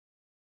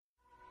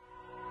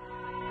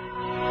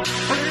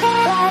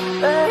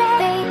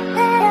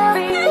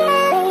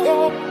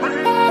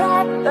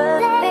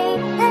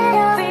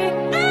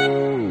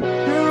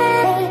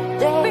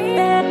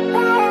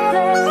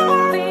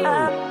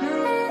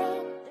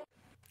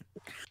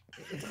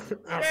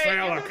I Hey,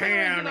 fail a you're the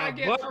can reason I of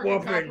get butt fucking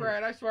whooping.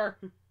 copyright, I swear.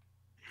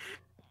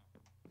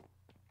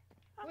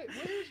 Wait,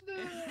 where's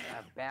the...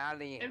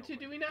 Barely. M2,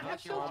 do we not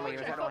have Don't silk me,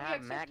 touch? I I don't thought we have had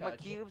silk magma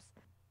touch. cubes.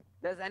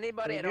 Does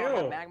anybody We don't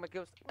have do. magma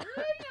cubes?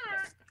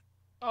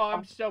 Oh,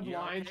 I'm so You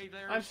blind. okay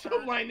there, I'm so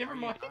son? blind, never Are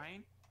you mind.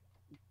 dying?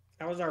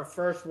 That was our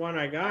first one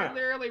I I got.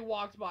 literally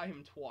walked by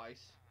him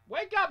twice.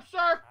 Wake up,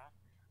 sir!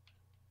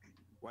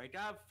 Wake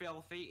up,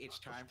 filthy. It's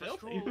time for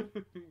Filthy.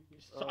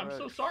 school. I'm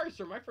so sorry,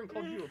 sir. My friend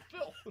called you a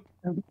filth.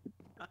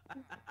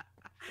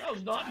 That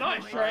was not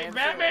nice, right?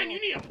 Batman, you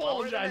need to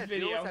apologize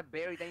video. I'm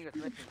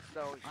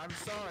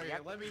sorry.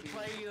 Let me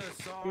play you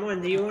a song. Come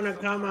on, do you want to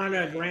come on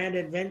a grand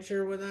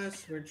adventure with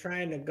us? We're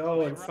trying to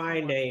go and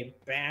find a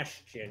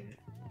bastion.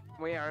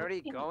 We are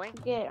already going?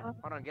 Get Hold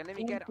on, let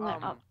me get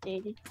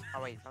updated.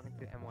 Oh wait, talking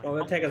to M1. Well,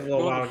 it'll take us a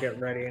little while to get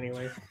ready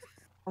anyway.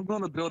 I'm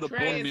gonna build a Trey,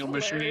 bone it's meal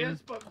hilarious, machine.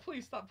 but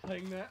please stop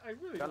playing that. I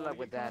really Good don't luck like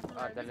with that,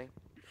 Dudley.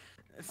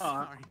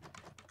 Sorry.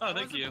 Oh,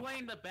 thank you. I wasn't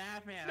playing the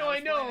Batman. No, I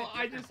was know. playing a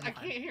I different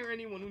one. can't hear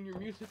anyone when your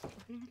music's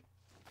playing.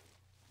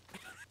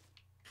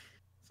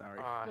 Sorry.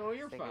 No,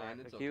 you're fine.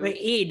 It's okay. Wait,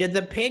 E, did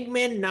the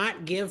pigmen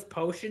not give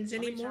potions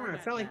anymore? I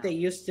felt like they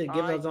used to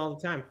give those all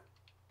the time.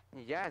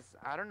 Yes,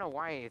 I don't know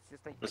why. It's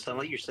just like. It sounds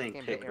like you're saying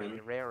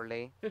Pikmin.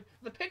 Rarely. The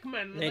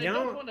Pikmin, They they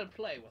don't don't? want to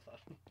play with us.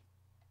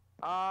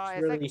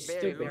 It's really like very,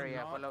 stupid. very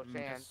Not low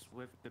mess chance.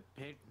 with the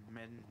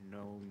Pikmin.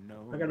 No.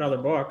 I got another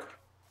book.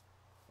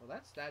 Well,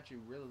 that statue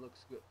really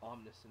looks good,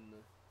 ominous in the...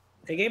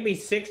 They gave me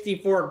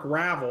 64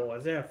 gravel,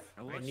 as if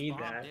I Let's need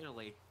bomb that.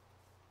 Italy.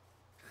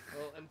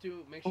 Well,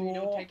 M2, make sure you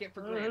don't take it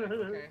for granted,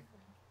 okay?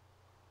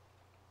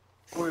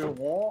 Wait,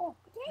 what?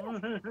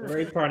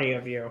 Very funny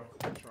of you.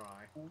 Try.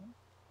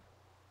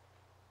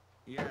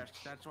 Yes,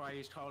 that's why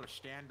he's called a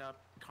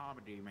stand-up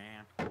comedy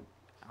man.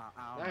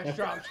 Nice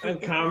job. A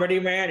comedy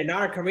man, and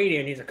not a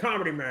comedian. He's a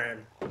comedy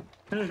man.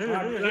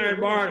 Larry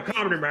Barr, a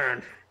comedy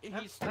man.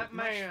 He's that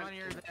much man.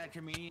 funnier than a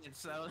comedian,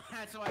 so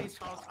that's why he's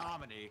called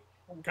comedy.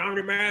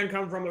 Comedy man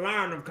come from a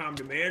line of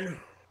comedy men.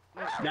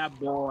 That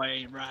boy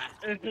ain't right.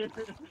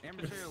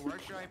 Number 2, where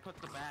should I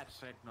put the bat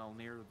signal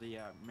near the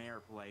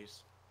mayor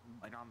place?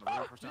 Like on the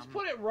roof or something? Just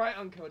put it right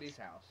on Cody's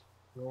house.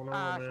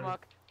 Schmuck.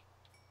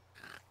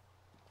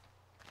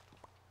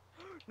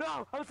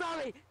 No, I'm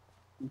sorry.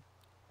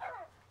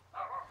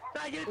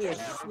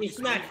 You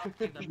smack.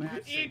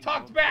 He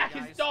talked back.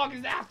 His dog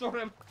is after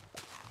him.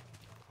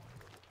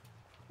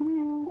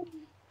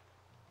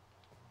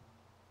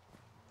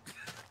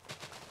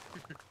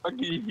 I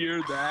can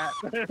hear that.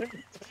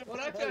 Well,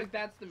 I feel like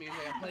that's the music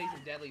that plays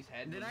in Deadly's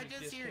head. Did I You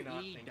just hear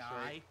cannot E think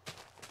die?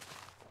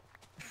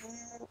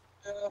 straight.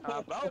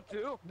 About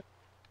to.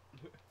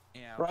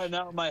 Yeah. Right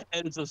now, my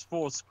head is just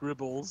full of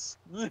scribbles.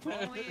 If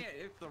only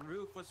if the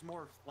roof was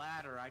more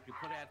flatter, I could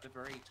put it at the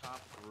very top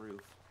of the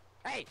roof.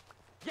 Hey,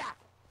 yeah.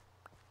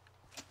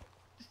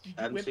 Did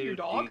you whip your Do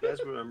dog? you guys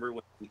remember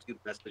when YouTube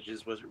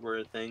messages were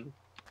a thing?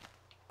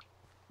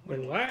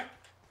 When what?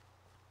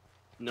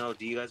 No,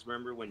 do you guys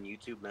remember when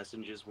YouTube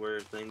messages were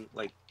a thing?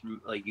 Like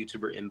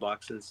YouTuber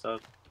inbox and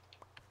stuff?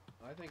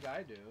 I think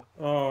I do.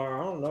 Oh,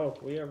 I don't know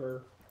if we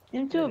ever.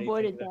 M2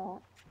 avoided that.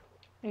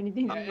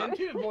 Anything Yeah,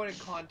 M2 avoided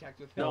contact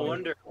with him. No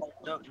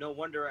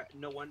wonder I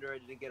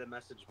didn't get a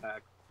message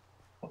back.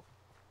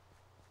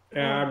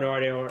 Yeah, I have no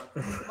idea what.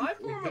 My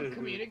form of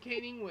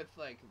communicating with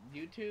like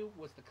YouTube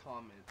was the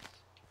comments.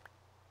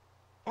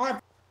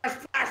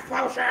 Splash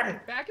potion!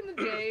 Back in the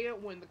day,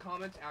 when the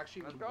comments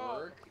actually would Let's go.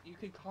 work, you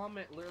could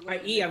comment literally. Alright,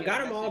 and E, then I've get a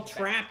got them all message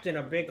back. trapped in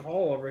a big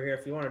hole over here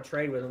if you want to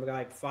trade with them. We got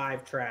like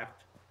 5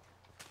 trapped.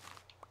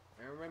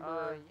 I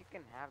remember. You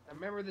can have I them.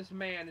 remember this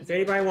man. If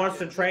anybody wants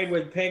to trade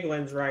with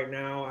piglins right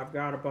now, I've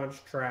got a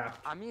bunch trapped.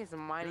 I'm using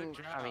mining.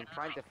 I mean,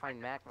 trying to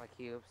find magma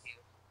cubes.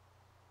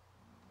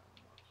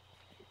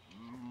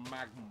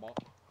 Magma.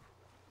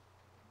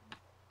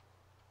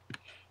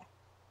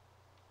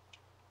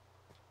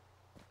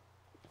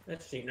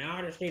 Let's see, now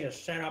I just need to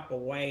set up a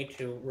way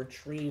to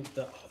retrieve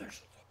the... Oh, there's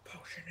a little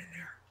potion in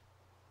there.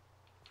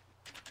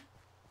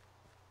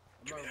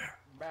 I remember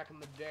back in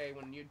the day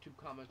when YouTube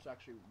comments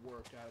actually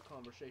worked, I had a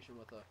conversation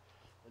with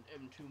an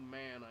M2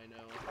 man I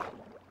know.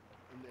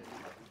 And then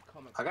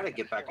comments. I gotta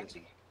get back into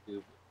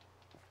YouTube.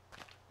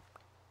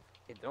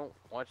 You don't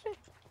watch it?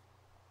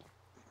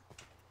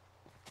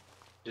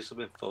 Just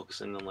been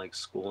focusing on like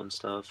school and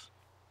stuff.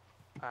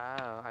 Oh,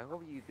 I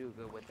hope you do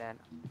good with that.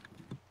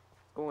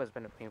 School has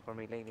been a pain for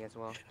me lately as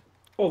well.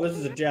 Oh, this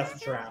is a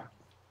death trap.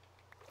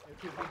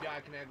 If you die, I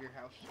can have your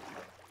house.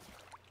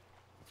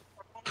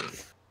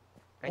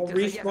 I'll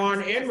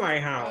respawn in my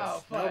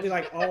house. Oh, That'll be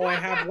like all I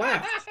have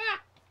left.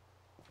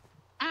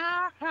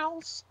 Our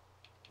house.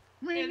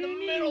 In the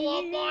middle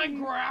of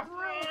Minecraft.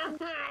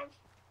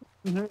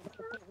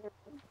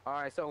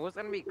 Alright, so who's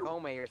gonna be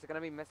co-mayor? Is it gonna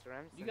be Mr.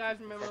 M? You guys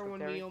remember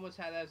when we almost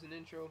had that as an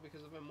intro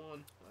because of M1?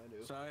 I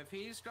do. So if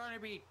he's gonna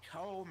be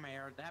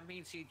co-mayor, that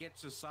means he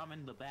gets to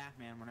summon the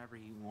Batman whenever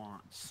he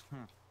wants.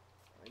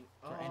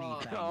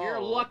 anything. You're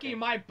Oh, lucky okay.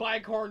 my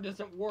bike horn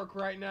doesn't work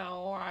right now,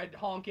 or I'd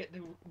honk it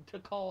to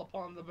call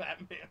upon the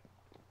Batman.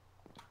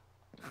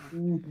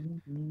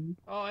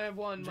 Oh, I have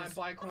one. My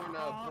bike horn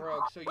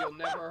broke, so you'll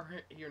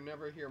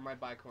never hear my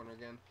bike horn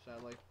again.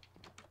 Sadly.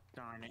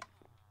 Darn it.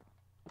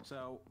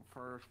 So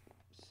for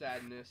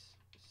Sadness,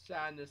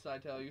 I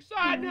tell you,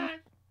 sadness.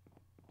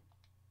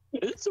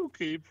 It's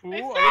okay, fool.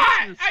 It's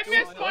I not! I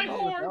missed my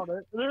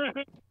horn!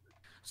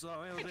 so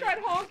I tried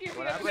honking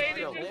the other day and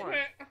it just horn?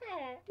 went.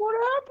 Oh. What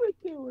happened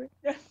to it?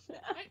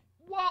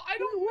 I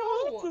don't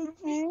know.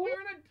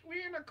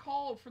 We're in a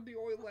call for the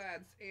oil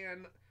lads,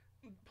 and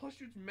Plus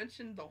you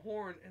mentioned the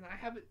horn, and I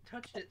haven't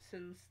touched it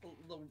since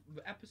the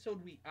episode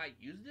I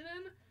used it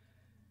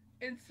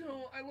in. And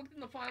so I looked in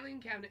the filing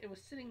cabinet. It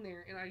was sitting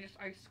there, and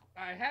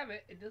I have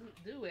it. It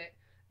doesn't do it.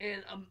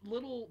 And a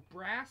little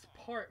brass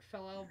part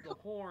fell out of the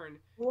horn,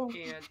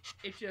 and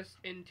it just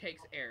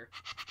intakes air.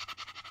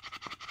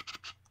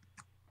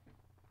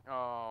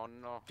 Oh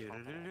no.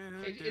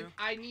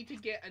 I need to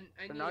get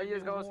a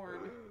new horn.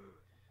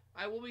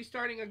 I will be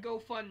starting a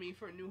GoFundMe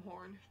for a new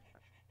horn.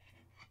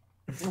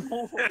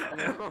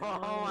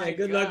 Oh yeah,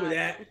 good luck with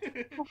that.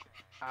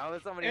 How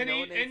is somebody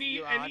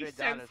any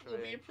cents will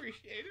be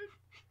appreciated.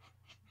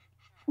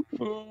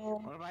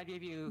 What if I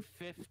give you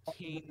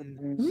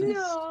 15?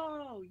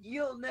 No,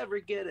 you'll never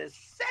get a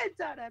cent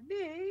out of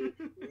me.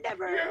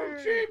 Never.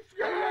 You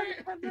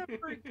cheapskate! I'm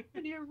never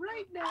in here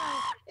right now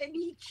and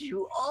eat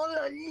you all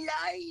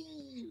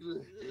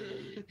alive.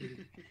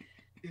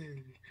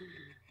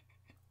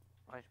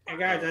 Hey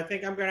guys, I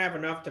think I'm gonna have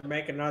enough to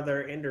make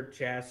another ender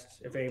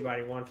chest if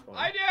anybody wants one.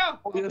 I do.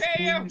 I'll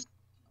pay you.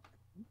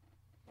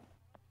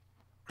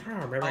 I don't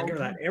remember. I give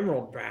that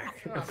emerald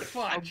back. Oh,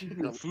 fudge.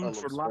 Food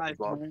for life,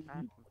 man.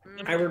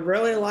 I would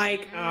really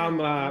like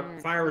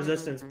fire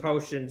resistance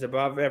potions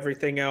above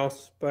everything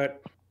else,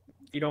 but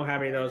if you don't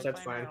have any of those,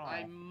 that's fine.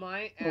 I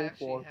might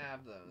actually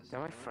have those. Is that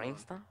my frame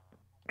stuff?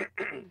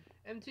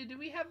 M2, do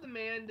we have the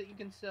man that you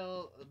can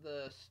sell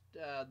the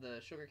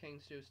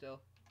sugarcane stew still?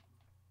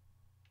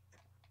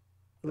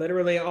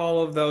 Literally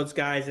all of those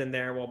guys in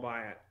there will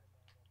buy it.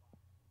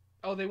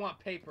 Oh, they want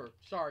paper.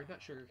 Sorry,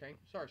 not sugarcane.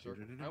 Sorry, sir.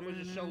 I almost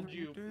just sold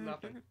you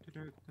nothing.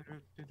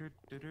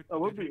 It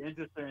would be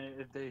interesting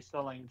if they're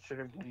selling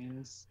sugar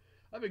canes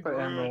That'd be for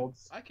great.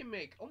 emeralds. I can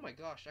make. Oh my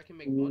gosh, I can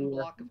make one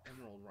block of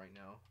emerald right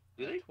now.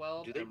 Do they?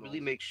 12 Do they emeralds. really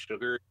make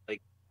sugar?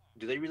 Like,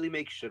 do they really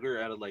make sugar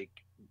out of like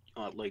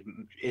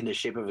in the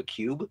shape of a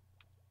cube?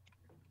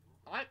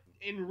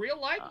 In real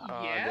life,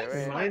 there yes.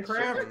 is.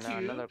 Minecraft? Sugar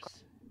Another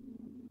cubes.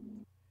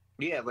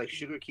 Yeah, like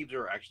sugar cubes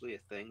are actually a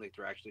thing. Like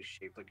they're actually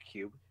shaped like a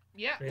cube.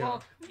 Yeah, Yeah.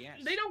 well, Yes.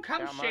 they don't come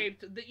Yeah, man.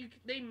 shaped.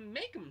 They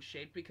make them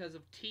shaped because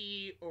of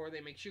tea, or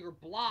they make sugar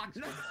blocks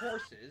for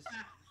horses.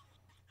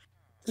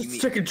 You mean-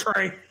 Chicken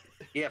tray.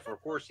 Yeah, for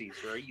horses,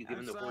 right? You give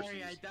them the horses.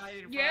 I died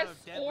in front Yes,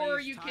 of or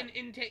Deadly's you can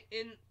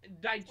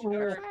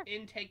Or-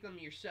 intake them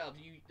yourself.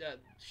 You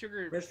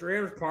sugar. Mr.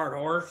 M's part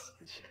horse.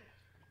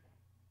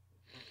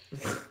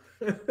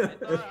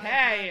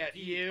 Hey,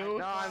 you!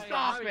 No, I'm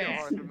Stop sorry, it!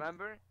 horse,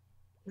 remember?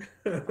 I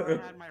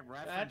had my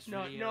reference That's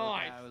not video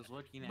nice. that I was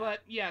looking at. But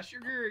yeah,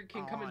 sugar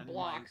can come in On my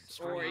blocks,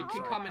 or it can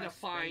screen. come in a Press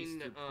fine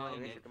space to play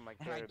it. Look at my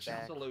And I carrot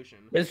back. solution.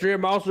 Mr.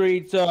 M also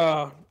eats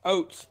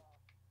oats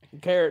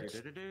and carrots.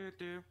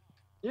 Do-do-do-do.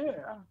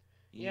 Yeah.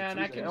 Yeah, and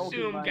I Eat the healthy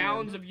consume man.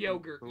 gallons of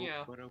yogurt.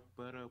 Yeah.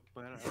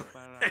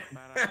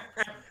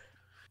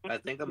 I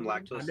think I'm I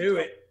lactose. knew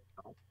it.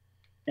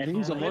 And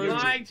he's Oh, I'm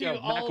allergic lying to to you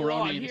all along.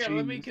 macaroni and Here,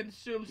 let me cheese.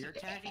 consume. You're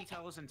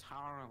lactose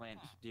intolerant,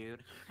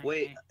 dude.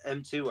 Wait,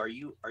 M2, are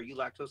you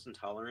lactose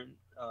intolerant?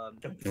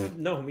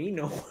 No, me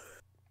no.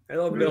 I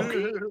love milk.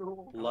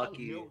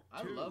 Lucky you.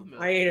 I love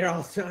milk. I eat it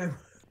all the time.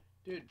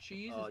 Dude,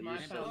 cheese Oh, is my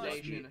you're so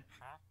foundation.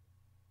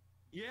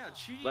 Yeah,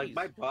 cheese. Like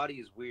my body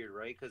is weird,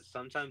 right? Because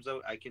sometimes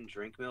I can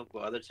drink milk,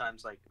 but other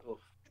times like, oh,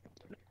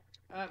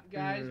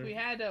 Guys, we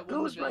had one of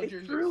Goes the right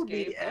villagers through me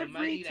escape. I might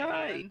every need a time.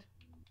 hand.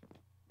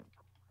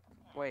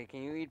 Wait,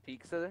 can you eat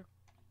pizza?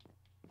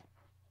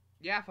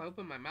 Yeah, if I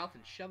open my mouth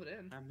and shove it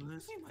in. I'm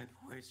losing my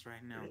voice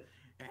right now.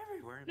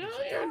 Everywhere. No,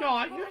 there's you're a-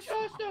 not. You're just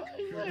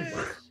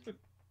a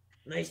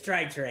Nice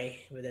try,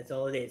 Trey. But that's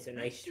all it is. A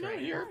nice No, try.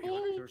 you're Everywhere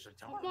old. there's a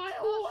dog. My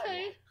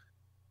boy.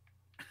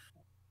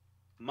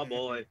 my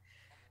boy.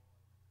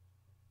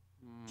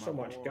 So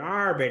much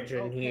garbage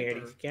Oh, in here,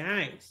 paper. these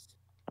guys.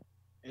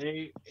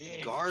 Hey,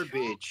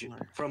 Garbage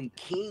from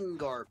King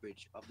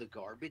Garbage of the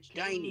Garbage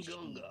Dynasty.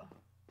 Gunga.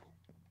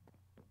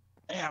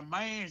 Yeah,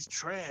 man's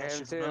trash.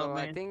 And It's too, not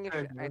I man's think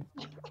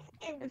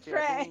if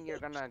trash. I think you're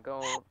gonna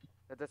go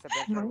to this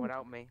adventure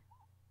without me.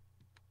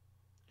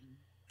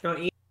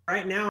 No,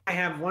 right now I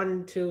have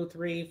 1, 2,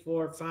 3,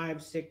 4,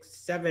 5, 6,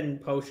 7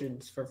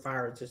 potions for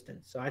fire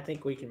resistance, so I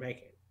think we can make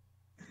it.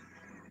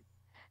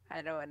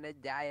 I don't wanna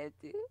die,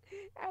 dude.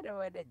 I don't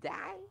wanna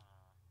die.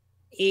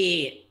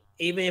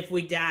 Even if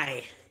we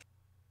die,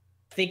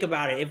 think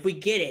about it. If we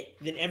get it,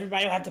 then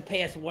everybody will have to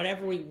pay us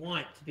whatever we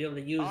want to be able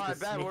to use Oh, I the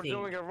bet we're smithing.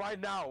 doing it right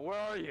now. Where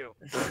are you?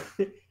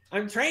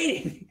 I'm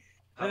training.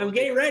 I'm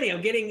getting ready.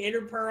 I'm getting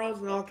ender pearls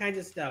and all kinds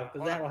of stuff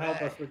because that will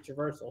help us with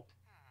traversal.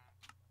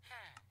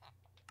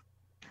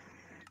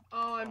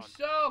 Oh, I'm Oh,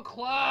 so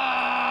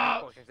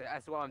close. Potions,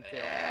 that's what I'm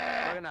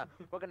saying.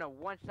 We're gonna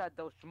one-shot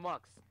those schmucks.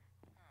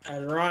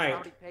 That's right. How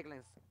many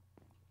piglins?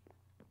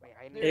 Wait,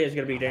 I need It is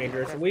gonna be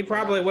dangerous. We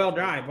probably will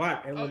die,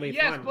 but it will be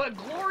Yes, fun. but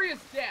glorious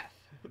death.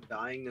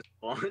 Dying is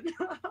fun.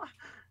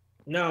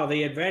 No,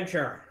 the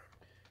adventure.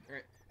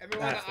 Alright,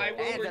 everyone, That's I what-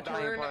 will And the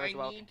dying return. part I as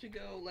well. need to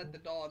go let the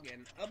dog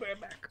in. I'll be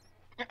right back.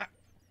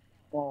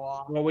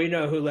 Aw. Well, we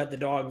know who let the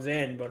dogs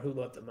in, but who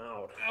let them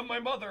out? My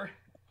mother.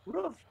 It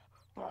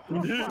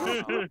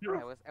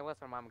was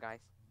my mom, guys.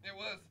 It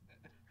was.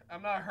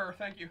 I'm not her,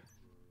 thank you.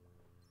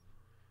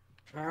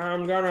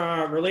 I'm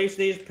gonna release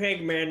these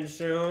pigmen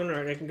soon,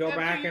 or they can go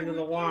back into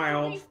the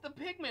wild. Released the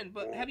pigmen,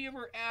 but have you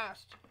ever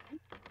asked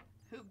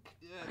who?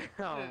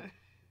 Oh.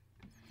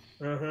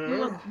 You Uh-huh.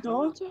 let the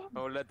dogs out?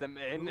 Oh, let them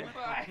in. Who let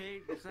Bye. the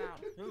pigs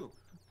out?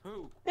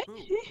 Who?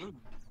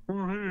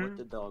 What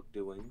the dog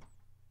doing?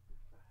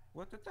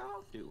 What the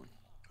dog doing?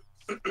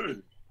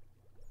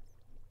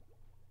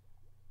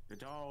 The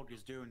dog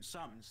is doing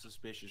something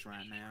suspicious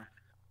right now.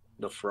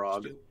 The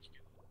frog.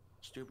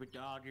 Stupid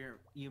dog,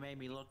 you made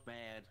me look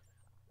bad.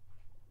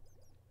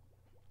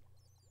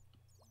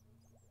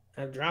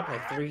 I've dropped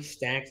like 3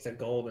 stacks of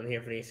gold in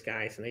here for these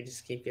guys, and they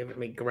just keep giving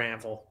me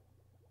gravel.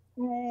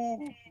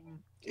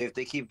 If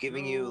they keep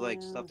giving you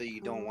like stuff that you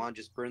don't want,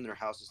 just burn their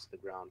houses to the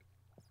ground.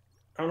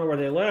 I don't know where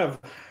they live.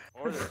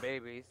 Or the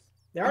babies.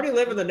 They already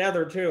live in the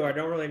Nether too. I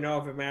don't really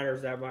know if it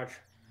matters that much.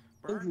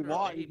 If you Burn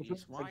want, their you can put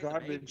babies. it in Why the the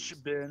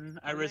garbage babies? bin.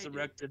 I What do they do?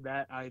 resurrected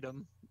that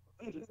item.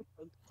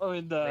 Oh,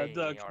 in They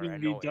the are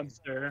community annoying.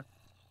 dumpster.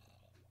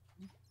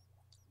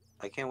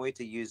 I can't wait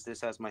to use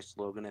this as my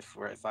slogan if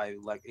I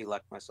like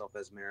elect myself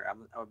as mayor.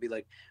 I'll be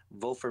like,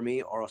 vote for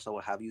me, or else I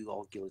will have you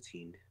all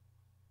guillotined.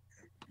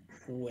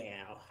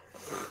 Wow.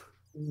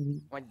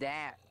 What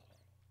that?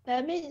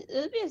 That'd be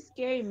a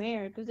scary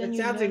mayor, because then It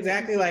you sounds know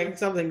exactly like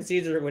something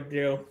Caesar would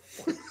do.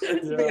 Let's be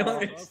Yeah. Vote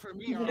honest. for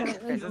me, Yeah. or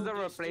This is a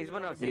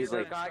replacement of He's Caesar,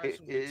 like, guys.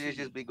 it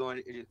just be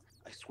going.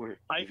 I swear,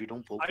 if you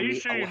don't vote Are for you me,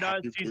 sure I will you're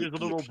have not you Caesar's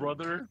little guillotined.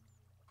 brother?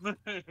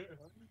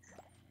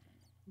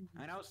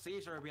 I know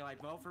Caesar would be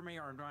like, vote for me,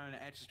 or I'm going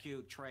to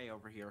execute Trey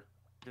over here,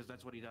 because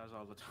that's what he does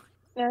all the time.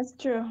 That's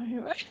true.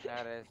 You're right.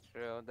 That is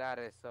true. That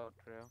is so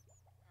true.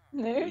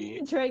 There,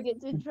 Trey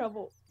gets in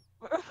trouble.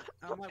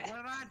 I'm like, what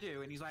did I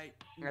do? And he's like,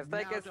 It's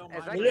like "Now it's don't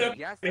like mind You me." look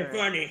yesterday.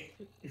 funny.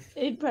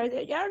 He'd probably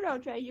say, yeah, no,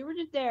 Trey, you were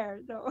just there,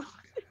 so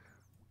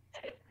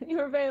you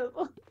were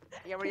available.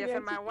 You were just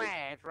in my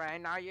way,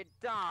 right? Now you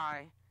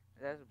die.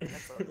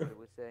 That's what we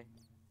would say.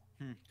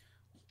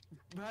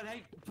 But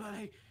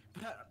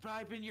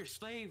I've been your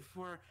slave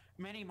for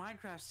many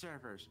Minecraft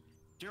servers.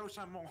 Do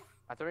some more.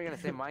 I thought you were gonna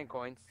say mine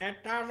coins.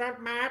 It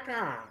doesn't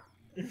matter.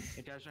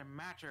 It doesn't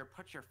matter.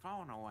 Put your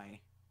phone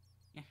away.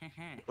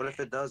 What if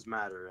it does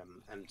matter,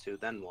 M2?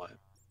 Then what?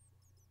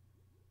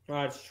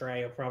 Well, it's Trey.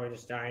 He'll probably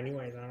just die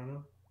anyways. I don't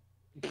know.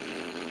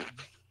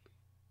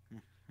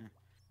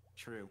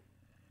 True.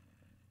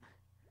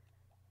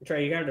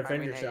 Trey, you gotta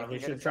defend I mean, hey, yourself. you You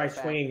can should get try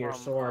yourself back swinging your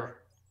from, sword.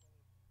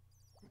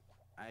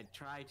 I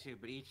try to,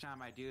 but each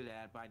time I do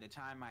that, by the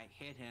time I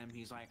hit him,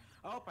 he's like,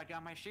 "Oh, I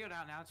got my shield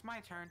out. Now it's my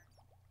turn."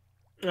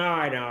 Oh,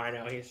 I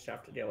know. He's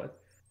tough to deal with.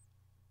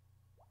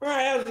 All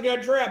right, that was a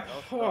good trip.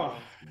 Oh,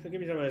 so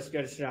give me some of this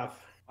good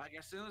stuff. Like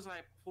as soon as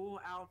I pull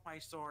out my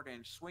sword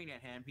and swing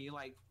at him, he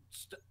like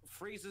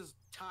freezes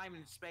time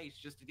and space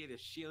just to get his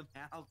shield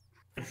out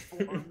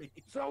for me.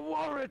 So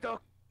worried,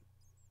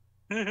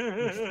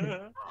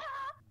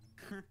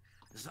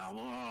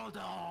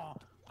 Zawaldo!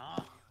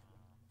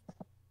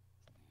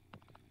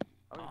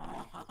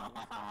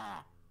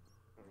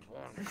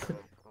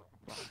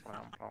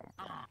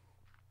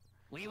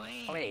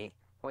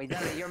 Wait,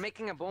 Daddy, you're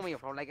making a booming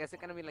form. Like, is it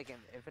gonna be like an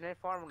infinite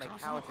form? Like,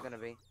 how is it gonna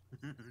be?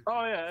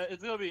 Oh yeah,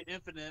 it's gonna be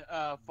infinite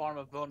farm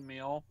of bone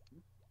meal.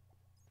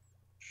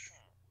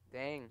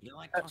 Dang. You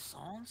like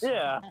croissants?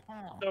 Yeah.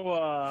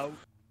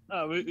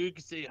 So we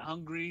can say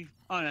hungry.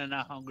 Oh no,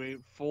 not hungry.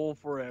 Full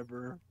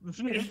forever.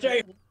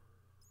 Stay.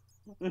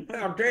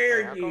 How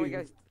dare How come we you?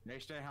 guys? They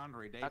stay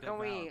hungry. They How can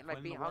we, devour. like, Put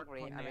in be the work, hungry?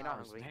 put in I the mean, not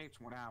hours. hungry. It takes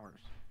 1 hours.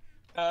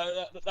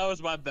 That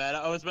was my bad.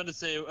 I was meant to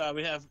say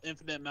we have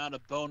infinite amount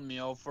of bone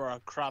meal for our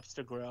crops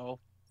to grow.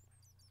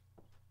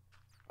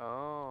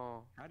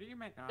 Oh. How do you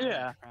make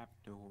Yeah.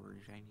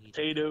 trapdoors? I need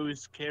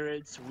Potatoes,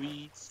 carrots,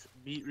 wheats,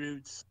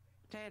 beetroots.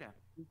 potato.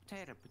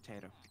 Potato.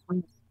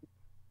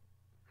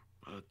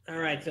 All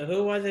right, so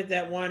who was it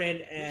that wanted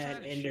tried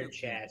an to ender shoot me.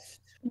 chest?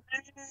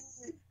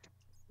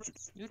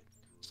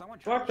 Someone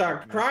What tried the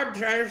to shoot me. crud?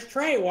 There's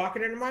Trey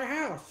walking into my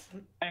house.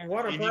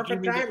 What a If you give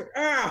perfect me the- time.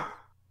 Ah!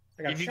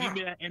 I got If you shot. give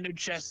me that ender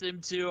chest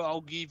too,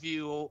 I'll give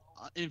you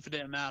an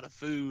infinite amount of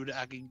food.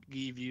 I can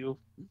give you.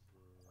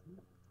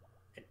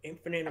 An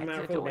infinite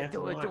amount of Do food. it, That's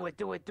do a it, lot. do it,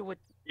 do it, do it.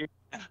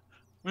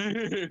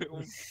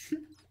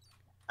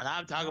 And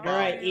I'm talking All about.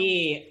 right,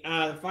 E.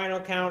 The final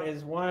count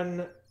is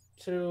 1,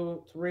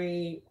 2,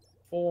 3,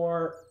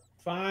 4,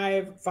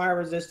 5 fire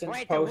resistance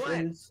Wait, the what?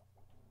 potions.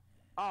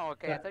 Oh,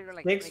 okay. I thought you were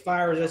like 6 making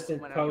fire fun of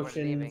resistant when you were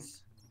leaving.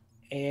 potions.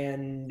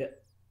 And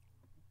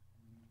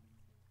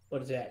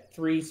what is that?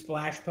 3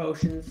 splash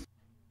potions.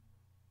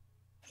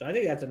 So I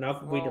think that's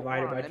enough if we Well, divide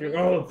it hold on, by let 2. me-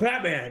 Oh,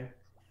 Batman!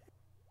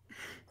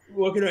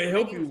 What can I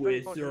help Making you strength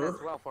with, potion sir?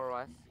 as well for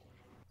us.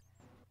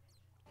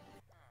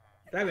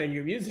 Batman,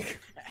 your music.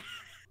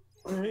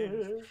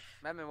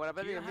 Batman, what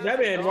about Do you your have- music?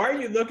 Batman, why dog?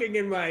 are you looking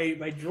in my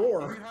Do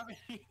drawer? you have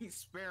any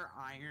spare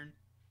iron?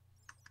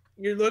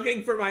 You're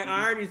looking for my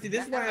iron. You see,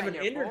 this is why I have an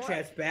Your ender boy.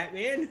 chest,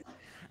 Batman.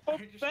 Oh, I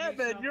just need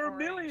Batman, some you're a for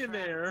trap-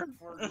 millionaire.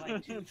 For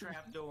like 2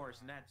 trap doors,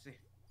 and that's it.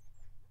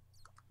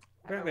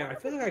 Batman, I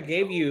feel like I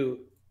gave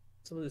you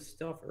some of this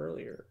stuff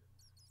earlier.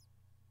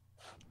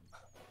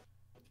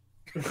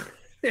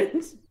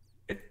 Yes,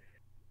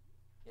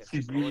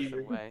 throw it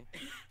away.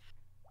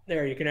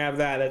 There, you can have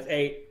that. That's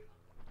 8.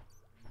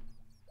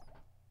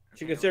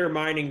 Should consider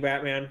mining,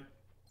 Batman.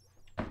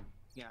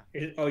 Yeah.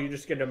 Oh, you're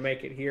just gonna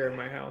make it here in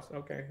my house.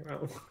 Okay.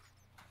 Well.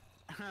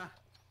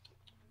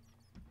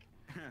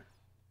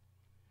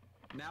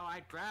 Now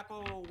I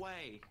grapple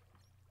away.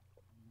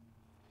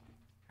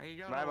 There you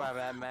go. Bye bye,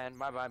 Batman.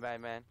 Bye bye,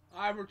 Batman.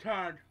 I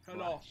returned.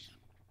 Hello.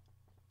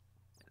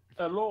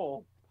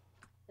 Hello.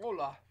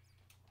 Hola.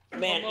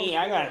 Man, E,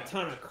 I got a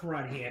ton of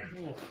crud here.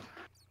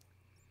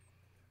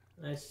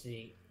 Let's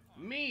see.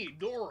 Me,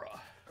 Dora.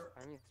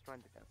 I need to try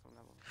to get some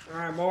level. All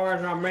right,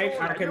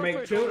 boys. I can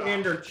make 2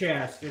 ender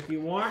chests. If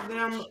you want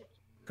them,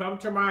 come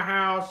to my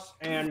house.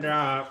 And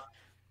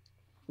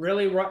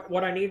really,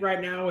 what I need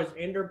right now is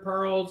ender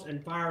pearls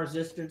and fire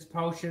resistance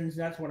potions.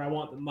 That's what I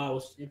want the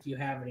most. If you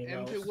have any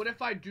of M2, those, what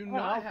if I do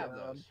not have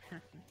those?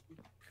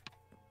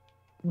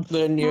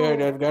 then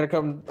I've got to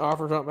come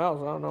offer something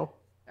else. I don't know.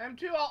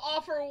 M2, I'll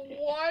offer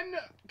 1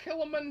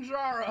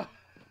 Kilimanjaro.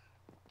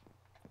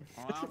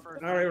 I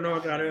don't even know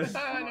what that is.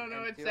 I don't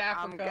know, it's I'm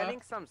Africa.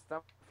 getting some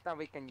stuff that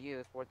we can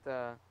use for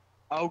the.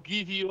 I'll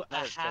give you a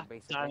That's good, half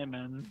basically.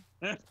 diamond.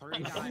 3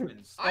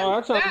 diamonds. Oh,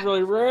 that sounds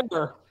really rare.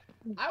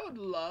 I would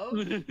love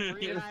Three if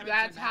diamonds,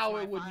 that's and how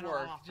my it would final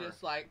work. offer.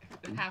 Just like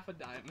half a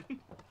diamond.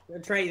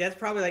 Trey, that's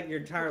probably like your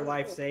entire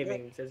life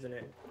savings, isn't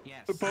it?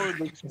 Yes. Suppose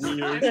it's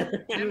weird.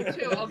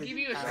 M2, I'll give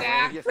you a I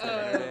stack guess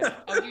I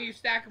I'll give you a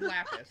stack of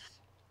lapis.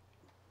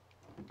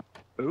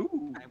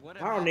 Ooh.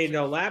 I don't need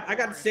no lapis. I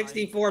got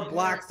 64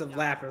 blocks of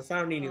lapis. I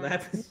don't need any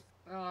lapis.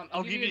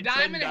 I'll give you a 10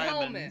 diamond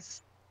helmet.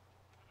 diamonds.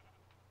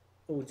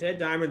 Ooh, 10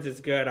 diamonds is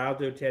good. I'll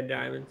do 10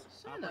 diamonds.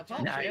 Son of I'll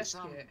a protect you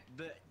biscuit.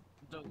 from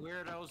the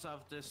weirdos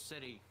of this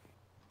city.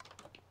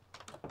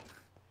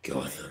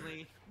 Gotham.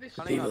 Mainly- This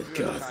Funny how People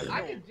few got of us it.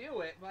 I know. could do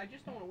it, but I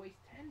just don't want to waste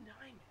 10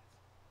 diamonds.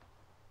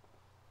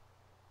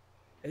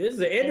 This is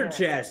the ender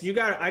chest.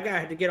 I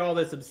got to get all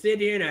this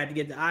obsidian. I had to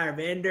get the eye of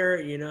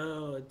ender. You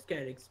know, it's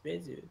kind of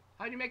expensive.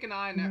 How do you make an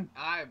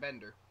eye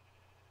bender?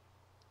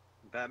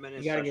 Batman You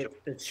is got to such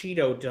get the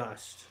Cheeto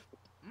dust.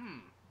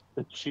 Mmm,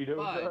 The Cheeto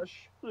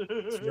fudge.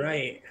 That's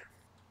right.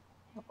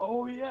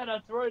 Oh yeah,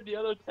 that's right. The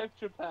other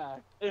texture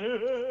pack.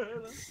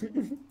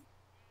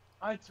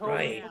 I totally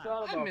Right.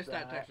 forgot about I missed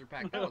that texture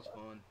pack. That was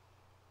fun.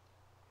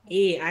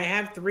 I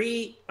have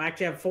 3. I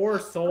actually have 4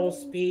 soul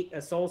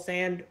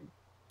sand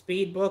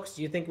speed books.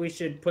 Do you think we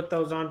should put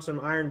those on some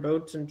iron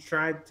boots and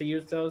try to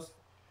use those?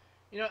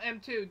 You know,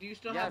 M2, do you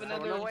still Yeah, have so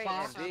another no way,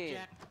 box? Andy.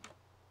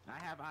 I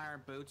have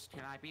iron boots.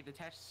 Can I be the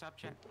test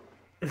subject?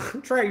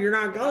 Trey, you're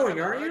not going,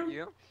 are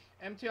you?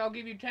 M2, I'll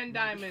give you 10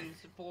 diamonds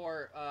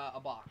for a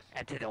box.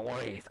 Andy, don't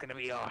worry, it's gonna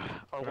be our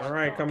All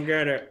right, come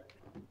get it.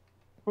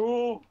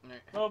 Oh,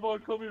 Alright. how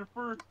about come here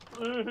first?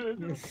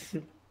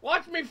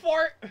 Watch me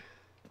fart!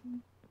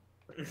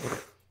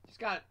 He's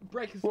got to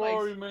break his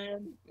Sorry, legs.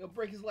 man. He'll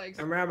break his legs.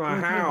 I'm at my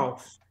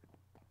house.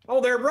 Oh,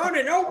 they're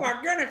running! Oh my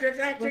goodness, it's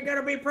actually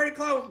gonna be pretty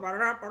close.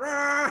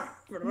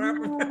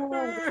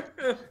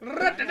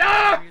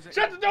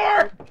 Shut the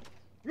door!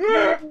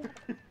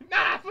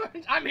 Nah,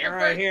 I'm here All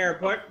right, first. here.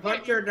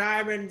 Put your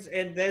diamonds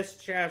in this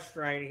chest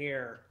right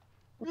here.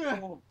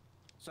 So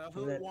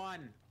who That-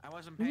 won? I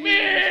wasn't paying.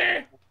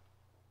 Me!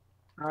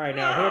 All right,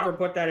 now whoever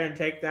put that in,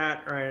 take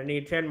that. All right, I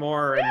need 10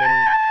 more, and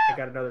then I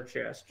got another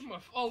chest.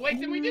 Oh wait,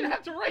 then we didn't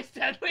have to race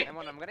deadly. Come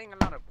on, I'm getting a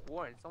lot of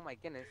quartz. Oh my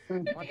goodness.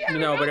 What? Yeah,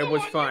 No, but it another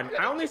was one, fun. you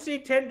I only see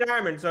 10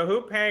 diamonds, so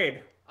who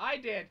paid? I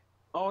did.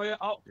 Oh yeah,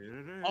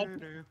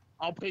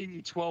 I'll pay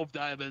you 12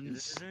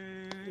 diamonds.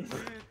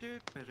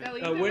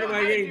 Ellie, When know am I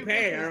how to getting do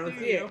paid? I business, don't do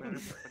see you?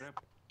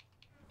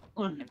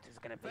 it. It's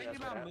gonna be Think us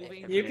about without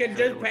moving- it. You can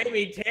just pay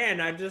me 10.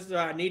 I just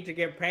need to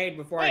get paid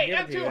before I Wait, give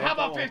it to you. M2, how that's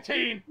about all.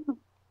 15?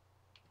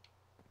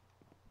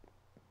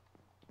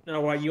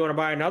 No, what? You want to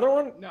buy another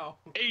one? No.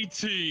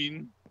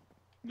 18.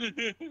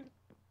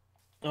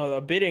 Oh,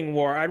 the bidding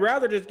war. I'd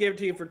rather just give it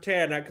to you for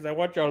 10 because I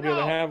want y'all to be able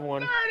to No, have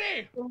one.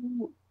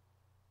 30!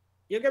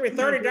 You give me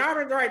 30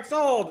 diamonds, all right?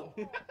 Sold.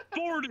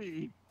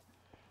 40.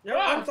 Yep,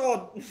 I'm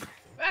sold.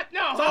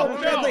 No, So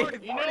no. deadly.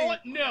 You know what?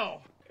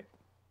 No.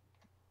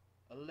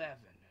 11.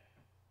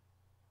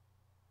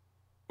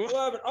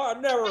 11. Oh,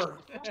 never.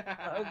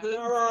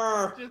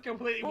 Never. Just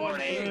completely one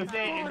 40,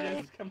 insane.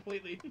 40. Just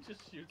completely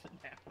just shoots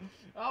it down.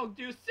 I'll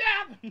do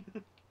 7.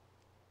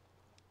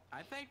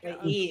 I think. Hey,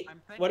 I'm E, thinking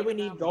what do we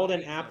about need golden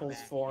moving to apples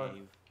that for?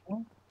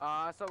 cave.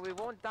 So we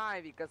won't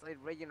die because of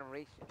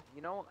regeneration.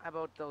 You know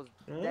about those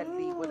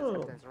deadly Oh. wooden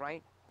skeletons,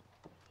 right?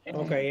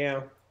 Okay,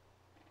 yeah.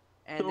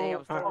 And they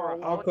have store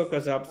I'll oats. cook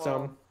us up Well,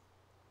 some.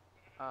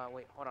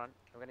 Wait, hold on.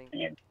 I'm getting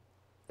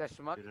the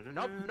schmuck.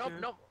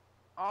 Nope.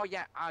 Oh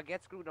yeah,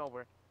 get screwed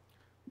over.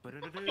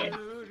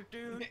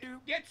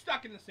 Get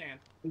stuck in the sand.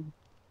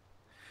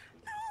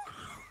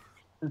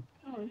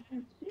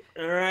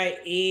 All right,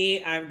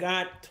 E. I've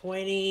got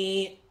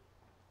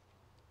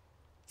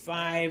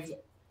 25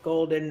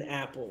 golden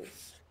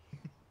apples.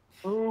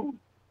 Oh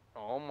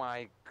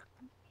my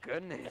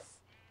goodness.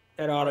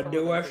 That ought to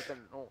do it.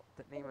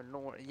 The name of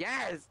Nor.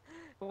 Yes.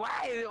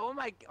 Why? Oh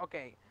my.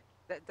 Okay.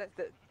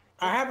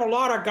 I have a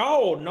lot of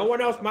gold. No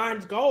one else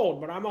mines gold,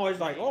 but I'm always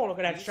like, oh, look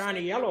at that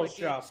shiny yellow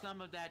stuff. Some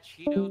of that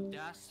Cheeto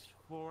dust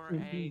for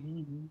a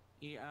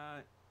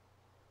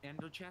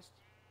ender chest.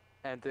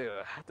 And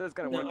that's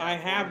gonna No, work. I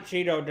have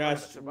Cheeto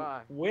dust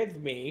survive. with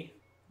me.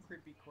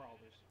 Creepy crawlers.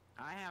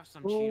 I have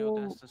some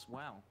Cheeto dust as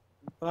well.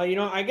 Well, you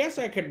know, I guess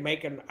I could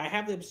make an. I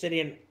have the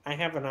obsidian. I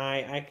have an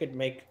eye. I could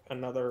make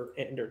another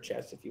ender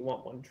chest if you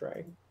want one,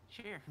 Trey.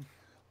 Sure.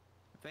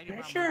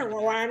 Sure.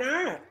 Well, why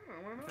not?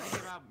 Thinking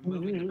about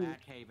moving to Bat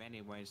Cave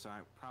anyway, so I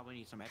probably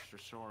need some extra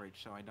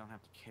storage so I don't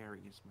have to carry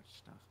as much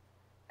stuff.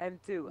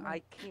 M2,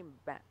 I came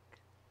back,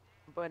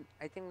 but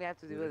I think we have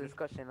to do a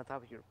discussion on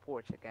top of your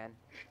porch again.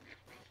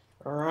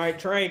 All right,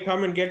 Trey,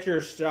 come and get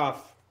your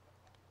stuff.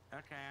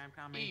 Okay, I'm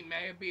coming. He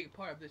may be a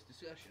part of this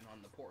discussion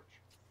on the porch.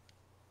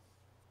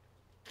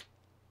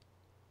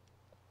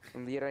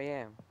 Indeed, I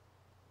am.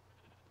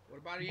 What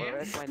about Well, you?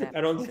 that's my nap.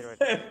 I don't.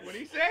 What did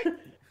he say?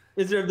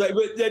 Is there like?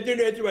 But that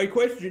didn't answer my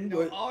question. No,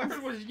 But all I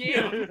heard was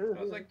yam.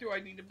 I was like, do I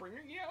need to bring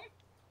a yam?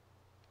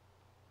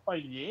 Oh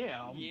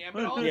yeah. Yam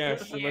it all.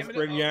 yes, you Yam must it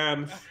bring all.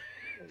 yams.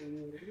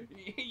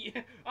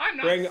 Yeah, I'm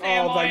not Bring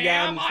Sam all the I am,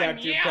 yams I'm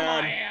that you Yam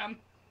can. I am.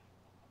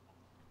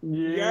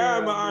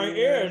 Yeah, my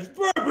ears.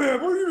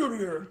 Batman, what are you doing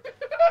here?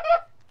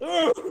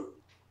 Oh.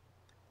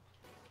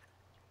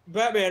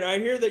 Batman, I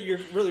hear that you're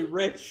really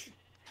rich.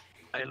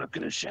 I look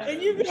in the shadows.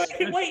 And you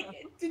wait,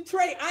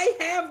 Trey, I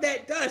have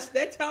that dust.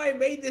 That's how I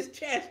made this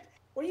chest.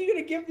 What are you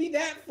gonna give me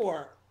that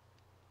for?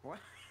 What?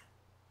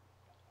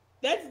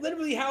 That's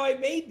literally how I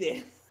made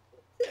this.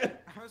 I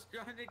was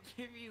going to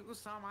give you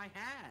some I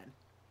had.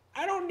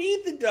 I don't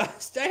need the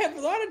dust. I have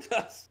a lot of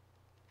dust.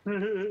 So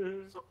much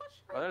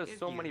Well, there's did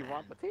so you many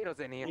raw have? potatoes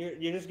in here.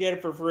 You just get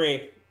it for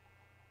free.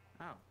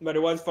 Oh. But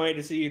it was funny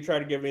to see you try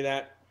to give me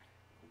that.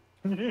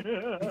 And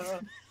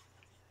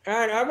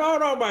I'm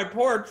out on my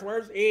porch.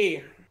 Where's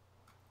E?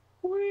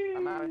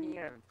 I'm out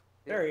here.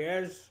 There he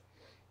is.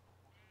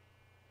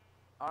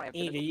 Alright,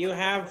 E, do you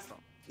have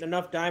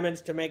enough diamonds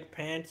to make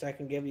pants? I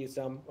can give you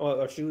some.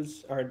 Or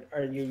shoes? Or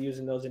are you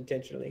using those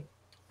intentionally?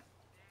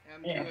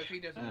 If he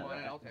doesn't want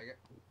it, I'll take it.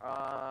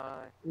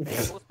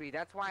 Full speed.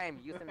 That's why I'm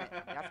using it.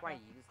 That's why I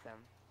use them.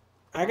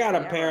 I got a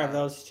Yeah, pair of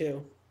those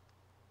too.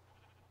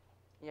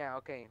 Yeah.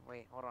 Okay.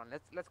 Wait. Hold on.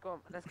 Let's go.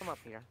 Let's come up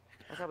here.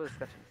 Let's have a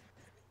discussion.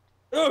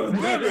 Oh,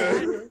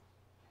 Batman!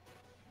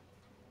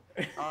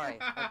 Alright.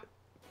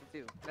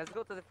 Let's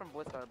go to different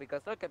voice bar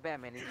because look at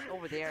Batman. He's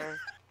over there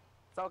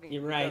talking.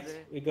 You're right.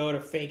 We go to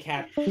fake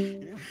hat.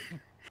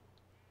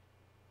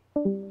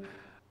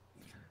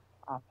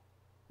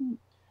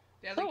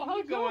 Dad, So can you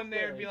how's go yours in there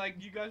and going? be like,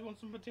 you guys want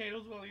some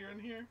potatoes while you're in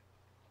here?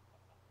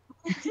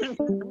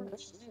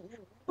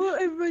 Well,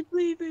 everyone's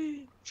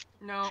leaving.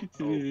 No.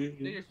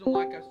 They just don't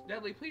like us.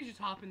 Deadly, please just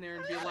hop in there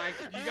and be like,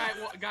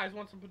 you guys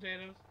want some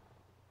potatoes?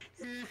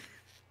 Please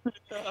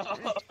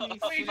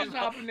just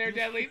hop in there,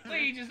 Deadly.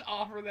 Please just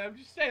offer them.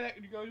 Just say that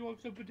you guys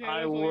want some potatoes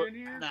I while you're would. in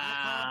here.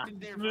 Nah.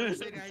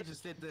 I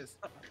just did this.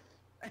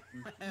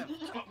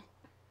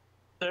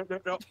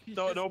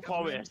 Don't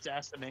probably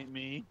assassinate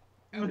me.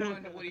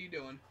 Evelyn, what are you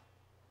doing?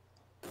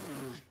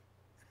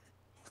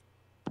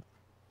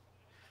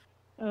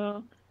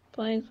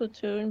 Playing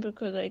Splatoon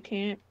because I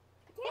can't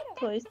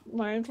play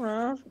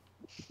Minecraft.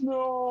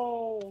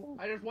 No.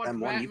 I just watched M1,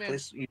 Batman.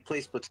 you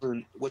play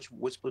Splatoon. Which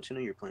Splatoon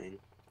are you playing?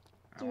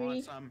 I want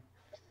Three. some.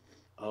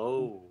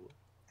 Oh,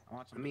 I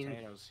want some I mean-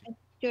 potatoes.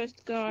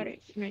 Just got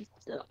it. And I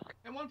suck.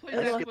 And one plays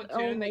I that skip- Splatoon that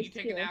you almost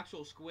take an here.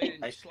 actual squid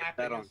and I you skip slap it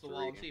that on against the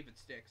wall and 3. see if it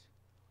sticks.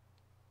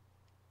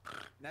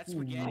 That's I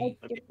spaghetti.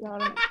 skipped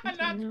out on Not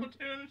Splatoon.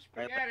 Splatoon, I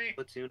spaghetti.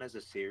 like Splatoon as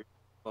a series,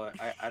 but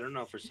I don't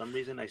know, for some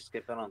reason I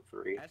skip it on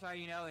 3. That's how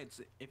you know it's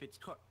if it's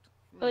cooked.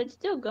 But it's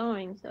still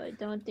going, so I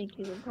don't think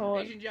you can call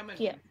Ladies it. and gentlemen,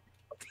 Yeah.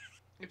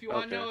 if you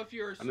want to Okay. know if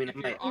your I mean, if I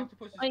your might-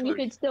 octopus is And you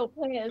cooked, could still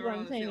play as Throw it on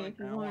I'm the saying ceiling. if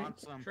you I want. want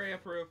some. Trey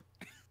approve.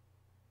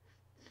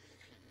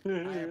 I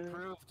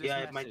approve this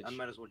Yeah, message. I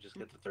might as well just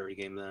get the 30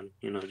 game then.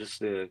 You know, just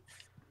to.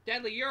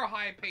 Deadly, you're a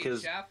high-paid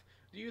Because chef.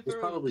 Do you it's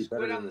throw probably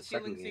squid better on than the the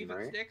second ceiling see if game, it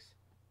right? sticks?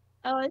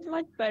 Oh, it's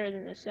much better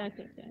than the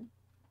second then.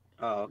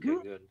 Oh, okay,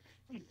 good.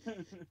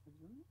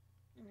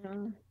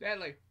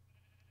 Deadly,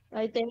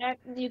 Like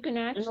you can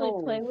actually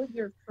No. play with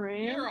your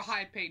friends. you're a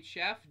high-paid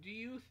chef. Do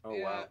you Oh,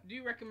 wow. do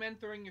you recommend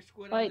throwing your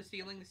squid on Like, the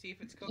ceiling to see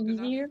if it's cooked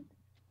enough? easier.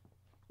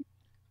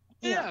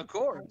 Yeah, of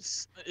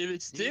course. If it Do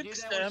you do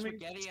sticks, that I with mean,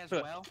 spaghetti as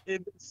well?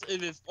 if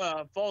it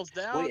falls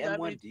down, Wait, that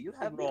M1, means do you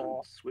have raw.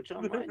 me Switch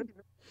online?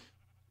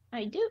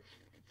 I do.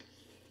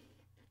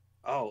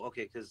 Oh,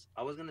 okay. Because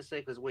I was gonna say,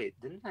 because wait,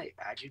 didn't I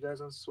add you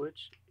guys on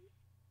Switch?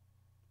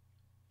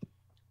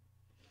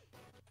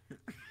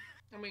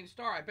 I mean,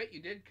 Star, I bet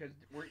you did, because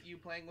weren't you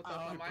playing with us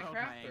on bro, Minecraft?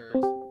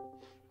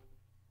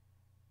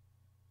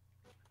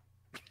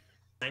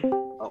 man.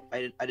 Or... Oh,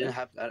 I didn't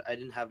have How are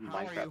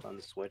Minecraft you? on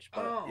the Switch,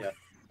 but Oh, yeah.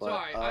 But,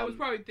 sorry, I was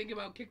probably thinking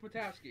about Kick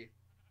Patowski.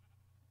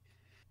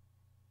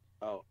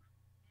 Oh,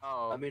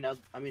 Oh. I mean,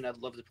 I'd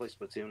love to play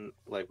Splatoon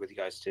like with you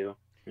guys too.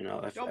 You know,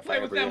 if, Don't if play I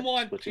with ever them get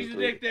one. Splatoon She's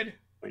 3. addicted.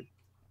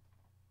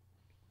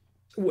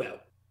 Well,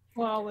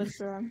 Well, with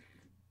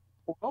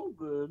Oh,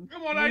 good.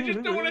 Come on, I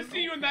just don't want to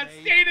see you in that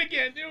Okay. state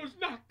again. It was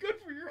not good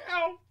for your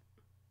health.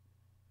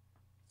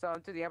 So,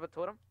 do you have a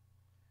totem?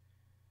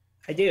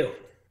 I do.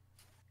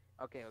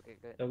 Okay,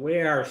 good. So we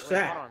are Wait,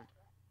 set. hold on.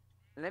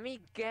 Let me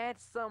get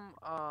some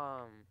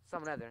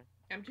leather.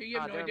 M2, you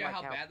have no they're idea my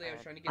how cow- badly I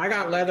was trying to get. I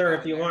got Deadly leather to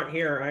if go you in there. want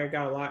here. I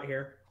got a lot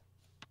here.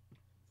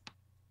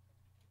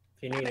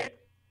 If you need it.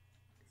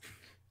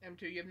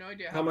 M2, you have no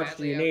idea How how much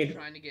do badly you I need? was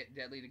trying to get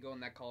Deadly to go in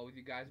that call with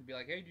you guys and be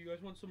like, hey, do you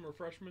guys want some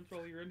refreshments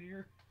while you're in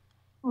here?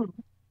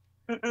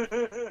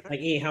 Like,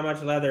 E, how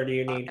much leather do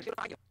you need?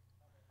 Like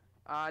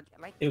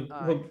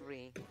Who-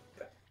 3.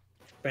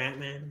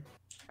 Batman?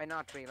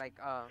 Not 3. Like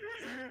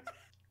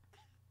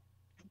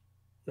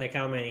Like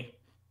how many?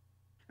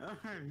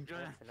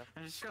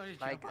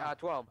 like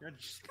 12.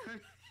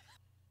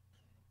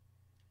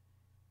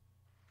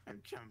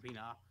 I'm jumping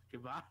off.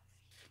 Goodbye.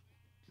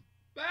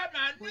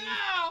 Batman, no!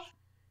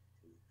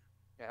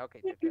 Yeah,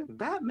 okay, good.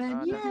 Batman,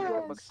 That's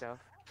yes. book stuff.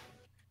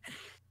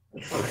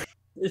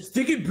 It's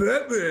sticking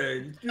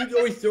Batman. Dude's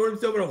always throwing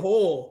himself in a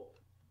hole.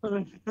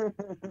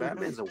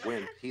 Batman's a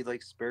wimp. He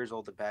like spares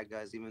all the bad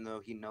guys, even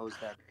though he knows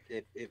that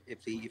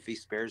if he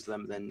spares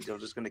them, then they're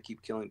just gonna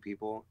keep killing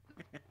people.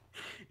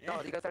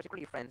 No, you guys are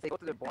actually friends. They go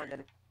to the board and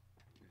then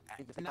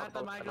they just Not the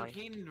talk Michael about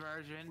Keaton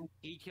version.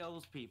 He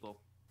kills people.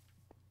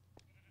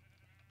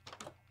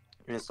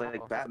 And it's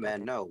like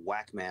Batman, no,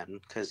 Whack Man,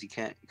 because he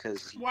can't,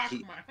 because Whack he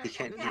Man.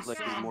 can't. He's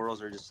like his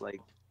morals are just like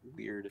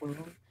weird,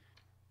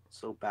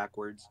 so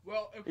backwards.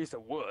 Well, if, He's a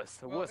wuss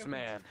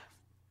man.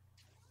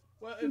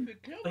 well, if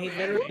it killed He'd me,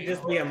 literally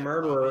just be a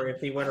murderer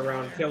if he went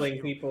around killing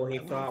people he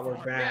thought were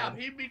yeah, bad.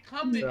 he'd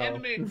become the So-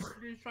 enemy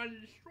he's trying to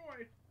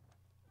destroy.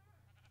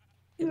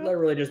 He'd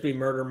literally just be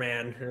Murder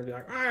Man. And be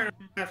like,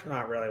 that's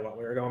not really what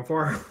we were going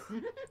for.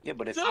 Yeah,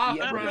 but if Stop,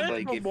 yeah, but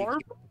Batman,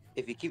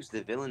 if he keeps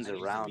the villains I need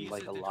some around music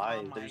like to calm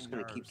alive, my they're just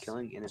gonna keep nerves.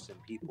 killing innocent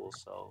people.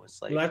 So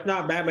it's like Well, that's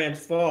not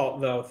Batman's fault,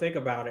 though. Think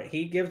about it.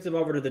 He gives them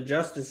over to the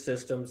justice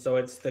system, so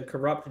it's the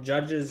corrupt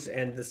judges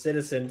and the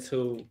citizens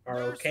who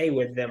are okay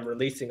with them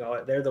releasing all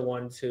it. They're the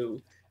ones who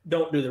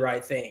don't do the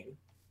right thing.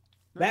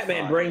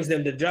 Batman brings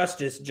them to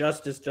justice.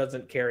 Justice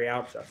doesn't carry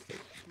out justice.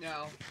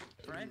 No.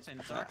 For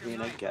instance, I Arkham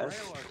mean, I Knight, guess.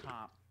 Railroad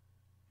Cop.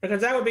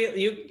 Because that would be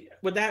you.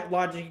 With that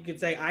logic, you could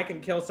say I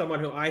can kill someone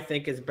who I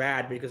think is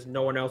bad because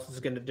no one else is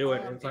going to do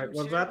it. And it's like,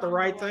 was that the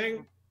right thing?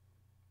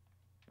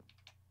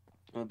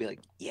 I'm gonna be like,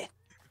 yeah.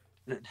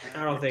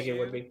 I don't think it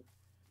would be.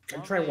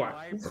 One Try of the what?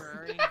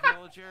 librarian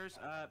villagers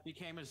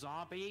became a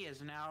zombie,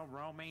 is now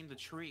roaming the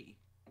tree.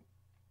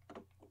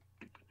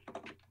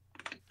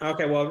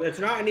 Okay, well, it's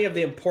not any of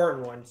the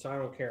important ones, so I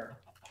don't care.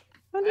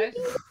 I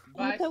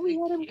I thought we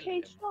think had him kill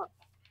caged up.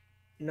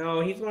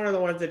 No, he's one of the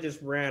ones that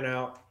just ran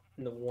out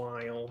in the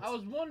wild. I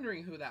was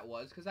wondering who that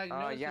was because I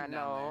noticed Yeah, him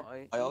down no.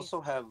 there. I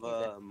also have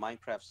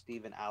Minecraft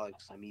Steve and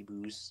Alex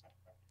amiibos,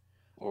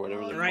 or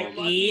whatever they're Right,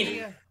 called.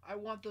 E? I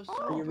want those.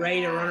 Are so you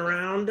ready to run bad.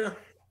 around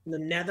the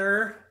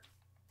nether?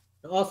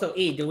 Also,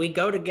 E, do we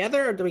go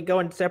together or do we go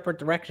in separate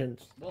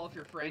directions? Well, if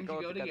you're We friends,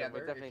 you go together.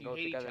 We'll together. definitely If go you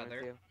hate each together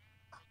other, too.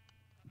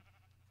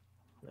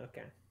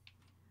 Okay.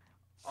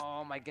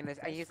 Oh my goodness!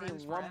 I just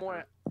friends need one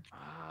more.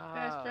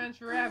 best friends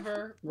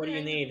forever. What do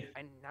you need?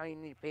 And now you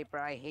need paper.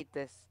 I hate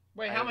this.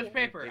 Wait, I how hate much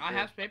paper? I paper.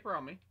 have paper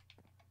on me.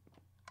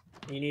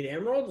 You need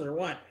emeralds or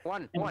what?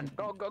 One.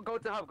 Go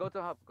to hub. Go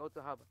to hub.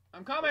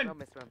 I'm Go coming. to hub,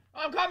 Mr. M.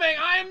 I'm coming.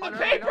 I am Oh, the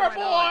no, paper no, no,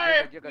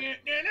 boy. you're good.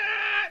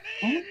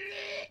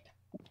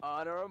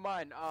 Never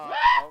mind.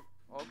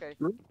 Okay.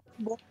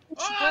 Hold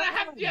on, I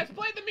have yes.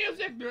 Play the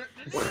music.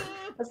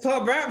 Let's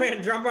tell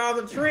Batman jump out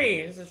of the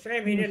tree. It's a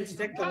shame he didn't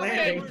stick the Okay. I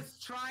landing. was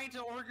trying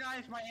to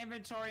organize my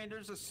inventory, and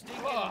there's a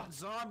stinking Ugh.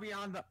 zombie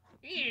on the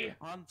Yeah.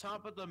 on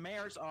top of the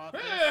mayor's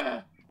office,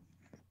 Ah.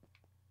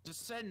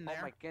 just sitting Oh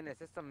there. my goodness!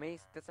 That's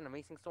amazing. That's an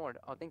amazing sword.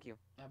 Oh, thank you.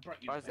 I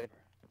brought you Where the is it?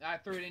 paper. I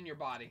threw it in your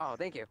body. Oh,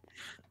 thank you.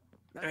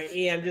 All right,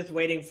 E, I'm just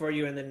waiting for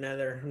you in the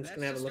nether. I'm just That's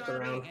gonna have a look gonna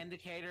be around. an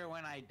indicator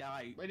when I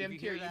die. Wait, If M2, you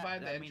hear you that, buy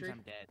the that means entry?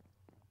 I'm dead.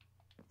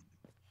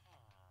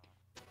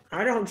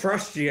 I don't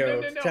trust you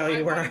No, to tell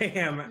you where I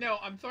am. No,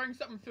 I'm throwing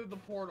something through the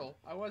portal.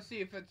 I want to see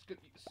if it's good.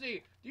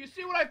 See, do you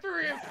see what I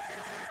threw you?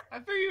 I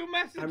threw you a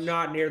message. I'm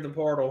not near the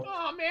portal.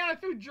 Oh man, I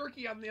threw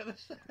jerky on the other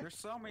side. There's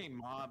so many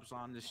mobs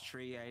on this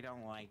tree. I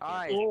don't like it.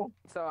 Alright.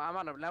 So I'm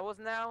on the levels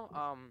now.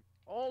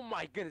 Oh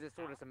my goodness! This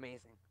sword is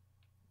amazing.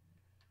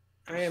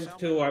 I am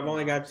too. I've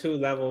only got 2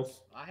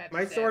 levels. I had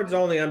My 7. sword's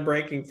only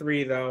unbreaking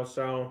 3 though,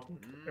 so.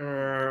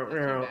 Not too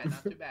bad.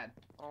 Not too bad.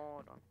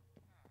 Hold on.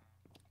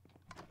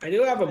 I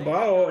do have a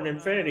bow, an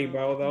infinity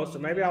bow though, so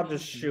maybe I'll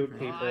just shoot Oh,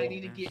 people. I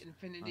need to get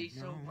infinity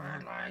so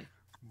badly.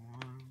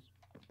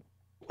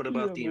 What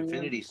about the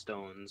Infinity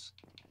Stones?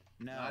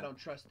 No, I don't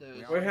trust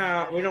those.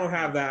 We don't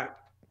have that.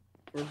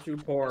 We're too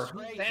poor.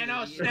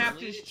 Thanos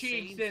snapped his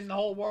cheeks and the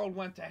whole world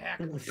went to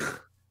heck.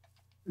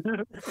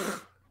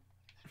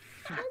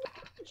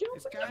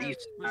 It's kind of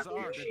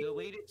bizarre. The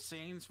deleted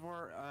scenes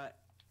for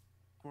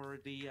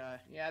the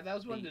Yeah, that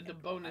was one of the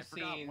bonus I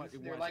forgot scenes. what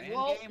it They're was, like, Endgame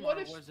well, what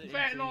or if was it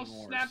Thanos Infinity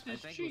Wars? snapped I his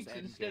think it was cheeks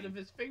instead Endgame. of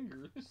his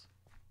fingers?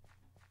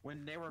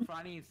 When they were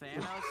fighting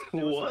Thanos,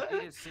 there was What? a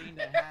deleted scene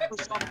that had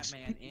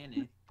Batman in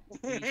it.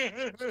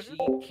 She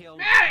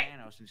killed Hey!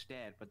 Thanos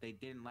instead, but they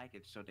didn't like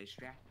it, so they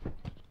scrapped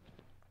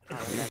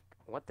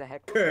What the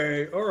heck?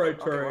 Okay, alright, Okay,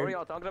 what were Trey.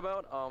 y'all talking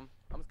about? I'm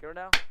scared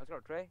now. Let's go,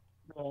 Trey.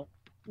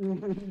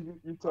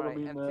 You telling Alright,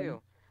 me, man. M2.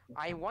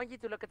 I want you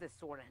to look at this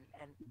sword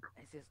and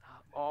it's just.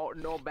 Oh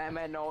no,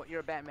 Batman! No,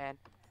 you're Batman.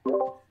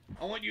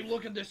 I want you to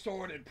look at this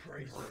sword and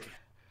praise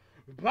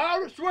me.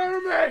 Power swear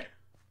to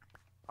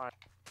me!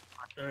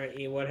 Alright,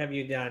 E, what have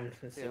you done?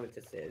 Let's see Yeah. what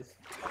this is.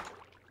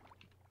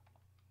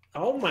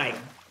 Oh my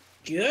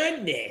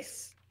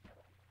goodness!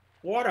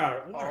 What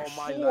a Oh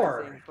my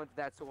sword! God! Went to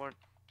that sword.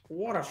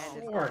 What a And it's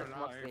sword!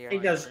 much clear. He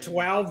does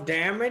 12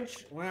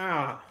 damage?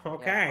 Wow, Yeah,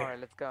 okay. Alright,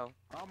 let's go.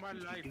 All my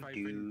life I've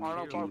Do, been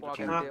Arnold killing Park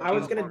people. walking. I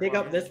was gonna dig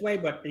up this way,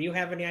 but do you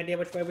have any idea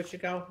which way we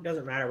should go?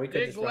 Doesn't matter, we could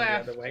Dig just run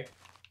left. the other way.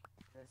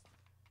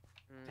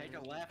 Take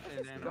a left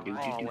and then Go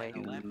right, all the way.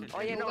 take a left and Oh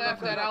take yeah, a no,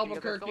 left no, at no,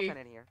 Albuquerque. there's a soul sign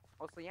in here.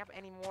 Oh, so you have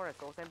any more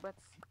soul sign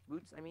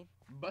boots? I mean,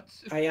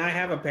 Butts. I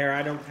have a pair,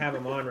 I don't have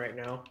them on right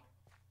now.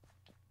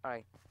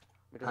 alright.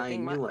 Because I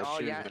think knew I oh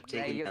shouldn't yeah, have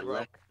yeah, taken you that broke.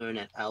 left turn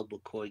at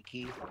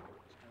Albuquerque.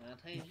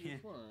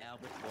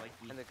 Albert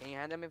Blakey. And then, can you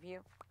hand them if you?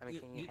 I mean,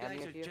 can you hand guys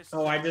them are if you? just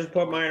Oh, I just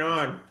put mine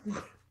on.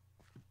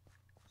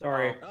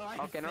 Sorry. Oh, I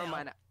Okay, never fell.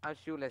 mind. I'm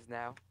shoeless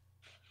now.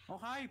 Oh,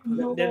 hi,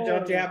 No. Pooh.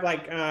 Don't you have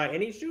like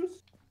any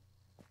shoes?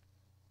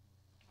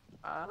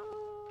 I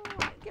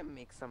can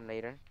make some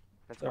later.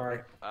 Let's go. Sorry.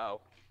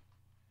 Oh.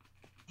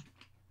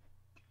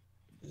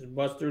 Just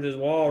bust through this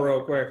wall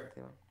real quick.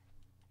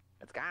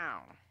 Let's go.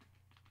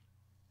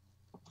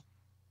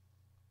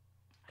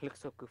 I look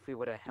so goofy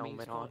with a I mean,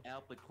 it's helmet on. called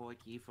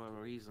Albuquerque for a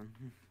reason.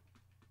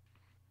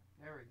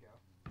 There we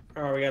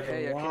go. Oh, we got some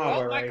Hey, okay. lava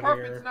Oh, my right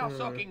carpet's here. now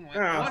soaking wet. Oh,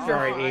 Wonderful.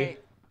 sorry, E.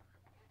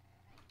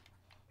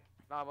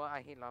 Lava,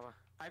 I hate lava.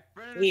 I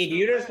E, do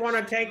you finished just the want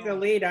to last take the signal.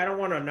 lead? I don't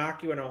want to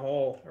knock you in a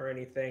hole or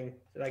anything.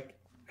 Like,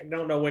 I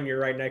don't know when you're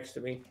right next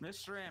to me.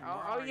 Mr. M, where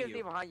I'll are just you?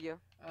 be behind you.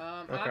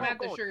 Okay. I'm at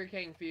the Gold.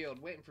 sugarcane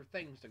field waiting for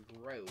things to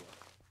grow.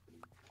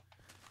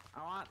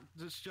 I want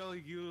to show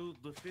you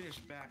the fish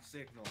back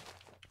signal.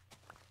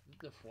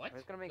 The what? I'm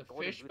just gonna make The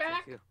golden fish boots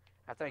back? too.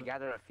 After I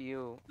gather a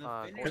few. The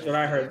golden finish That's what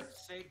I heard. back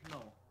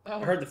signal.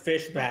 Oh, I heard the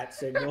fish bat I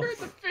signal. heard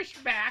the fish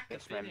back. The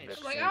finish. I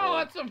was like, oh,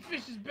 that's some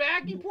fish's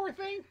back, you poor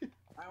thing.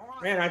 I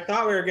want Man, I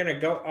thought we were gonna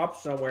go up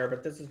somewhere,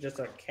 but this is just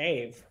a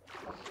cave.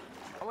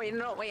 Oh wait,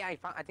 no, wait. I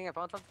think I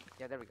found something.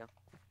 Yeah, there we go.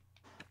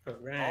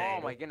 Alright.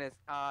 Oh my goodness.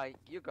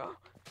 You go.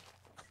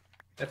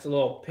 That's a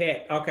little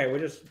pit. Okay, we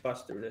just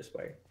bust through this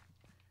way.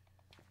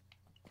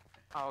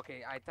 Oh,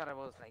 okay. I thought it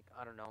was like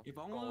I don't know. If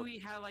only we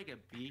had like a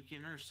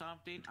beacon or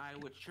something, I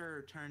would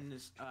sure turn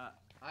this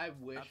I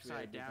wish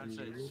upside we had down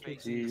so the it's beacon.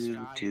 facing the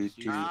sky. Do, and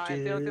do, see- Ah, I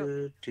feel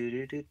too.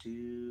 do, do,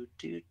 do,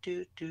 do,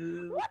 do,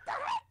 do.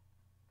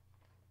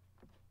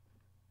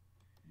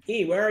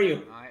 E, where are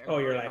you? I Oh,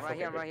 you're agree. like, I'm right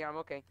here. I'm okay. right here. I'm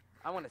okay.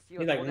 I want to see.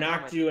 He like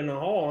knocked you in the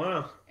hole,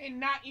 huh? And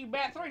not you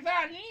back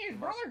 3,000 years,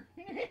 brother.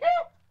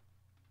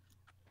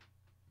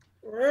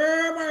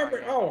 Where am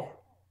I? Oh.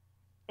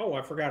 Oh,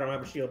 I forgot I don't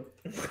have a shield.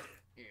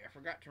 Yeah, I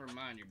forgot to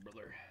remind you,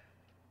 brother.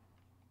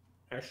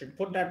 I should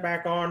put that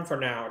back on for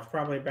now. It's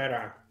probably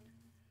better.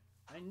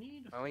 I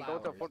need When we go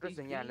to flowers. fortress, These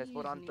and yeah, let's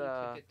put bees on need the.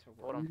 to get to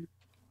Hold work. on.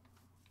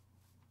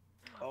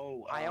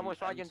 Oh, I almost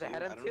shot you in the M2,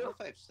 head, I don't M2. know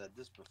if I've said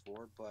this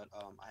before, but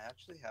I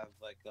actually have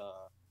like a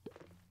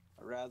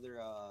rather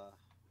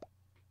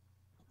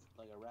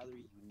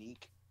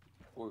unique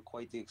or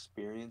quite the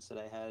experience that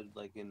I had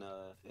like in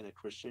a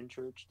Christian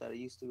church that I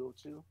used to go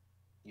to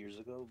years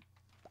ago.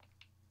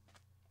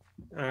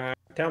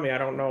 Tell me, I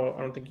don't know.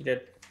 I don't think you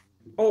did.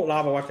 Oh,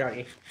 lava, watch out,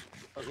 E.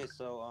 Okay,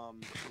 so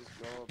this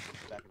girl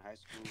back in high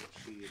school,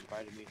 she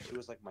invited me. She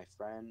was like my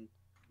friend.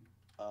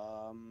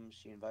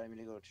 She invited me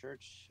to go to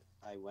church.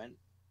 I went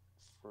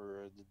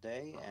for the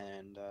day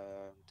and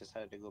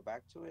decided to go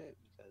back to it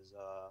because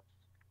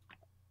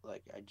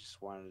like I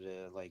just wanted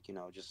to like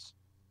just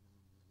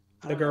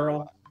I The don't know,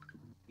 girl.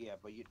 yeah,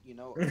 but you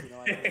know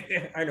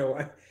I I know.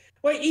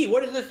 Wait, E,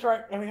 what is this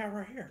right? Oh, we have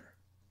right here.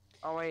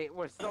 Oh wait,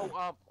 we're so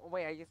up. Oh,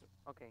 wait, I just.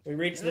 Okay. We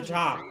reached the There's a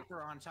top.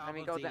 creeper on top Let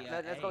me of go the, down.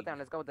 Let's go egg. down.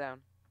 Let's go down.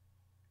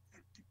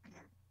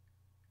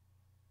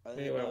 I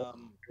think, Anyway,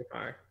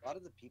 a lot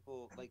of the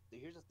people like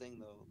here's the thing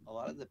though, a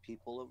lot of the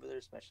people over there,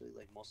 especially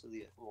like most of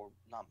the or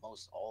not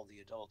most all the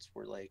adults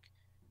were like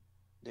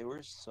they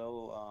were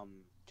so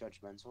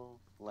judgmental,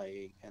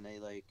 like, and they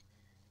like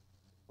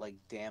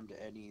damned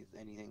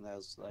anything that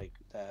was like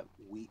that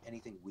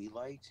anything we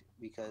liked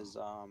because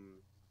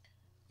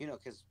you know,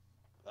 because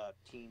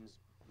teens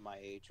my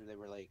age, they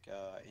were like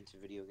into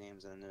video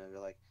games, and then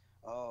they're like,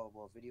 oh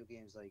well, video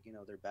games, like, you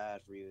know, they're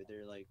bad for you.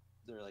 They're like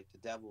the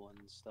devil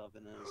and stuff.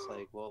 And then it's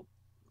like, well,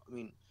 I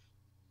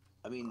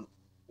mean,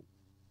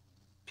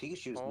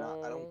 Pikachu's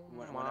not. I don't. Oh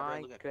Whenever I my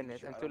look at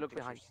goodness, Pikachu, I'm I too don't look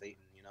picture behind.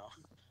 Satan. You know.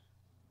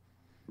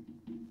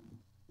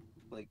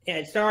 Like,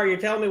 Yeah, Star, you're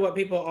telling me what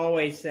people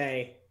always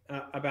say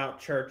about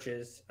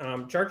churches.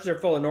 Churches are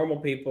full of normal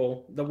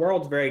people. The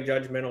world's very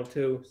judgmental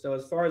too. So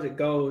as far as it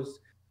goes,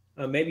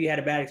 maybe you had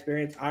a bad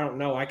experience. I don't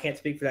know. I can't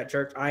speak for that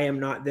church. I am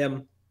not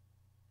them,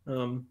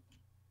 and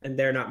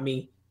they're not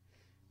me.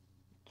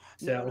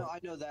 So no, I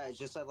know that. It's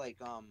just that, like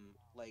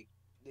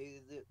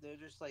they're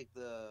just like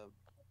the,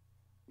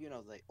 you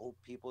know, the old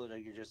people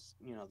that you're just,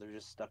 you know, they're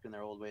just stuck in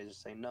their old ways.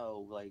 Just say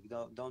no, like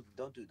don't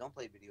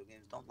play video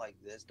games. Don't like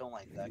this. Don't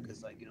like that.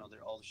 Because, like, you know,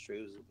 they're all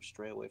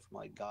stray away from,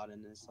 like, God.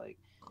 And it's like,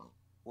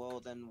 well,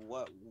 then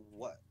what?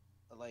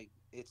 Like,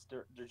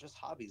 they're just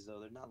hobbies though.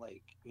 They're not,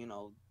 like, you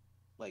know,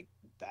 like,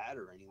 bad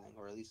or anything.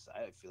 Or at least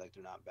I feel like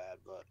they're not bad.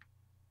 But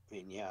I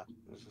mean, yeah,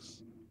 it's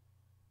just,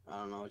 I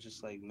don't know. It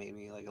just, like, made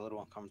me, like, a little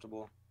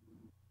uncomfortable.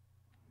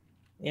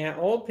 yeah,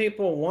 old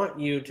people want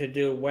you to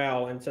do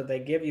well, and so they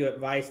give you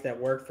advice that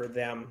worked for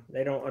them.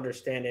 They don't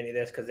understand any of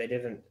this because they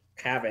didn't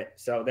have it.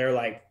 So they're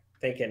like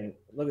thinking,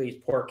 "Look at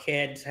these poor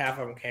kids. Half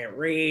of them can't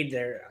read.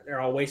 They're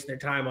all wasting their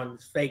time on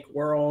this fake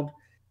world."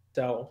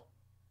 So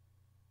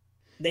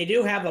they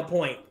do have a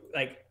point.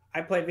 Like,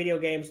 I play video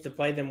games to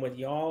play them with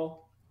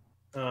y'all,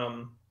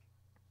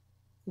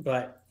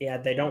 but yeah,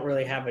 they don't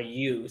really have a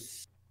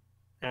use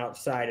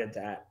outside of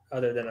that,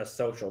 other than a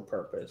social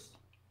purpose.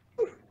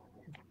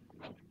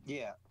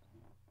 Yeah.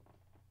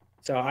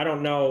 So I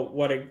don't know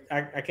what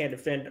I can't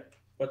defend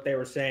what they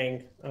were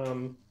saying.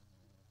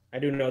 I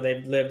do know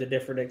they've lived a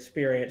different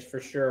experience for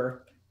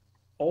sure.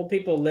 Old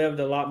people lived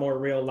a lot more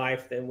real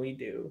life than we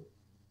do.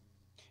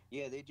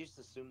 Yeah, they just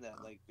assume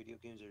that, like, video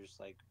games are just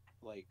like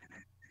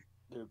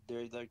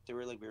they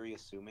were like very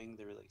assuming.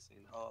 They were like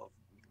saying, oh,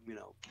 you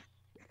know,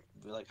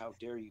 they're like, how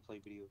dare you play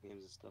video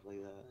games and stuff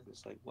like that. And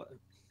it's like, what?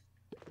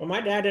 Well,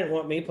 my dad didn't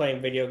want me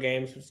playing video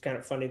games. It's kind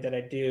of funny that I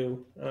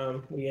do.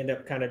 We end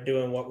up kind of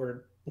doing what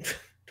we're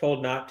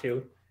told not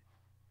to.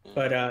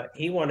 But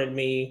he wanted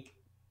me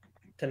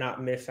to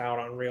not miss out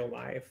on real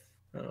life,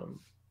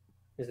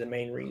 is the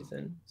main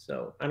reason.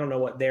 So I don't know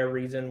what their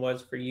reason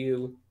was for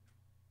you.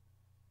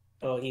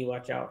 Oh, E,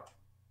 watch out.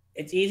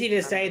 It's easy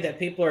to say that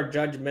people are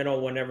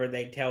judgmental whenever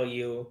they tell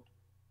you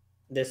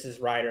this is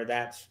right or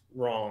that's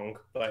wrong,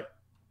 but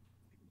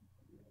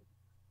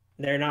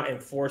they're not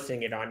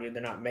enforcing it on you.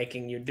 They're not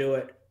making you do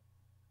it.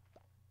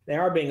 They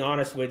are being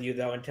honest with you,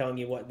 though, and telling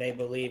you what they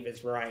believe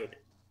is right.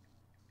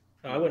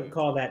 So I wouldn't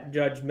call that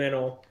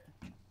judgmental.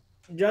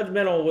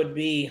 Judgmental would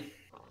be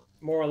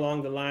more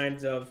along the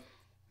lines of,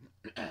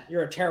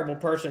 you're a terrible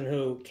person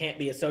who can't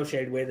be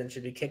associated with and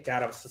should be kicked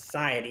out of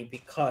society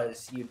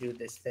because you do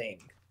this thing.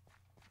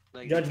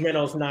 Like,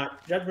 Judgmental's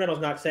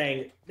not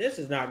saying this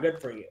is not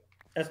good for you.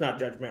 That's not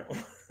judgmental.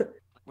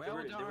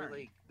 Well,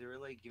 they were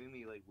like giving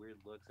me, like, weird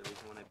looks every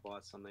time when I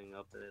bought something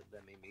up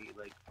that made me,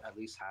 like, at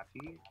least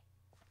happy.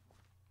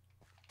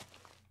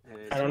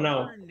 I don't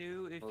know. I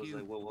knew if I was you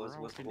like, well,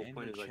 what's the whole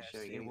point of, like, chest,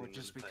 sharing it anything would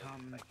just if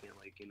become I can't,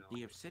 like, you know,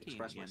 the obsidian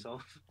express again.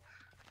 myself?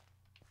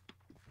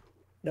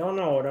 Don't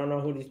know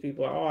who these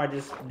people are. Oh, I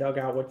just dug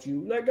out what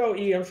you let go.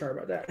 E, I'm sorry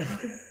about that.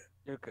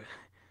 You're good.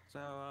 So,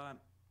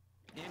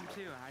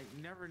 M2, I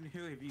never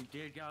knew if you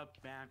dig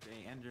up back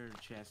a ender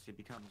chest, it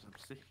becomes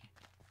obsidian.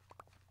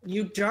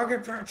 You dug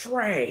it for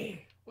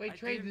Trey. Wait, I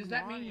Trey, didn't does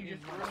that want mean you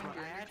it just in ruined my-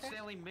 your I interest?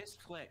 accidentally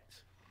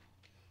misclicked.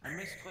 I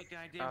misclicked and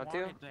I didn't want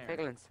it there.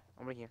 Piglins,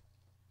 over here.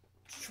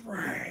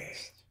 Trey.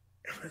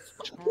 It's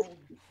called...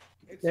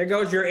 There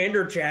goes your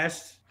ender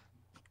chest.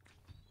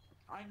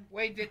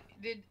 Wait,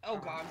 did oh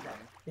god, I'm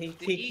drowning.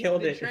 He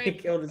killed it. He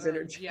killed his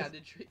ender chest. Yeah,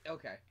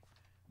 okay.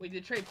 Wait,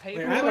 did Trey pay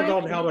Wait, for I have a it?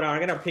 golden helmet on. I'm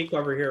gonna peek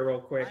over here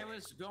real quick. I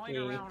was going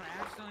around,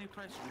 I accidentally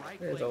pressed right click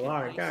There's a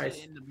lot of and placed guys.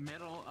 it in the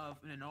middle of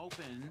an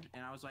open,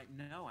 and I was like,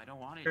 no, I don't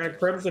want it. Got a there.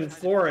 Crimson So I tried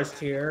to Forest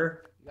back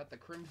here. You got the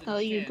crimson. Oh,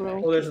 you tin.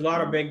 broke. Oh, there's a lot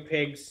of big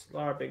pigs. A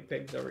lot of big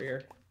pigs over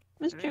here.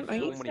 Mr. Are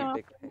you So many still?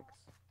 big pigs.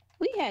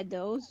 We had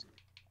those.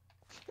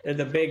 They're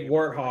the big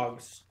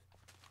warthogs.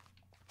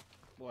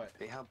 What?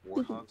 They have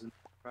warthogs in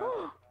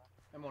Come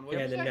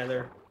Yeah, the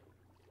nether.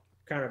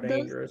 Kind of Those-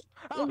 dangerous.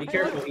 Oh, Be hey,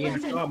 careful, look,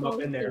 Ian. look, Saw him up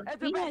in there.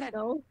 We had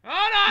those. Hold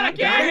on, I Got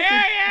can't it?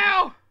 hear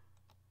you!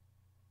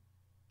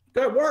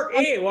 Good work,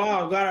 E.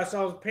 Wow, I'm glad I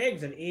saw those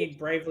pigs, and E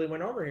bravely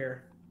went over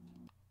here.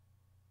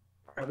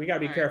 All right, we gotta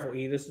be All right. careful,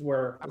 E. This is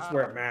where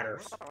it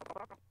matters.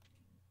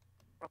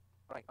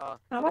 Right, there's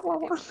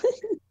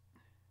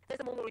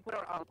the moment we put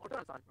our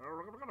orders on.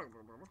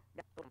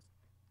 Yeah, orders.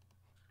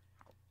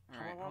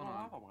 Alright, hold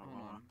on.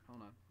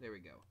 There we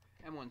go.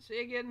 M1,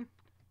 say again.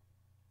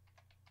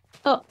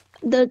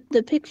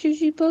 The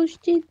pictures you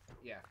posted,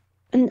 Yeah.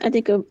 and I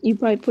think you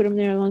probably put them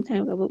there a long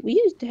time ago, but we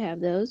used to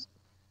have those.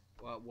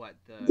 What?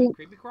 The The-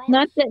 creepy crawlers?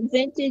 Not that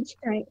vintage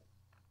type.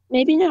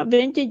 Maybe not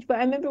vintage, but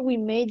I remember we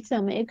made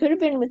some. It could have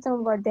been with some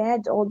of our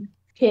dad's old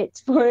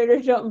kits for it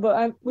or something,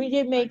 but we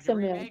did make some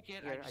of them. Remake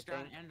it. I just got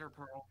an ender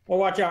pearl. Well,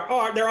 watch out.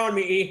 Oh, they're on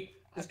me, E.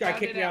 This I guy found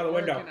kicked it me out at of the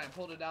work window. And I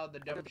pulled it out of the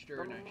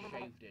dumpster and I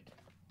shaved it.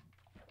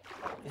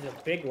 He's a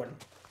big one.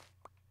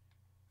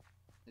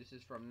 This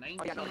is from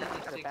Oh, yeah, no,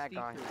 that's a bad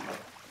guy.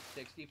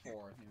 64.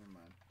 Never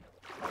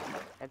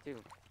mind. And two,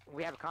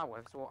 we have a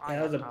cobweb, so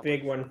Yeah, that was a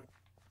big one.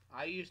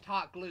 I used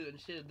hot glue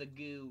instead of the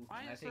goo.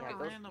 Why I is think there a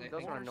it's- random I those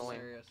think are it's annoying.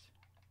 serious.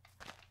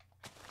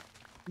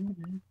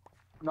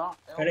 Not.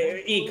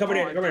 Hey, E, come in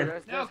here. Come in.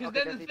 No, because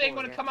then the thing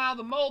would have come out of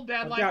the mold,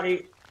 Dad. Watch Like, out,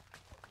 E.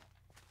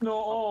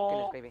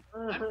 Oh, goodness,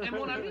 baby. and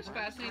when I'm just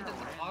fascinated that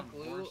the hot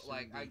glue,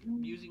 like, I'm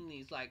using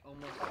these, like,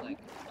 almost like.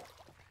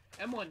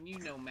 M1, you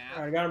know math.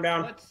 Alright, got him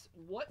down.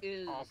 What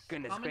is? Oh,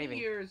 goodness how many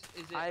gravy. years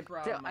is it I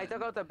from?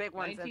 took out the big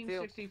ones and two.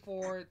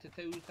 1964 to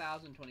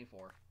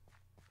 2024.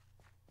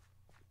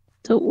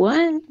 So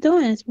what?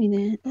 Don't ask me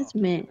that. That's Oh.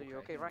 mad. Are you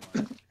okay, right?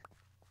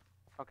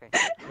 Okay.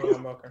 Yeah,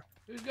 I'm okay.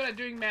 Who's good at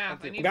doing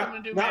math? I need Got,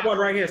 someone to do got math. one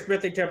right here,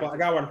 Smithy Temple. I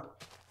got one.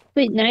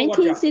 Wait, watch out.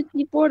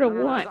 1964 to No, no,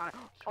 no, what? it's on-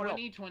 Oh, no.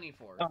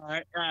 2024.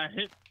 Alright,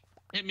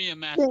 hit me a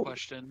math Yeah.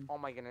 question. Oh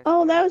my goodness.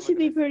 Oh, my that should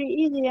be goodness. pretty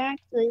easy,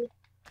 actually.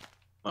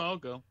 Oh, I'll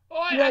go. Oh,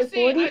 I Right,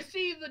 see. 40? I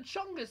see the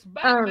Chungus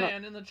I don't know.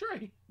 Batman in the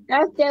tree.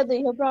 That's Deadly.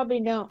 He'll probably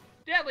know.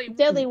 Deadly.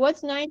 Deadly,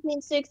 what's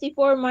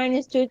 1964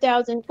 minus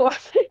 2004?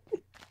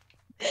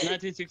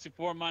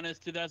 1964 minus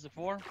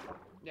 2004?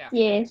 Yeah.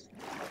 Yes.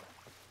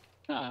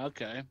 Ah,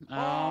 okay.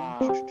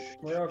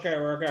 We're okay,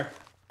 we're okay.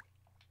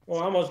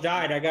 Well, I almost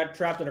died. I got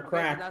trapped in a Okay,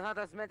 crack. that's not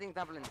the smithing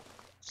template.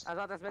 That's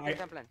not the smithing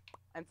template.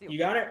 And two. You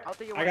got it? I'll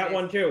tell you I what got it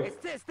one is. too. It's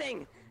this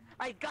thing.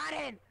 I got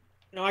it.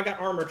 No, I got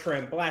armor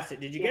trim. Blast it.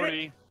 Did you get it?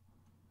 40.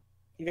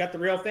 You got the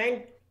real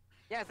thing?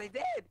 Yes, I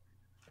did.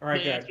 All right,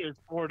 The good. answer is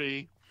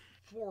 40.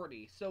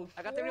 40. So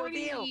I got the real 40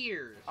 deal.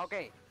 years.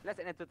 Okay,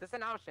 listen, and this is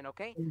an option,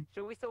 okay?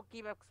 Should we still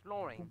keep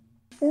exploring?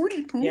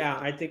 Yeah,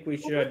 I think we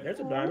should. There's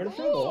a diamond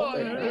shovel. Oh, I'll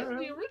take that's that.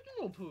 the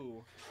original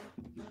poo.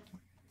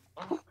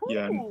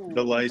 Yeah, Ooh.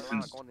 the Ooh,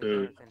 licensed golden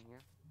poo. diamonds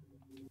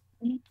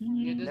in here.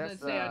 Yeah, doesn't That's,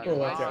 it say on uh, your Oh,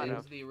 watch out.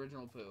 license the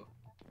original poo?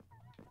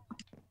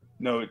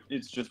 No,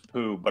 it's just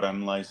poo, but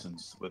I'm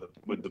licensed with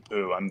the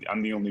poo.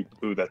 I'm the only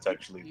poo that's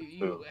actually You, the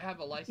poo. you have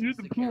a license You're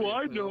to the carry poo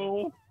I poo.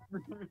 know.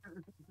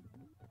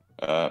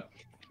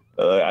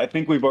 I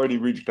think we've already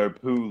reached our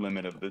poo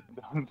limit of the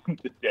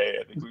day.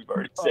 I think we've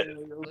already said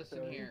it.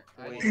 Listen here,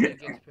 I Wait. think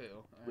it's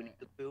poo. Winnie Alright.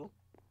 the Pooh?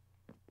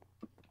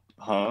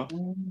 Huh?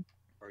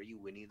 Are you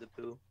Winnie the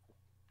Pooh?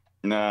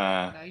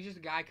 Nah. No, he's just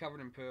a guy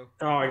covered in poo.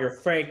 Oh, you're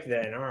fake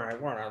then. All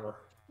right, whatever.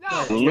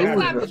 No, Loser.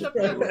 slap with the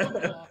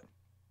poo.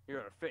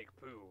 You're a fake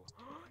poo.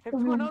 Let's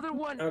do another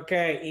one.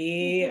 Okay,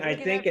 E, I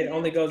think it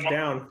only goes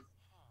down.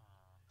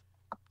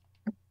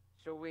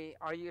 Should we?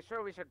 Are you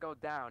sure we should go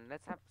down?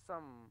 Let's have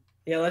some.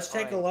 Yeah, let's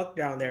take a Alright. look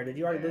down there. Did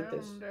you already loot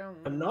this? Down.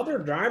 Another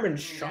diamond I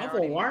shovel?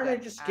 already Why are did they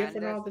that. just And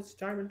giving there's- all this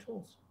diamond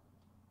tools?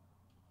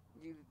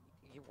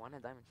 You want a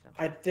diamond shell?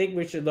 I think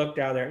we should look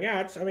down there.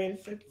 Yeah, I mean,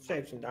 it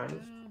saves some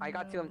diamonds. I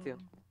got two of them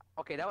too.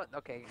 Okay, that was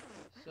okay.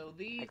 So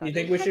these. You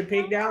think we should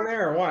peek down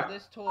there or what?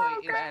 This toy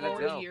is Man, let's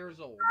 40 go. years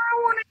old.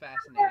 It's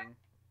fascinating.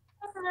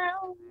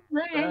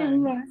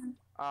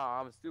 Oh,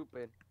 I'm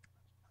stupid.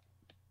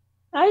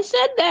 I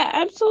said that.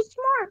 I'm so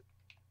smart.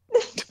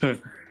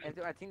 And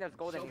I think there's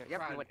gold in So here. Yep.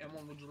 proud. you went-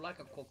 Emma, would you like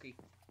a cookie?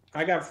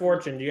 I got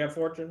fortune. Do you have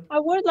fortune? I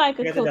would like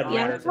I a guess it doesn't cookie.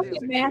 I matter. suck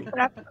at math, but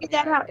I figured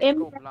that out Yeah, in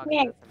gold my block,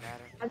 head.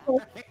 it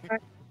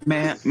doesn't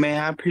matter. May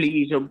I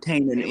please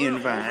obtain an You were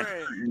invite?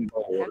 Matthew,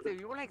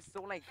 you were like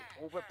so like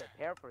over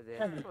prepared for this.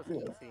 This was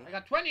easy. I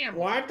got 20 Emeralds.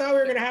 Well, I thought we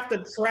were gonna have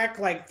to trek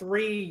like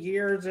 3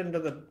 years into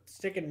the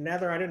sticking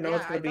nether. I didn't know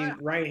it's Yeah, gonna I be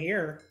thought- right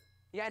here.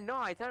 Yeah, no,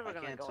 I thought we I were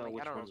gonna can't go. tell Like,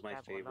 which I don't one's know, my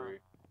careful or not.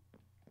 favorite.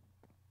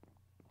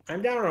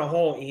 I'm down on a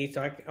hole, E.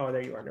 So oh,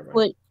 there you are. Never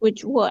mind.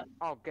 Which what?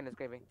 Oh goodness,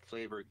 gravy.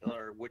 Flavor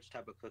or which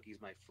type of cookie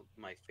is my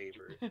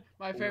favorite?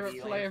 My favorite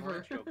Oatmeal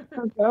flavor.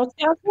 Girl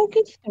Scout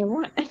cookies or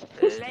what?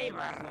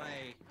 Flavor.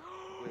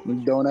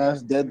 Wait, Don't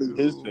ask Deadly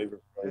his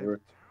favorite flavor.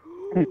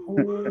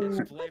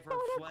 Flavor Flay.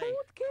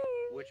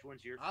 which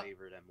one's your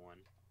favorite, M1?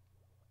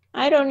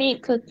 I don't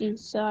eat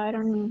cookies, so I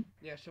don't know.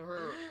 Yeah, so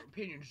her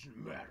opinion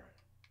doesn't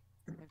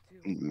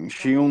matter.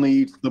 She only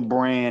eats the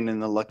bran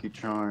and the Lucky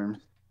Charms.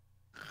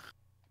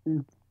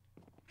 Look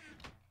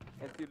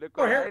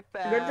Oh, what here.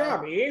 I Good job,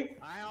 found. E.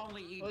 I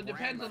only eat. Well, it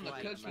depends bran on the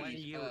flakes. When cookies,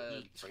 you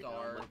eat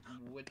Star.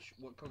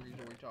 What cookies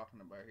are we talking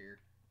about here?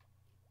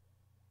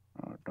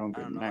 Oh, don't I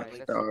get don't know. I next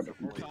like started.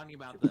 We're talking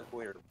about the the.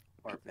 Twitter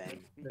part bang.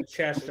 The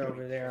chest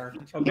over there.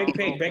 Oh, big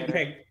pig, big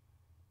pig.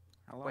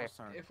 Hello, Wait.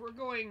 sir. If we're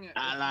going,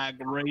 I like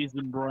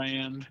Raisin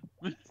Brand.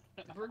 if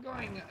we're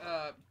going,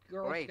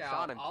 Girl Great, Scout,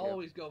 shot him I'll too.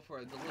 always go for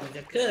a delicious,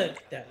 The thin,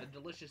 cook. a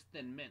delicious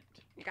thin mint.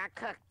 You got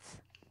cooked.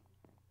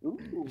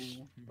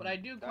 But I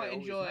do I quite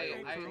always enjoy.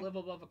 like I it. live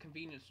above a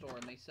convenience store,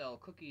 and they sell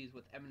cookies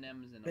with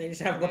M&Ms in them. They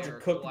just have a bunch They're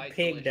of cooked quite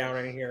pig down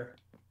delicious. in here.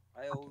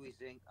 I always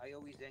think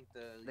the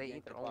They yank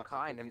eat the their own box of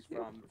kind, cookies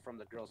and- from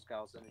the Girl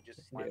Scouts and it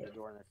just slammed the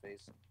door in their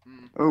face.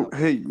 Mm. Oh,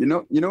 hey, you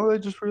know what I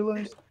just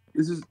realized?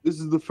 This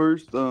is the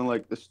first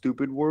like the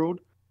stupid world.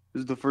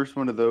 This is the first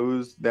one of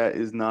those that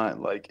is not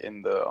like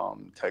in the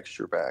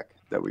texture pack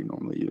that we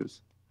normally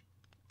use.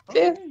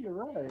 Yeah. You're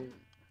right.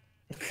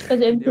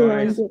 Because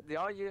everyone's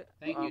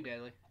Thank you,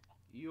 Daily.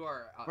 You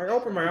are. I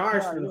opened my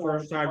eyes for the Yeah,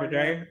 first time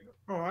today.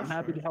 Oh, I'm that's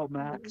happy to nice. help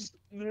Max.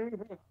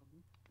 And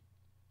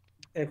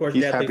of course,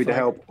 He's Deadly's happy to like,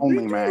 help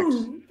only "Me Max.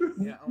 too."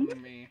 Yeah, only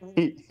me.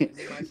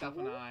 Give myself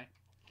an eye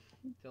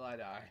till I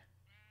die.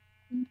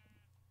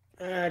 Let's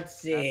That's a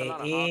see.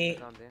 lot of houses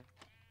down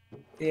there.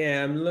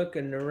 Yeah, I'm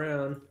looking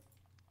around.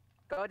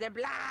 Golden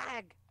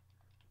Black!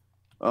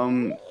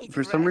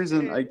 For some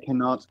reason I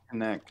cannot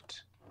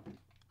connect.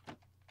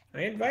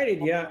 I invited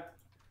you.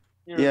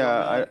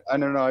 Yeah, I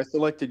don't know. I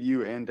selected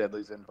you and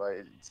Deadly's invite.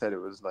 It said it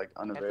was like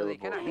unavailable.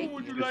 can I hate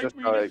Would you you? It's like just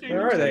me how to I send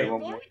Where you are an they?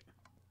 one more. invite?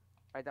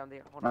 Right down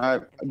there. Hold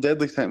on.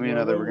 Deadly sent me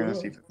another. We're gonna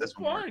Whoa, see if this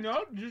one works. Fine,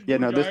 I'll just Yeah,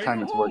 go no, this die in time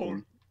a it's hole.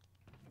 working.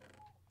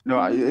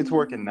 No, it's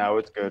working now.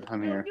 It's good.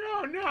 I'm here.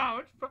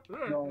 No,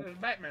 it's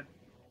Batman.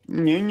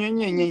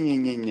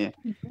 Nya.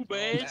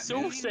 Man,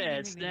 so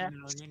sad, Snap.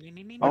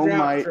 Oh Watch out,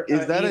 my!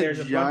 Is that there's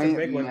a a bunch of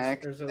big giant ones.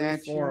 Mac There's at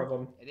least 4 statue? of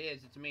them. It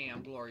is. It's me.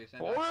 I'm glorious. And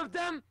 4 of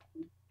them?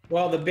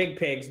 Well, the big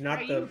pigs, not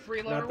Hey, the you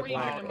freeloader, not the what are you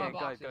black. doing in my Okay,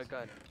 boxes?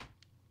 good.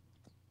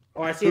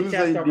 Oh, I see a Whose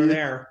chest over idea?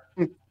 there.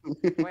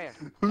 Where?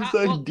 Whose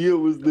Well, idea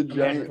was the I'm giant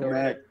heading toward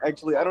Mac? it.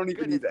 Actually, I don't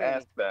even Goodness, need to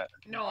ask that.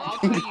 No, I'll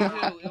tell you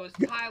who. It was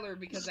Tyler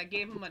because I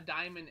gave him a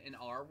diamond in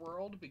our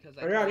world because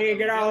I Hurry up, told E, him,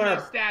 get out "Build me of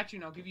a there." statue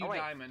and I'll give you Oh, a wait.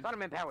 diamond. Thought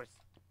him in powers.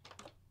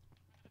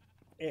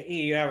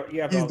 You have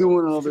He's a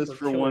doing all this super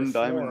for killer one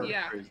diamond. sword.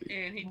 Yeah, Crazy.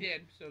 and he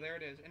did. So there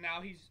it is. And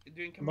now he's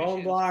doing commissions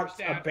Bone blocks,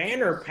 for a statues.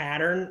 banner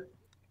pattern.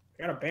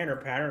 Got a banner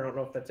pattern. I don't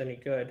know if that's any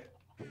good.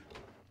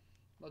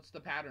 What's the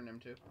pattern him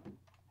to?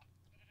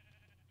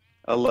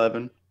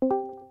 11. I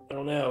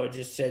don't know. It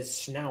just says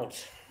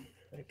snout.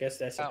 I guess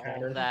that's a Oh,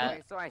 pattern. that-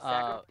 Wait, so I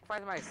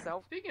sacrificed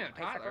myself. Speaking of I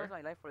Tyler, sacrificed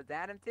my life for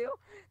that too?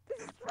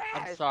 This is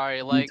I'm trash.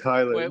 sorry, like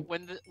Tyler.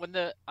 when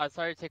the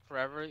sorry to take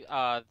forever.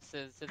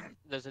 Since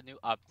there's a new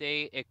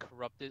update, it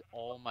corrupted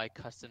all my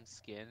custom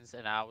skins,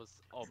 and I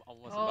was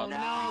almost oh about to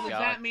no, freak does out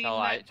that mean until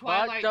that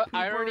Twilight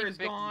I already Pooper is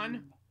fixed.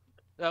 gone?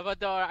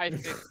 But I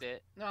fixed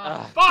it.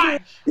 No,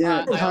 fudge!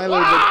 Yeah, I- Tyler,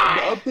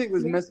 Why? the update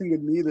was messing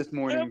with me this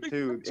morning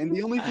too. And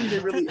the only thing they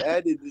really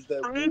added is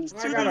that Prince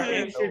wolf I got an Dude.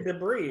 ancient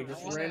debris.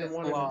 Just And random the-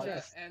 one in the Wow.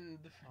 chest. And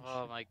the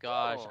Oh my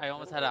gosh! Oh, I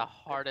almost had a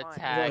heart it's fine.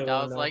 attack. There's only I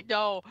one was now. like,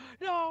 no.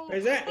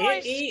 Is that my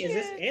it, E? Is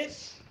this skin.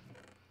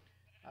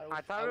 it?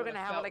 I thought we were would've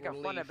gonna have felt like a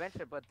fun relief.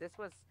 adventure, but this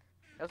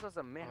was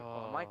a miracle,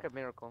 Oh. a Minecraft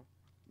miracle.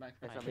 Back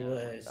to It's my- a It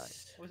miracle.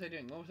 was. What was I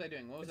doing? What was I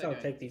doing? What was Guess I I'll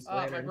doing? take these My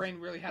lanterns. brain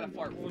really had a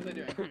fart. What was I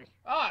doing?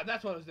 Ah,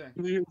 that's what I was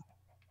doing.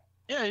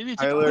 Yeah, you need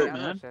to take a Tyler- poop, Yeah,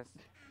 man.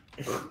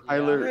 that's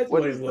Tyler, That's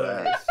what what is it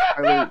that? was.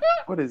 Tyler,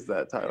 what is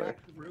that, Tyler?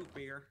 Root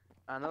beer.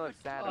 another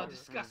sad. Oh,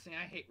 disgusting.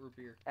 I hate root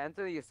beer.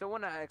 Anthony, you still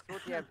wanna explore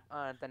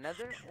the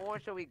nether, or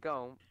should we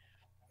go?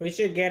 We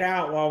should get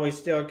out while we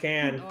still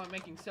can. Oh, I'm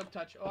making silk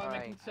touch. Oh, I'm Alright.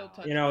 making silk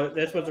touch. You know,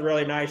 this was a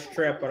really nice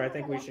trip, but I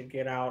think we should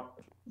get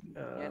out.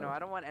 Yeah, no, I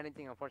don't want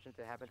anything unfortunate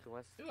to happen to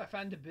us. Ooh, I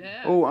found a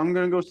bed. Oh, I'm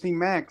gonna go see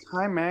Max.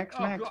 Hi, Max.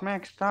 Oh, Max, God.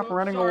 Max, stop Oh,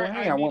 running sorry,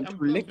 away. I want I'm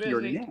to lick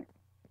your busy. neck.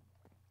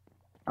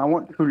 I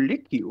want to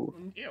lick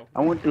you. Ew.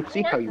 I want to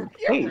see Away how from- you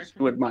get away taste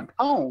from with me. my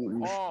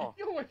palms. Oh,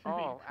 Get away from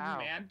me, Oh, ow.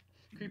 man.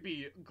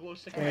 Creepy glow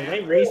stick Are man.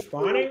 they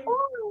respawning?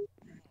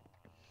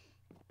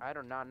 I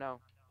do not know.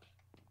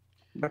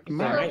 But Sarah,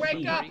 Sarah, Max,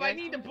 wake Max. up! I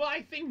need to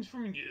buy things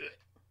from you.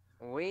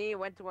 We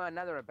went to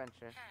another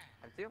adventure.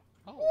 And two?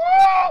 Oh,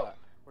 Whoa!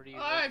 where do you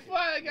I live?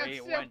 finally got We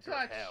silk went to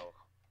touch. hell.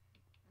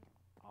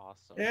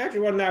 Awesome. It actually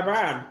wasn't that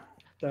bad.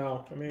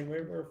 So, I mean,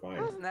 we were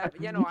fine. Wasn't that?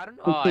 Yeah, no, I don't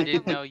know. Oh, I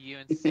didn't know you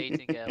and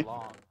Satan get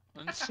along.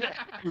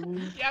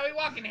 Yeah, we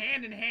walking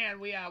hand in hand.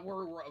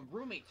 We're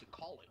roommates at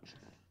college.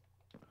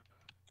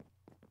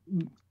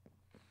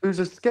 there's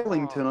a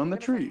skeleton on the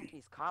you're gonna tree. take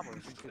These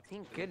cobblers,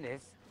 thank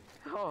goodness.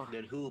 Oh,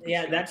 Then who will be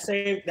Yeah,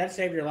 safe? that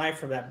saved your life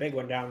from that big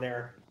one down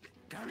there.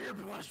 Come here,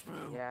 blush poo.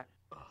 yeah.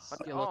 What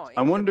the, Skeleton.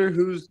 I wonder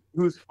whose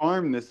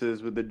farm this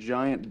is with the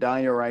giant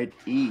diorite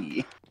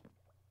E.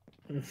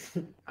 Don't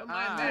mind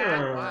Ah,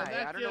 that. why?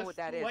 That's I don't know just what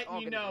that is. letting Oh,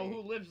 you know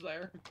goodness who lives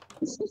there.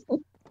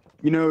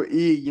 You know,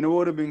 E, you know what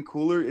would have been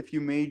cooler if you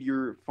made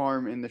your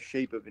farm in the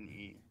shape of an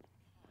E.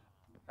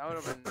 That would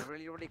have been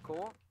really, really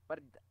cool. But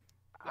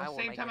At the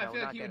same time, I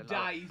feel like you would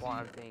die easy.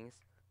 Things.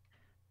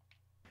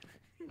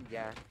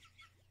 Yeah,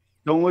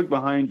 Don't look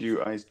behind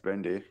you, Iced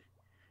Bendy.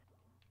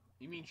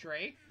 You mean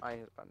Trey? I.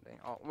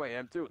 Oh wait,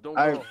 I'm too. Don't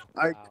I go.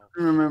 I Wow.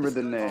 couldn't remember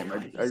the name. I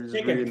just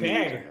Chicken really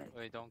pig.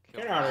 Wait, don't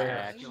kill Get me. out of I here.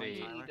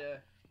 actually, You need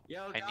to-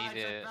 Yo, I guys,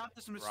 need I to found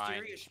this grind.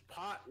 mysterious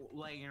pot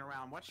laying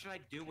around. What should I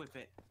do with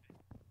it?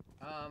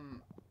 No, I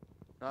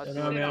that's don't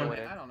know, what sit I'm on man. with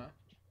it. it. I don't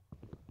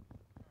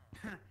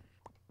know.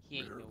 he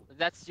ain't no-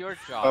 that's your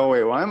job. Oh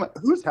wait, why am I?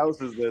 Whose house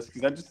is this?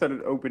 Because I just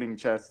started opening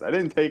chests. I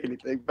didn't take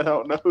anything, but I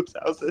don't know whose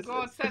house this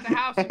Go is. outside the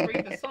house and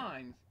read the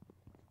signs.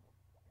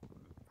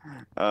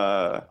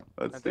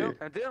 Let's I see. do.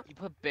 I do. You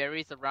put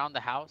berries around the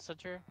house,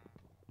 Hunter?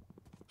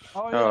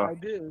 Oh. I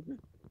did.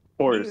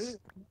 Horse.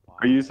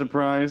 Are you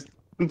surprised?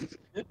 Whose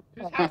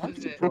house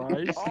is it?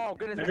 Christ. Oh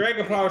goodness. I drank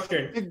a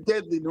potion. It's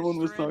deadly. No one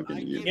was talking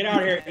to you. Get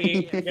out here,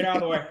 E. Get out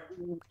of the way.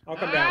 I'll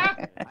come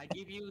down. I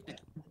give you the.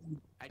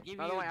 I give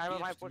By you the way, I have a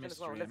life gift, potion as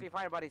well. Mr. Let's be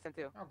fire buddies,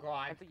 M2. Oh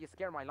god. M2, you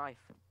scared my life.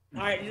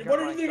 What did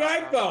you think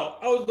I felt?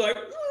 I was like,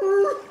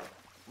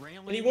 Really?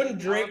 and he wouldn't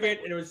drink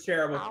it, and it was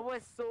terrible. I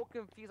was so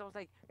confused. I was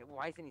like,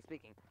 why isn't he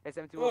speaking? It's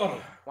M2 Oh.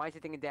 okay? Why is he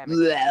taking damage?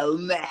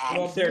 Well, I'm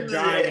up there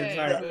dying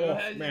inside.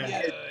 Oh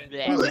man.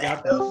 Oh, we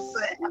got this.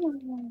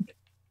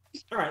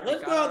 All right,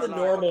 let's go the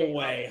normal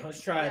way. Let's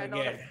try it Yeah,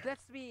 no, again.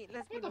 let's be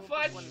What the normal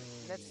fudge? one.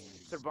 Let's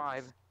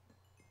survive.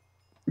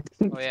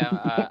 Oh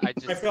yeah, I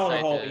just I fell in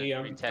the hole, decided E. to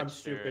I'm retexture,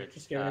 stupid.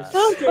 Just give me a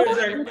Oh,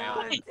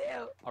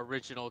 second.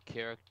 original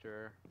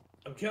character.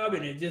 I'm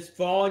coming and just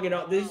falling and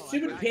all these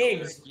stupid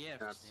pigs. Gifts.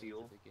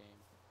 into the game.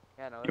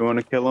 Yeah, no, You want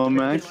to kill him,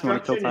 Max? You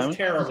want to kill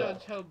Construction is Tyler?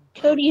 terrible.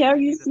 Cody, how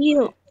you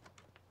feel?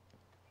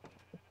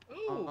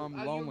 Ooh, I'm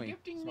you're lonely,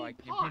 gifting so me I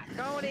can- pot.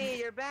 Cody,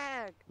 you're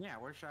back. Yeah,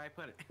 where should I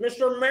put it?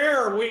 Mr.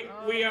 Mayor,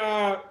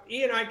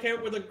 E and I came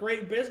up with a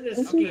great business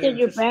I scheme think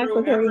you're to back screw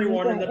with her,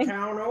 everyone in the you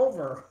town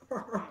over.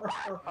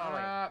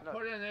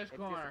 Put it in this It's just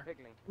corner. a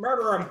pigling.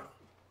 Murder him.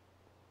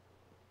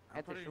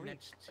 I'll put it Should we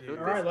next do to.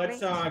 All right,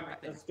 this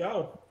let's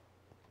go.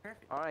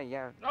 Perfect. Alright,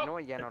 yeah. Oh. You know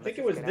what? Yeah, no. I think let's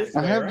it was get this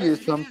out I of way, here. have the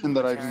right? assumption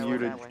that I've Yeah,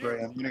 muted that way. Trey.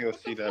 I'm gonna go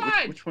see that.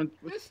 Fine. Which one?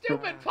 This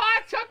stupid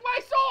pot took my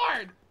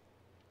sword!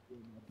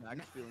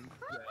 Max feeling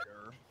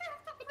better.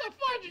 What the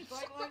fudge? It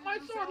took my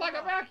sword like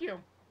a vacuum.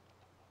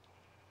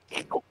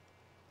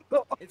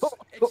 It's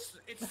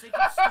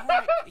secret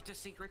storage. It's a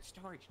secret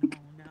storage.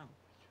 No.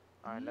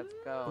 Alright, let's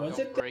go. Was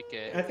Don't it? break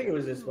it. I think it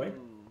was this way.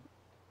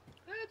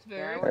 That's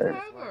very Yeah,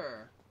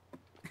 clever.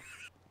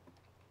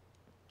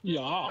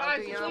 Yeah. Guys,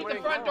 Okay, just yeah, leave where the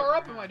you front going? door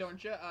open, why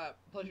don't you?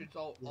 Pleasure, it's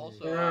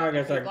also. Yeah, I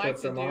guess if I you'd can like put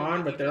to some do on,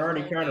 what but you they're just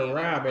already told kinda me, I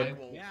rabid.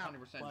 will Yeah,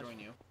 100% join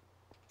you.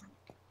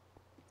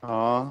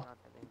 Aw,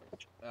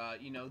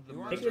 You know, the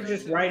I I think murder- we're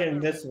just right in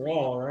this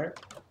wall, right?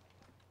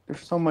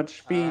 there's so much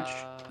speech.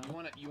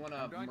 You wanna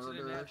I'm going to the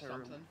murder nether.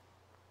 something?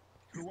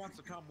 Who wants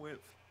to come with?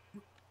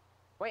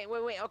 Wait.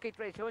 Okay,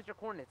 Trey, show us your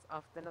coordinates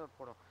of the nether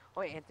portal. Oh,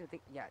 wait, and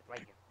yeah, right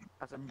here.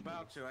 That's I'm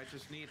about to. I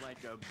just need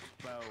like a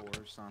bow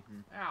or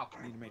something. Ow.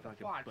 I need to make like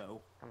Fudge. a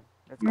bow. Come on,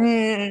 let's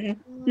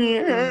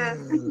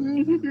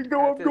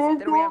go.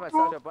 Didn't we have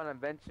such a fun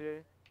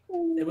adventure?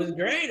 It was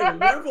great. It was a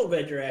wonderful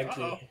adventure,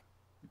 actually.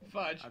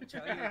 Fudge. I'll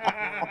tell you the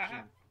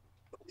fortune.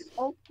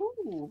 Oh,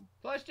 cool.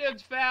 Flush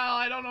dudes fell,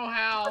 I don't know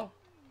how.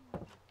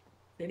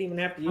 Didn't even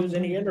have to use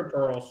any ender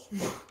pearls.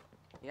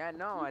 Yeah,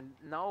 no, and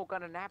no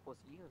gun and apples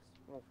used.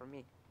 Well, for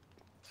me.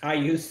 I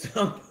used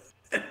some.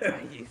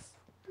 I used.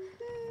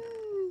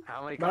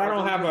 How many But I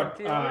don't have cards a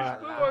do you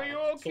Are you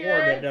sword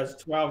that okay? does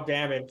 12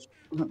 damage.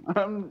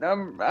 I'm dude,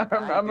 that's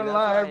why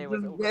alive, it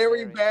was just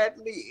very overbearing.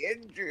 badly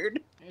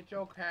injured. It's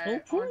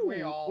okay, aren't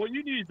we all? What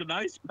you need is an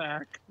ice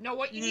pack. No,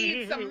 what you need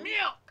is some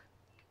milk!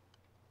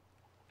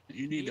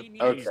 You need He to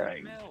needs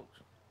Okay. some milk.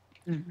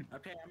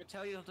 Okay, I'm gonna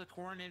tell you the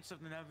coordinates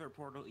of the nether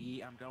portal.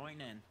 E, I'm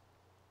going in.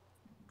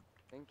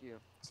 Thank you.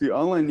 See,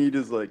 all I need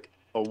is like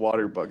a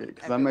water bucket,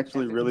 because I'm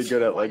actually really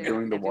good at like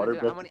doing the water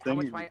bucket How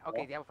much thing. fire?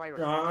 Okay, do you have a fire?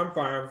 No, I'm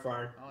fine. I'm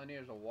fine. All I need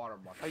is a water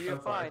bucket. Are you I'm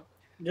fine.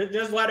 fine?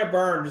 Just let it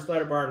burn. Just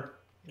let it burn.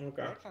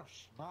 Okay.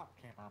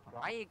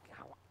 Why?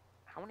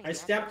 How many? I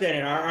stepped in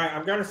it. All right,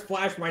 I'm gonna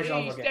splash Hey,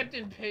 myself you again. stepped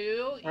in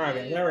poo? All right,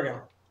 there we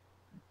go.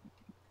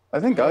 I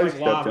think Oh, I like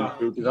stepped in lava.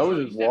 too, because I was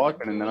You just stepped in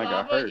walking and then I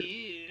got lava? hurt.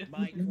 Ew.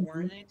 My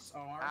coordinates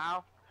are.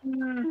 Ow.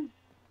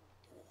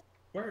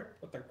 Where?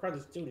 What the crap?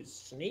 This dude is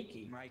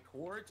sneaky. My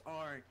coords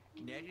are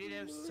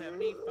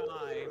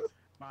 -75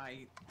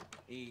 by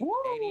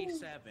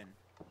 87,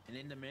 and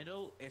in the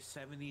middle is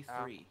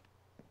 73.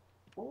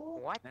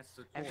 What? That's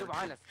the And two coords.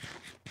 behind us.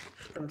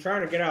 I'm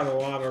trying to get out of the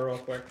lava real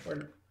quick.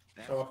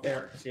 That's Go up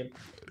there. coords. See him.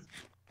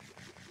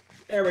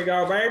 There we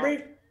go,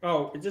 baby.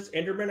 Oh, is this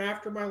Enderman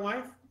after my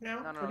life now?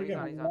 No, Where'd he he's go?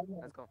 not. He's not.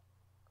 Let's go.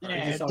 Yeah,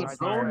 it's it's a on bone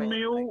fire.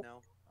 meal.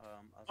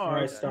 All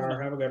right,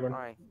 Star. Have a good one.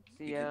 Alright.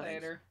 See See you ya.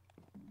 later.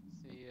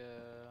 See ya.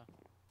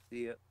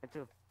 See ya. And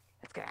two.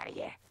 Let's get out of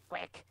here.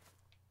 Quick.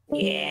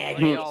 Yeah.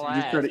 Where y'all You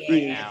at try to right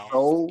eat now?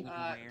 soul.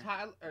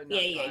 Tyler, or not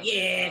Yeah, Tyler,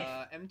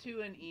 yeah.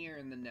 M2 and E are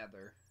in the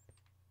nether.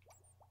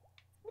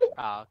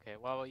 Ah, okay.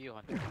 What about you,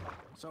 Hunter?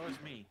 So is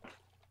me.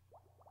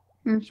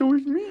 And so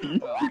is me.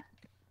 Oh,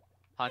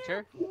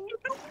 Hunter?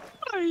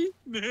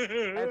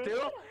 And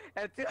two.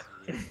 And two.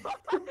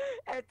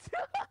 And two.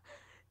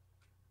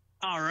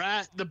 All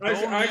right, the I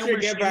should- bone I meal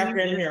should get back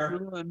machine in is here.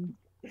 done.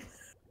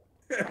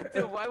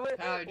 Dude, why would?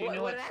 Tyler, do you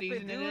know what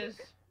season it is?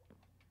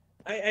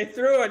 I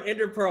threw an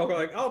ender pearl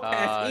like, oh,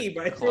 pass E,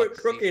 but I threw it cluck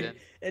crooked, season.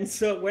 and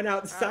so it went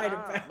outside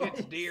and It's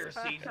bounced. deer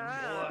season,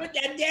 boy. What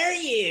the dare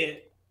you?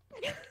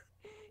 No.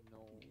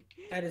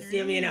 Had to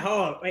steal me in a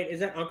hole. Wait, is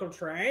that Uncle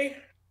Trey?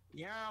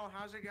 Yo,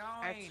 how's it going?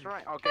 That's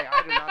right. Okay,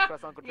 I do not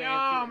trust Uncle Trey. Yo,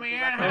 And two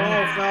man. back away.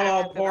 Oh,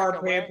 fellow And poor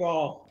back away.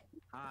 people.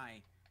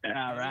 Hi. All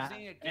Have you right,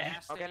 seen a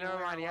gas Okay, station never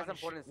where mind, he a has lot of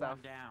important shit went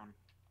stuff. down?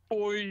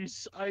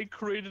 boys, I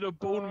created a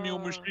bone meal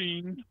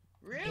machine.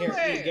 Here,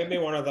 E, give Really? me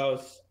one of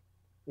those.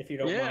 if you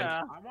don't mind.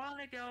 Yeah. I want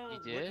to go. You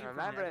did? looking for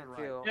Remember it, netherite.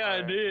 too. Yeah, I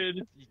or did.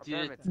 You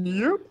did it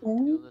pyramids.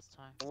 Steal this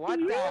time. What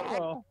the heck?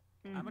 Yeah.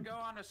 I'm gonna go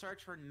on a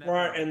search for netherite.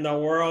 What in the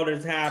world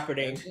is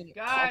happening?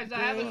 Guys, I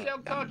have a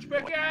silk touch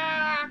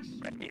pickaxe.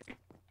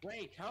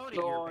 Wait, Cody,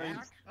 you're Nice.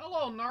 back? Hello,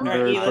 All nerd. right,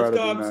 Very E, let's proud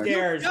go of you, Max.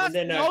 upstairs Just and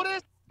then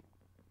notice.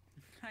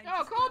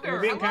 Oh, Calder.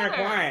 we're being kind of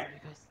quiet.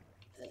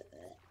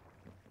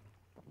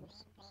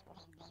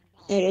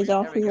 It is There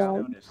awful we go.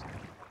 loud.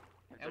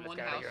 And one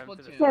house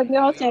platoon. Yeah, we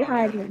all said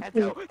hi to him.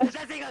 Enzo, he's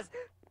chasing us.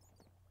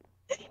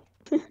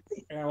 I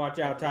gotta watch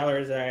out. Tyler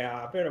is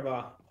a bit of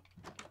a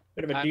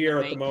I'm deer the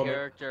at the main moment.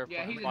 character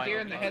Yeah, from he's a Final deer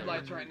in the Fantasy.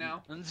 headlights right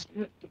now. I'm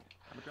gonna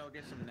go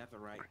get some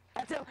netherite.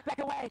 Enzo, back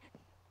away.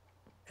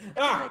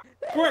 Ah,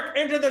 quick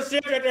into the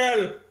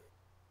citadel!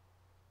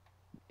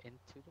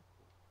 Into the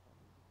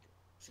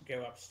Let's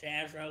go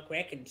upstairs real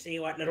quick and see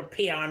what little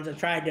peons are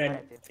trying to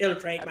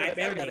infiltrate my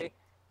building.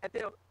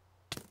 Enzo.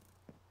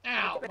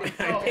 Ow. my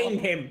I toe. pinged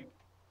him.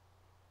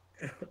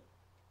 All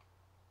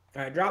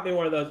right, drop me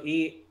one of those.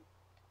 E.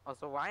 Oh,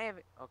 so why have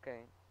okay?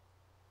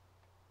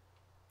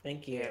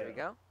 Thank you. There we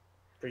go.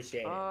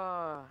 Appreciate it.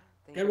 Oh,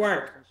 thank Good you.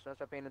 work. Such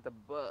a pain in the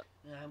butt.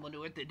 I wonder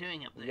what they're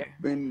doing up there.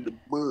 In the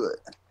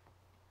butt.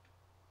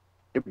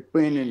 The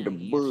pain in the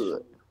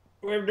butt.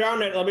 We've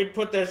done it. Let me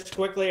put this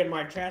quickly in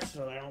my chest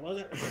so I don't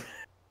lose it.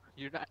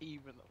 You're not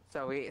even.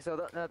 So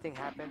nothing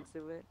happens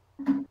to it.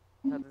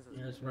 Nothing's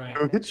That's right.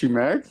 I'll hit you,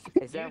 Max.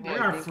 Is that You what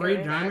I got a you think free it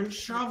is? diamond Where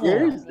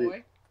shovel. is it?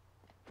 Boy.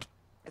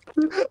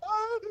 Don't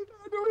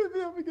hit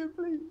me up again,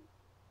 please.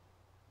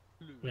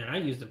 Man, I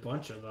used a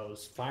bunch of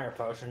those fire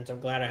potions. I'm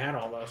glad I had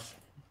all those.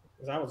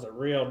 Because I was a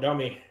real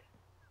dummy.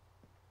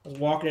 I was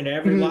walking into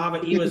every lava.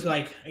 He was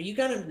like, "Are you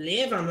gonna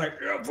live?" I'm like,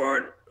 "Yeah, I'm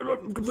fine.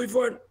 I'm completely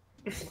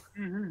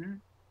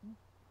fine."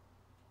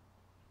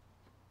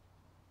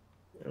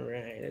 All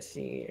right, let's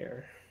see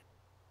here.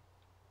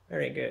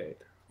 Very good.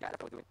 Yeah,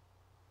 that's what we're doing.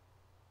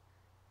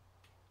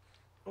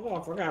 Oh,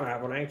 I forgot I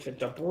have an ancient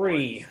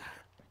debris.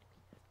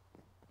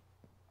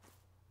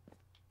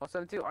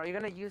 Also, too, are you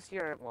gonna use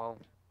your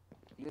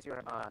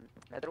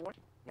nether wart?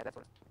 Yeah, that's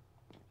what.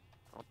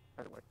 Oh,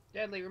 nether wart.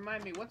 Deadly,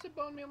 remind me, what's a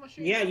bone meal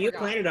machine? Yeah, I you forgot.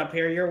 planted up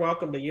here. You're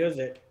welcome to use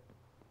it.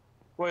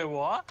 Wait,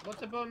 what?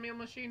 What's a bone meal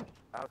machine?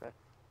 Oh,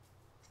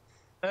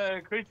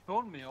 okay. Great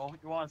bone meal.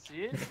 You want to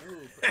see it?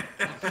 Ooh.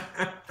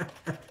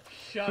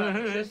 Shut up.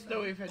 Just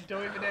don't even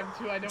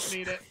M2. I don't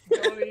need it.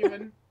 Don't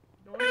even.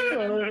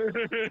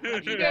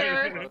 You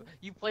dare.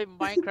 You play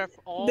Minecraft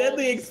all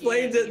Deadly these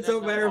explains years, it you so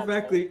don't know matter of how-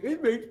 factly.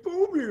 It makes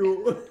bone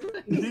meal.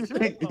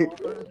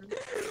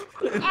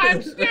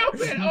 I'm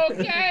stupid,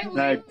 okay? Leave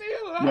Max, me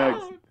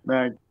alone.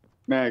 Max,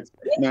 Max,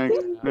 Max, Max,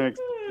 Max,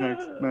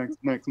 What Max,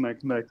 Max,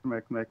 Max, Max, Max,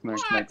 Max, Max,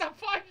 Max, What Max. the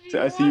fuck do you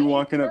So I see you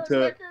want, walking up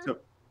bird to. licker?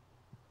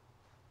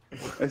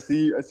 I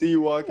see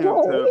you walking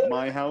up to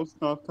my house,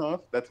 cough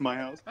cough. That's my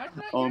house. That's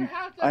not your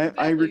house, that's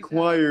I Deadly's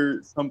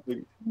require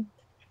something.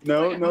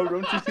 No, no,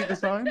 don't you see the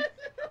sign? house.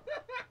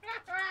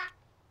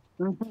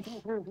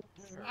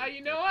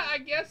 You know what? I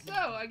guess so.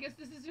 I guess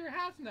this is your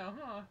house now,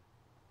 huh?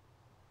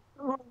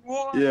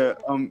 Yeah,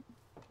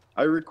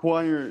 I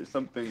require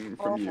something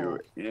from you,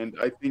 and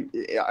I think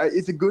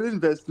it's a good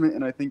investment,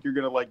 and I think you're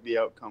gonna like the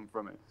outcome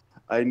from it.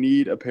 I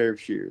need a pair of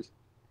shears.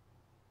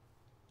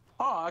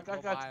 Oh, I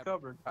got you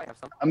covered. I have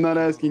some. I'm not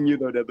asking you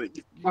though, Deadly.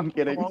 I'm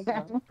kidding. Okay,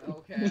 I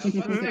was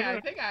about to say, I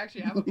think I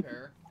actually have a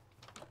pair.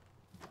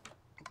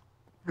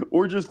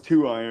 Or just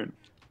 2 iron.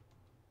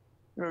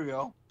 Here we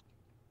go.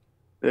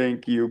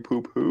 Thank you,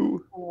 poo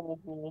poo.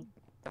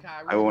 Okay,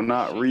 I will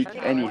not wreak Okay,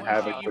 any I wanna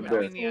havoc shoot you with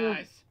between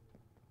this.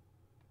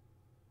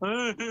 the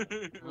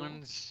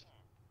eyes.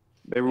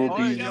 There will Oh,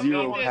 be yeah,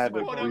 zero this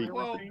havoc quote wreaked.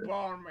 unquote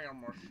bone meal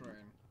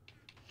machine.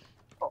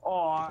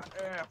 Oh,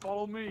 yeah,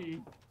 follow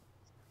me.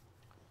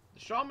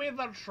 Show me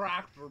the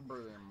tractor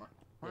beam.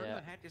 Where Yeah.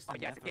 the heck is Oh, the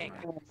yes, gang.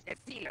 netherite?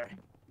 It's here.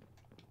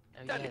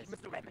 Oh, Done yes.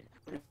 it, Mr. Redmond.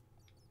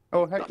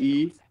 Oh, hi,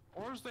 E.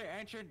 Where's the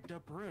ancient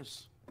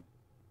debris?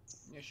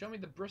 Yeah, show me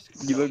the brisk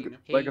You look machine.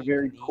 like a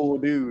very cool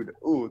dude.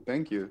 Ooh,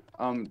 thank you.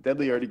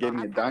 Deadly already gave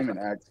me a diamond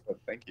axe, but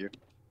thank you.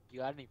 You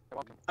got any?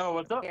 Oh,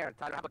 what's up? Here,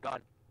 Tyler, have a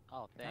gun.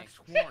 Oh, thanks.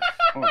 That's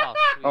quartz. Oh,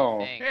 sweet, Oh.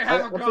 thanks. Here, I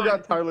have a gun.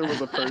 forgot Tyler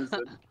was a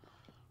person.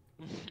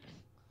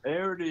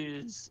 There it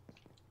is.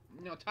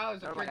 No,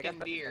 Tyler's a Never mind, I guess freaking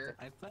that's- deer.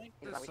 I think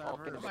He's the like, oh,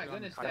 server Oh is my gonna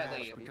goodness, crash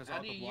Deadly. because How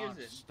all do the you use blocks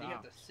this? Do you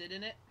have to stopped. sit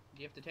in it?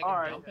 Do you have to take a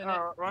Alright, dump in it?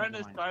 right on Never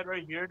this mind. side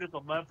right here, there's a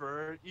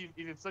lever. If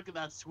you flick at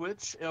that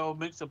switch, it'll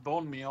make a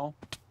bone meal.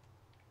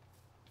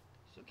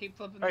 So keep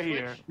flipping the Right switch.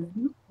 here.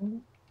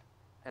 And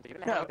you're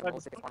gonna Yeah, have the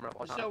most sickest armor of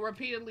all time. So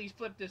repeatedly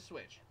flip this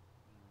switch.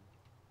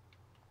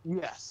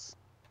 Yes.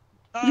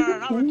 No,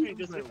 not repeat,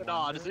 just leave it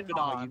on, just leave it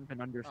Oh, on. you can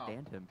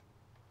understand him.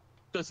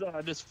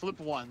 Just flip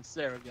once,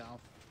 there we go.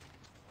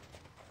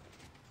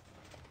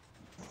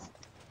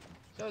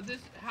 So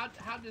this, how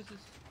does this?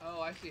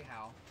 Oh, I see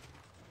how.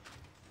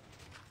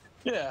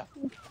 Yeah.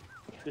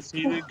 This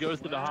either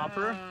goes to the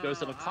hopper, goes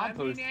to the Wow,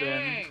 compost bin,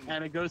 dang.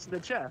 and it goes to the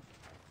chest.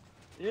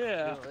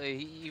 Yeah.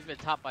 He even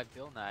topped by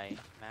Bill Nye,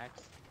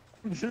 Max.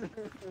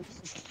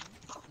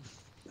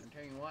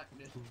 tell you what,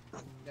 this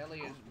Deli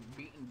is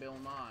beating Bill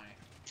Nye.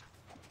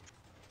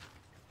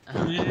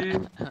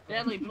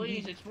 Deli,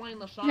 please explain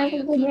the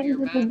science of your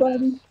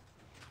madness.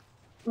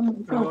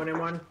 Hello,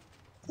 anyone?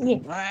 Yeah.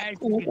 I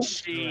can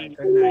see. Alright,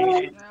 good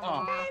night.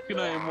 Oh, good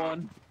night,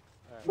 everyone.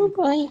 Good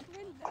boy.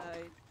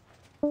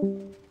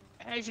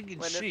 As you can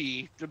When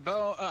see, the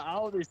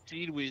all this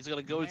seaweed is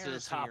gonna go to Mayor's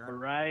this hopper, here.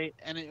 right?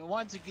 And it,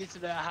 once it gets to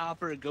that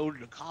hopper, it goes to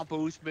the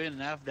compost bin,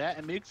 and after that,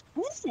 it makes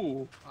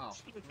poo. Oh.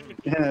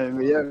 Yeah, it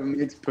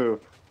makes poo.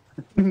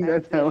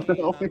 That's how it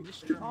always.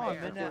 Mr. Oh,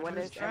 Mayor, when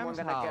is everyone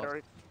gonna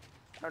get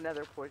our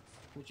nether quartz?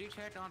 would you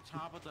check on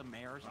top of the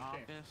mayor's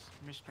office,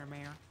 Mr.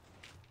 Mayor?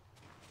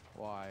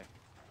 Why?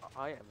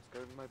 I am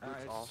scared of my boots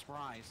It's a off.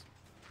 surprise.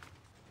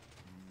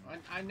 I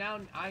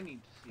need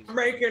to see this.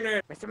 Making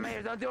it. Mr.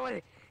 Mayor, don't do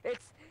it!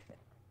 It's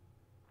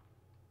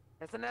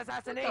an What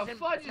assassination! the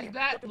fudge is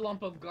that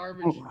lump of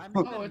garbage? I'm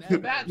Oh, it's the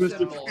bat Mr.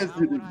 symbol.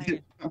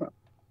 President.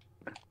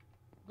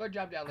 Good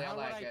job, Deli. I How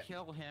would like I it.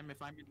 kill him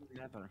if I'm in the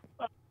nether?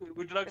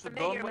 Would you like Mr. some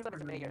Mayor, bone? what's up,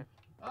 Mr. Mayor?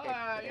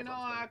 You know,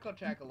 I could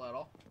check a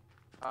little.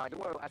 You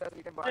will, I thought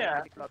you can buy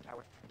Yeah. the clock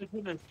tower. It's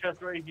in this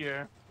chest right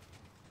here.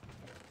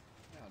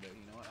 No, dude,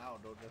 you know what? I'll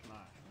do just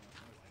not.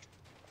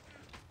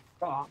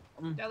 Oh,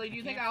 Deli, do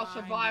you think Can't I'll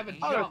find survive a any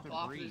jump of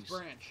off the this grease.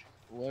 branch?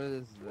 What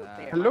is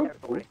that? Hello?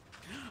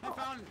 I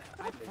found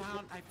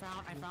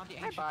the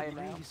ancient buy it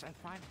now. degrees. I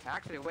find.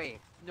 Actually, wait.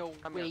 No,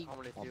 Come here, wait.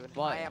 homeless A dude. I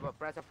button. have a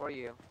present for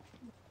you.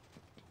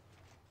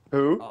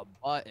 Who? A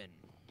button.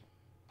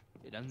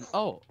 It doesn't.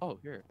 Oh,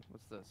 here.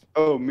 What's this?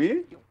 Oh,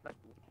 me? You,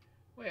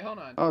 Wait, hold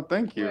on. Oh,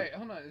 thank you. Wait,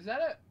 hold on. Is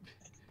that a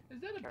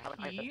Here, have a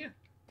pea?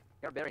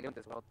 You're very new to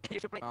this world. You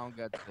should play. I don't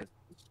get this.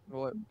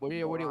 What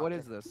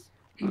is this?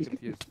 I'm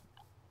confused.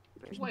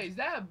 Wait, is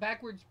that a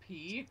backwards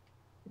P?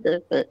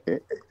 It's a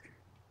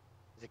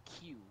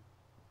Q.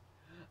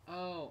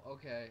 Oh,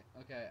 okay.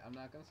 Okay, I'm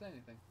not gonna say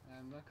anything.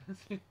 I'm not gonna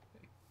say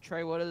anything.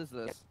 Trey, what is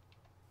this?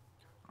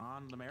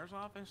 On the mayor's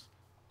office?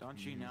 Don't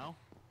you know?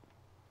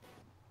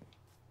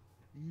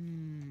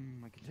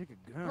 I can take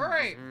a gun.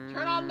 Hurry!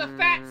 Turn on the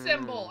fat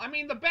symbol! I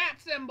mean the bat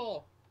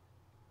symbol!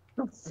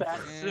 fat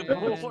Eh,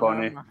 That's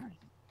funny.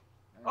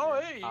 Oh,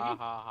 hey. Ha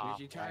ha ha.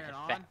 Did you turn That's it a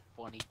on? fat,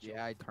 funny joke.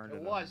 Yeah, I turned It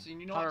it was, and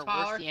you know Hunter, what,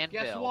 where's Tyler? the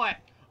Guess anvil? what?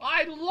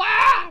 I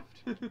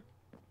laughed!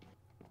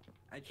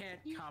 I can't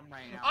come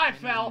right now. I I'm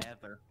in the fell.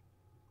 nether.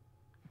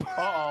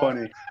 Uh-oh.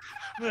 Funny.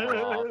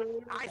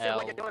 I said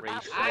what you're doing.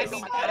 Racial. I be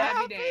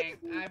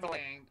danged.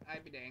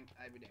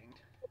 I be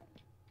danged.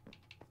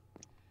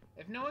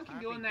 If no one can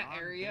go in that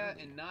area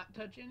and not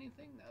touch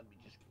anything, that would be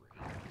just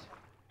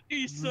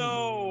great.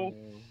 So.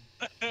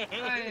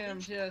 I am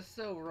just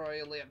so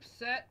royally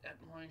upset at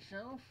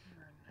myself.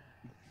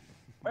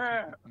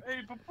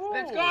 Hey, Papu.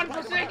 Let's go on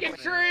Forsaken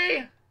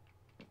Tree!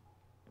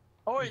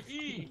 Oh,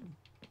 E.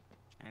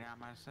 I got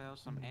myself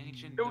some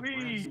ancient Yo,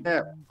 debris. E.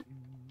 Yeah.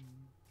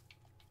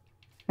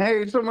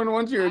 Hey, someone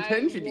wants your I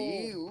attention.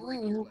 will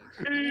break your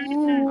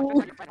legs.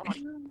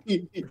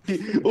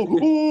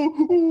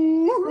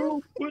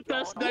 Put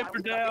that sniper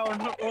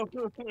down.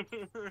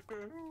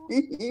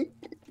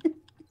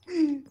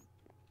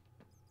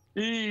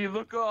 E,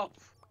 look up.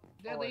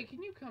 Dudley,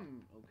 can you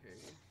come? Okay,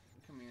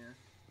 come here.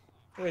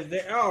 Who is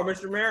that? Oh,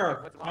 Mr.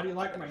 Mayor. How do you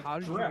like my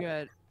How'd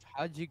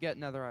you get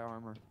netherite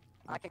armor?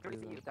 I can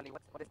clearly see you. Tell me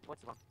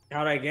what's wrong.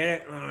 How'd I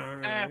get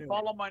it?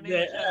 Follow my name.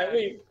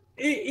 Yeah,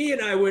 E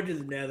and I went to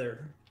the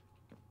nether.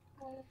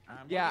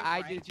 Yeah,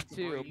 I did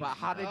too, but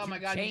how did Oh my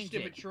you god, you change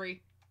stupid it?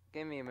 tree.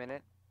 Give me a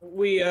minute.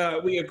 We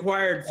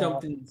acquired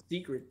something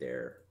secret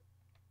there.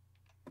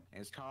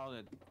 It's called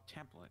a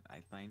template, I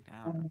think.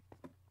 I don't know.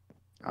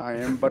 I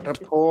am but a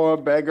poor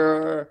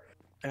beggar.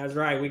 That's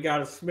right. We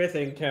got a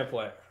smithing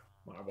template,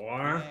 my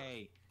boy.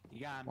 Hey,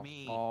 you got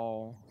me,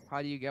 Oh,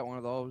 how do you get one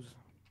of those?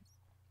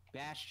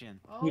 Bastion.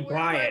 Oh, You where's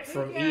buy my it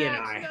from E and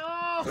pickaxe?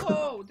 I.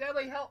 No!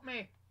 Dudley, help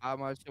me. How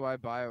much do I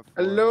buy it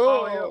for?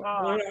 Hello.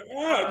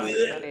 Dudley,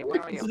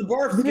 This is the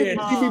barf skin.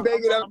 You see me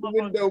banging out the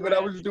window, but I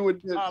was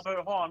doing this. But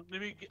hold on. Let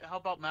me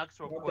help out Max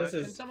real What quick.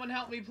 this Can is? someone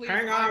help me, please?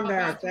 Hang I'm on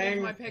there, about to lose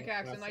thing. my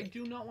pickaxe, and I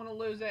do not want to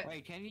lose it.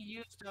 Wait, can you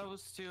use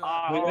those to?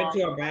 We went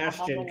to a I'm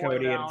bastion, on my way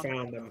Cody, and down.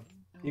 found them.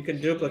 You can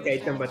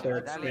duplicate them, but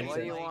they're Dudley, what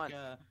do you expensive.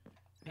 want?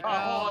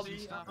 Oh,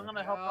 Help. I'm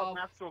gonna help out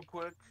Max real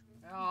quick.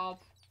 Help.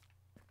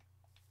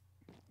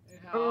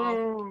 Help.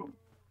 Oh.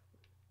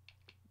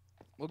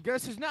 Well,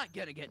 guess who's not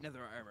gonna get nether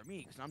armor?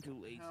 Me, because I'm too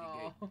lazy.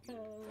 Oh,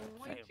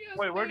 I just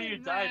Wait, where do you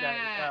did die at,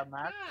 that.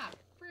 Max? Ah,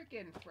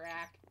 freaking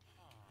frack.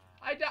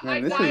 I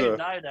Man, this died. is a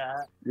Died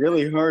at.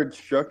 really hard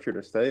structure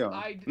to stay on.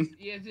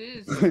 Yeah, it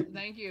is.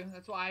 Thank you.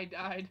 That's why I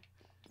died.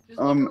 Just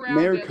look around,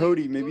 Mayor Dudley.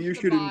 Cody, Go maybe to you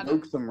the should bottom.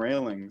 invoke some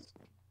railings.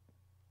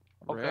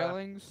 Okay.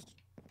 Railings?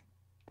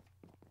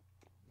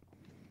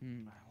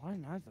 Why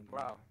not?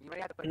 Wow. You might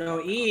have to put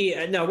No, E.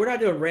 No, we're not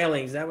doing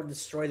railings. That would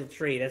destroy the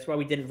tree. That's why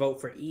we didn't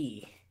vote for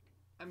E.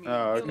 I mean,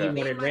 Oh, you okay. E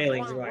wanted My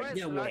railings. form We're like, worse,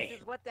 no Russ, way.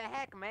 What the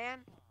heck, man?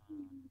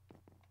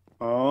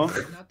 Oh.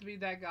 not to be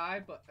that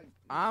guy, but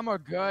I'm a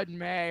good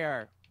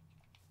mayor.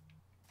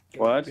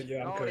 What? Good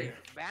job, No, Cody.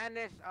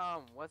 banish,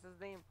 what's his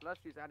name? Plus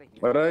she's out of here.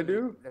 What did I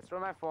do? Destroy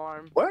my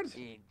farm. What?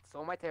 He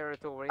stole my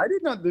territory. I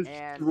did not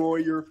destroy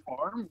your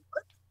farm.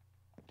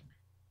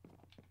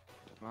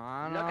 Look at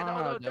all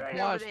Ah, those the dirt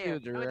plush over there.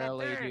 dudes Look at that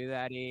really dirt. do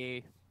that.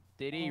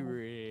 Did he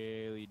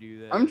really do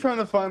that? I'm trying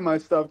to find my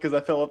stuff because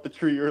I fell off the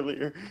tree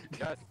earlier.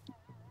 Yes.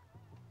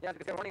 Yeah,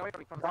 because they're running away from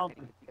me from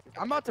something.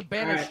 I'm about to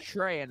banish Alright.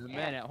 Trey in a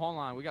minute. Hold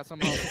on, we got some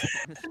else.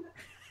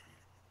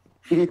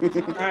 Alright,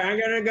 I'm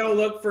gonna go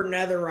look for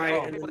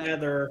netherite in the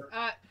nether.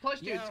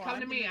 Plush dudes, Yo, come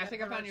to I'm me. doing I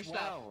think I that found your as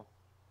stuff. well.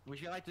 Would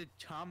you like to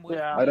come with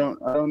I don't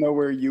know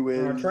where you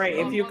is. Trey,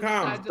 if you On one side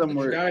come, of the you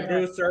somewhere. gotta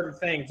do certain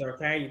things,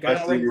 okay? You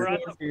gotta I see look you. for We're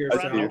at food for the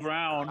yourself.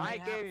 ground. I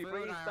gave you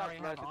free food, I stuff, already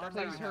Plush. have That's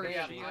Please how you hurry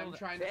up. shield. I'm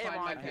trying to Damn, find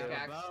my I have a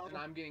pickaxe, bow, and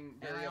I'm getting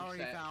and very I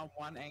already upset. found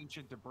one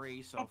ancient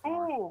debris so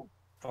far.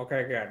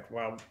 Okay, good.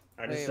 Well,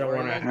 I just Wait, don't where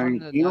want are you to. guys going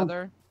to the You know-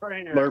 nether?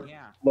 Slurp,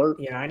 Yeah. slurp,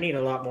 Yeah, I need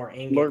a lot more slurp,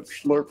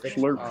 ingots. slurp, Come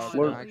slurp, on,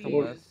 no, slurp, I come slurp.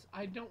 with. please.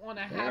 I don't want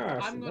to have. Yeah,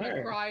 I'm gonna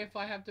there. cry if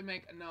I have to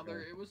make another.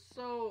 It was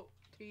so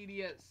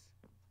tedious.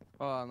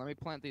 Hold on, let me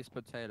plant these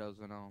potatoes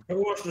and all. Who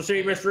wants to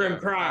see Mr. M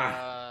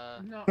cry?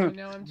 No, I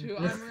know I'm too.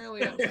 I'm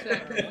really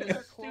upset with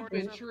this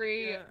stupid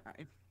tree.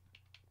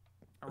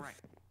 Alright.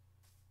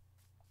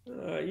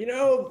 You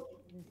know,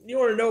 you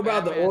want to know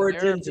about the Batman, there are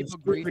origins of people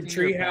Stupid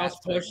greasing your Treehouse bat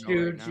Plush signal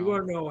right dudes? You now.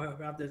 want to know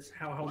about this?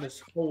 How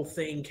this whole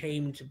thing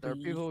came to There are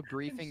be? people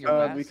griefing your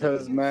bat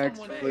Because signal. Max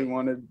really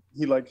wanted,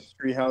 he likes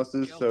tree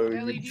houses, so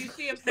Ellie, he do you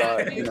see a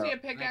thought, do you you see know, a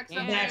pickaxe Yeah.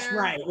 somewhere? That's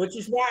right, which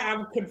is why I'm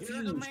You're the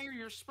confused. mayor,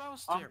 you're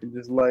supposed to. he's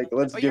just like,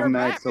 let's But give you're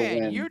Max a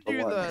Batman. win You for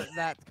do once.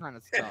 that kind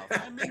of stuff.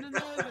 I'm in the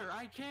nether,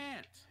 I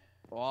can't.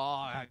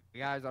 Oh,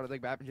 guys, I don't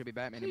think Batman should be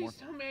Batman anymore. Please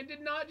tell me I did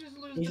not just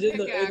lose He's the in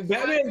the- pickaxe.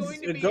 Batman's I'm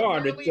going to a be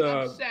god, really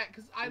it's, upset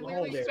because I hold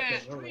literally it,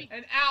 spent hold it.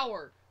 an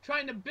hour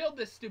trying to build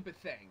this stupid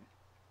thing.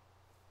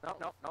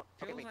 No.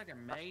 Feels like a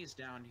maze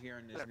down here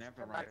in this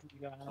netherite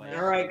place.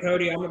 All right,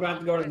 Cody, I'm about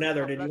to go to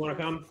Nether. Did you want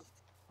to come?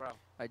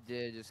 I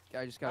just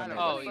got to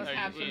Oh, Please are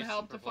have you some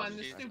help to super find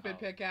the busted? stupid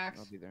Oh. pickaxe.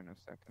 I'll be there in a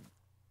second.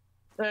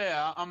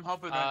 Yeah, I'm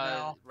helping right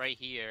now. Right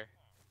here.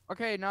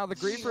 Okay, now the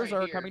Right griefers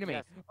are here. coming to me.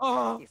 Yes.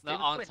 Oh, He's No,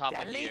 still on with top of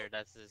Deadly? here.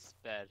 That's his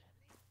bed.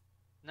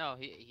 No,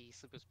 he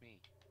sleeps with me.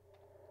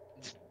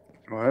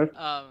 What?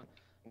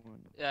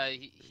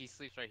 He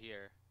sleeps right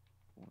here.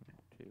 1,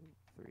 2,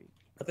 3.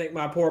 I think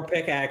my poor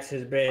pickaxe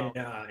has been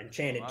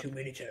enchanted too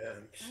many times.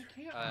 I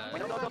can't Uh, find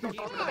no, my no, no, fudge.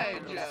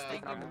 no, no,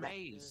 Stinking no,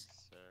 maze.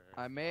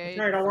 I made.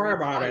 Hey, don't worry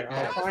 3 about it. I'll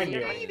pickaxes. find I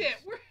you. need it.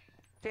 Where-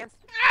 Chance.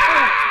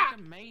 Ah! It's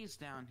a maze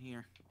down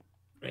here.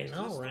 I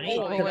know, right?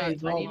 Oh,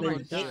 Cody's I all need been more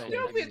hit. steel.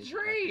 Stupid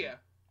tree.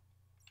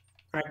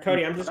 All right,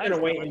 Cody, I'm just gonna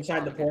wait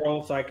inside the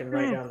portal so I can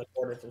write down the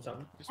coordinates or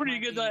something. This Where do you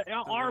might get be that the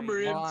armor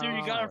way in? out. Dude,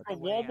 you got it from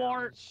The way out.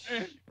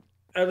 Walmart?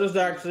 This is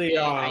actually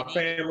I need-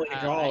 Family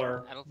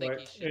Dollar. I don't think but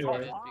you should do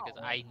anyway. it because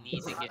I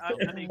need to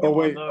get. Oh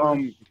wait,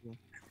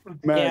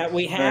 Max, Yeah,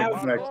 we have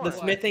Max, Max. the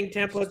smithing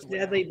template's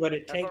deadly, but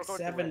it That's what takes we're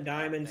going 7 to,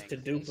 diamonds to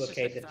thanks.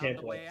 duplicate the Found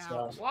the way template. So,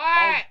 out.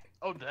 What?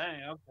 Oh,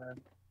 dang, okay.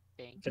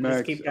 Thank so you. just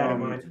Max, keep that in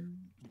mind.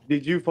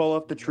 did you fall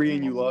off the tree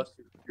and you lost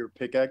your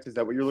pickaxe? Is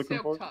that what you're looking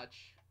Silk for?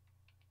 touch.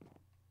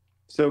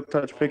 Silk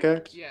touch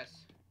pickaxe?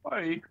 Yes.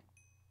 Wait.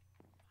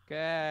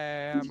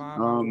 Okay, I'm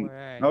on my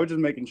way. I was just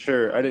making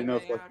sure. I didn't know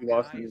if like you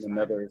lost it in the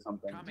nether or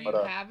something. Do But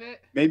you have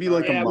it? maybe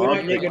like Yeah, a we mob.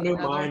 might make a new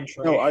Another? mine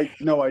tray. No, I Yeah,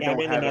 I'm don't in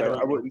the have it. nether I right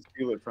now. wouldn't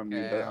steal it from you.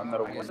 Yeah, I'm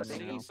not a I woman. guess I I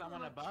see know.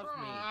 someone above me.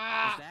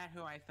 Ah. Is that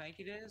who I think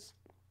it is?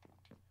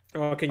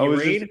 Oh, can I you was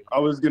read? just, I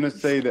was gonna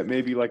say that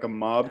maybe like a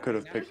mob could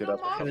have There's picked it no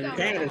up. mob Because down you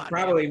can, there. it's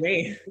probably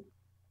me.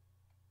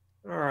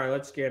 All right,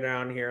 let's get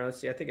down here. Let's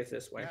see. I think it's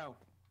this way. Yo.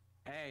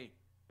 Hey.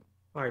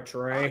 All right, Oh,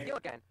 Trey. you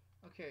again.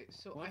 Okay,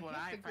 so Look I what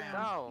hit I the found.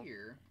 ground No.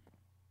 here.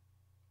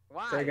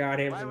 Why? Trey got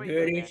him Why some were you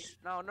doing that? goodies.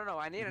 No,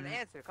 I need an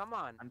answer. Come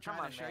on. I'm Come trying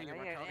on, to show man. you I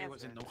what need an Cody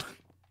was answer. in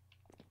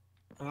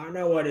the I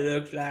know what it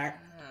looks like.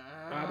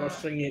 I've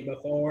seen it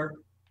before.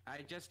 I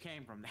just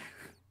came from there.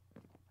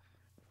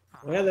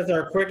 Well, that's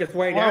our quickest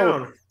way Oh.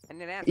 down. I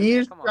need an answer. He's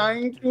man. Come on.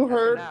 trying to Answer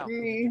hurt now.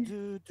 me.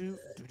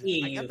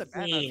 I got the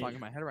bad fiend. song in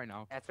my head right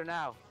now. Answer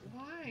now.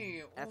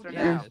 Why? Answer Oh,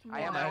 now. just I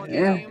am why? on the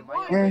Yeah. Game?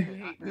 Why Yeah. do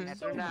you hate me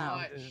Answer so now.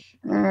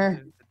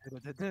 much?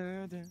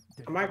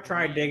 I might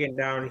try digging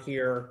down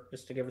here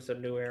just to give us a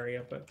new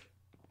area, but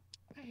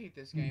I hate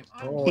this game.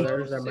 I'm Oh, so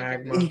there's a sick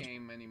magma. of this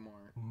game anymore.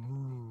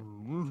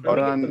 Hold Let me get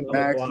on, the little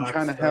Max, I'm blocks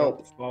trying to so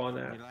help. fall in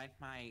that. You like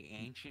my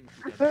ancient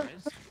debris?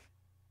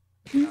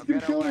 Now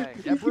get away.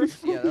 Debris?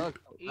 Yeah, that was,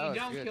 You that was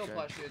don't good, kill Trey.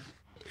 plush dudes.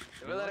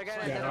 Do it again.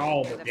 Got and then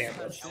all and the then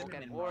damage.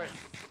 fucking horse.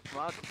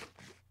 Smug.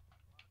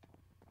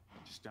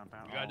 Just dump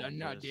out You got all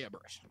enough this.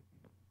 debris.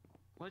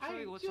 I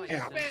Literally looks just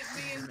like spent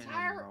the cinnamon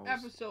entire rolls.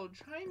 episode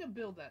trying to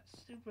build that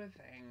stupid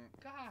thing.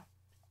 God.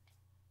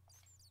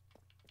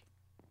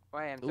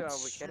 Wait, are we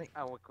Oops. kidding?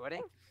 Are we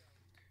quitting?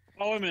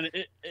 Oh, wait a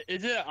minute.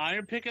 Is it an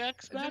iron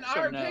pickaxe? It's an Max, or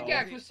iron no?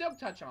 pickaxe with silk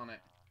touch on it.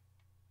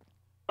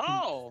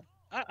 Oh,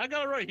 I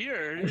got it right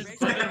here.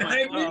 It's I in my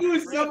I stuff. knew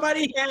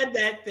somebody had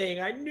that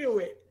thing. I knew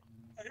it.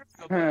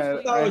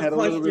 I had a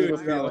little bit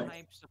of a feeling.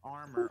 Types of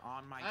armor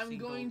on my I'm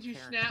single going to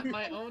character. snap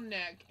my own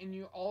neck, and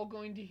you're all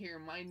going to hear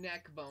my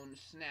neck bone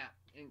snap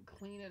and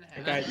clean in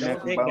half. Guys,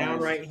 don't dig down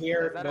right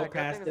here. Go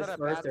past this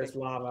first. There's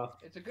lava.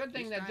 It's a good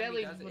thing Each that time he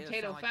Deadly does it, it'll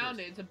Potato sound like found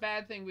this. it. It's a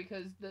bad thing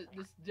because this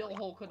dill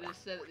hole could have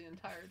said it the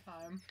entire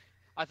time.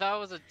 I thought it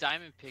was a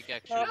diamond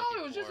pickaxe. No,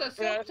 it was just a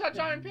silk touch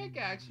iron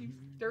pickaxe. You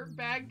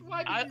dirtbag.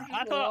 Why did you I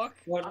just thought- walk?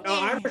 Well, no,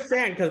 I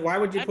understand, because why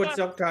would you I put thought-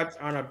 silk touch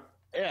on a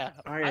Yeah,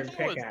 I iron thought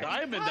it was pickaxe?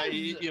 diamond that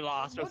you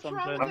lost or What's something.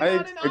 wrong with I not an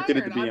expected it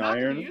to iron? be I'm not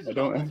gonna iron. use I it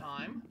all the don't.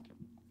 time.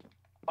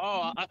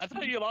 Oh, I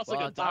thought you lost Well,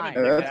 like a diamond.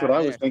 fine. That's what I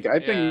was Yeah. thinking. I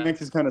think Yeah.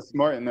 Max is kind of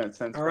smart in that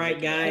sense. All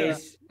right,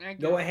 guys, Thank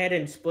go you. ahead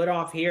and split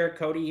off here.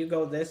 Cody, you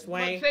go this But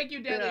way. thank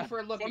you, Deadly, Yeah.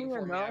 for looking Funny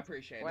for me. I enough-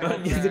 appreciate Wait,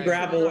 it. The Right.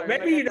 gravel. Right.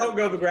 Maybe you don't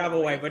go the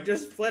gravel way, but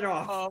just split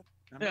off.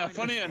 Yeah,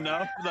 funny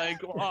enough, like,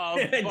 Dig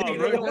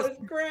really, the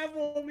lowest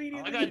gravel I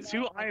immediately. got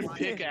 2 iron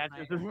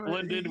pickaxes just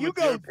blended You with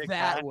go your that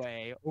pickaxe.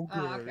 way. Oh, Okay.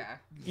 okay.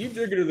 You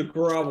dig into the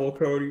gravel,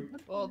 Cody.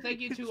 Well, thank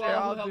you to Sure, all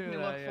I'll who helped do me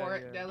that, look yeah, for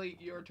it. yeah. Deadly,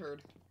 your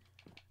turd.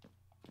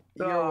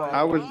 You're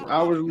I was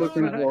welcome.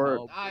 looking for it.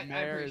 Oh, I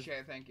Mares. appreciate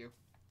it. Thank you.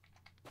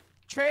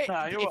 Trey,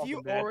 Nah, you're if you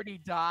welcome, man. already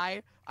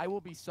die, I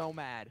will be so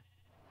mad.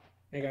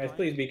 Hey guys,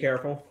 please be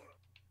careful.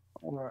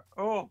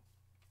 Oh.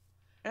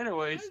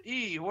 Anyways,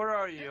 E, where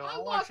are you? I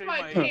wanna lost show you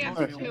my my-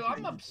 pants too.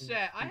 I'm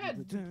upset. I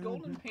had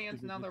golden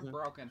pants, now they're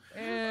broken.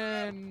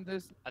 And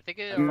this. I think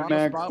it.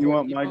 Max, Frost you Rock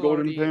want my people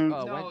golden already,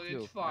 pants? No, went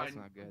it's to. fine. That's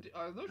not good.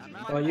 Are those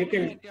your Well, you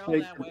can Go take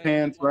that the way.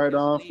 pants Well, right this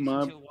off, leads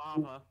Mom. to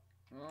lava.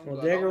 Well,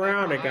 good. dig I'll make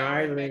around my- it, guys. I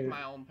already I make mean-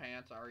 my own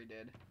pants. I already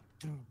did.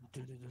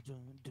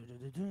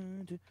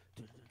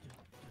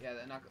 Yeah,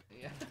 they're not.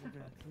 Yeah.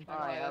 Not gonna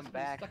lie, I'm that's been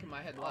back. stuck in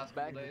my head the I'm last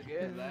back couple days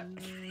again.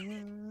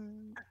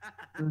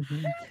 because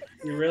of that.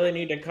 You really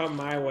need to come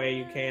my way.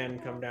 You can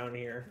come down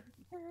here.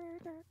 Ooh,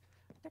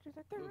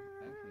 actually,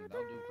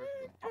 that'll do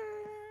perfectly.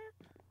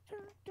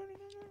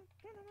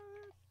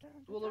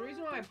 Well, the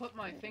reason why I put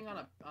my thing on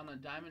a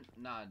diamond,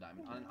 not a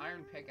diamond, on an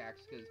iron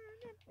pickaxe, because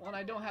one,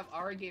 I don't have. I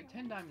already gave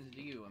 10 diamonds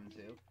to you, M2,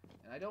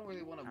 and I don't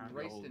really want to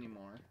waste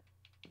anymore.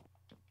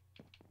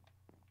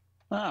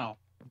 Oh.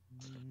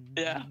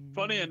 Yeah,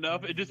 funny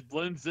enough, it just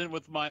blends in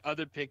with my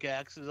other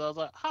pickaxes. I was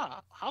like,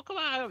 how come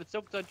I have a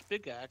silk touch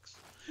pickaxe?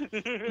 I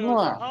was like,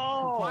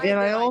 Wow. oh, And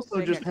I like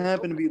also just pickaxes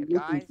happen to be open,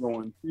 looking guys. for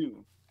one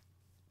too.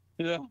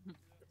 yeah.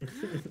 I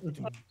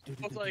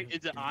was like,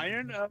 is it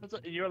iron? I was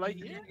like, and you're like,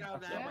 yeah. Go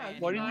that Yeah, way.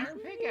 it's What an do you- iron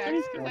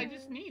pickaxe, because I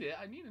just need it.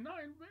 I need an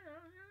iron pickaxe.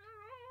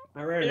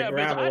 I ran Yeah, into but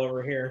gravel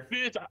over here.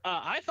 Bitch,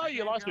 I thought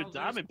you lost your Girls,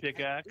 diamond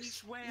pickaxe.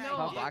 Each way No.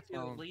 I Black get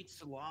to bone. leads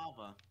to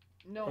lava.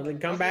 No. Well, then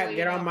come that's back, really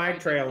get on enough, my I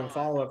did trail and not.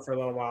 follow it for a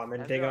little while, and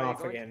then That's dig where you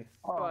off go. again.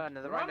 Oh,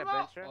 Another right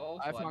Roundabout? adventure. Oh,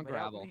 I flood, found but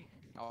help gravel. me.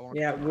 I want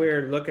Yeah,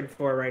 we're looking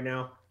for it right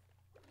now.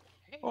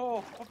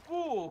 Oh, a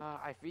fool.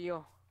 I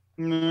feel.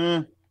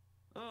 Nah.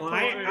 Well,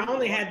 I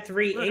only had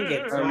 3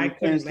 ingots, so You I can't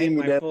couldn't see make me,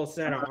 my Dad. full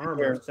set of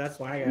armor. So that's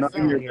why I got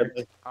Nothing down you're here.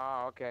 good.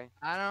 Oh, okay.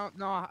 I don't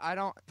know. I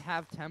don't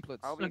have templates.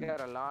 Oh, we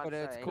got a lot. But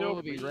it's of cool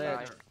to be angry rich.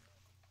 guys.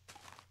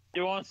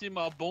 You want to see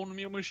my bone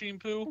meal machine,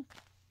 poo?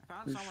 I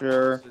found someone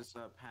Sure. else's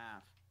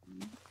path.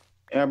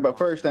 Yeah, but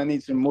first I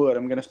need some wood.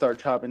 I'm gonna start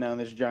chopping down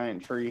this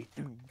giant tree.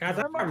 Guys,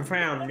 I haven't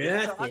found I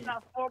nothing.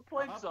 got 4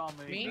 plates on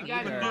me. Me, Me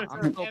guys, neither. M2,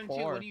 I'm so M2,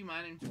 poor. what are you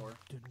mining for?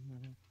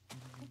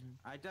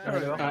 I There we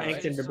dug go. straight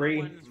Ancient into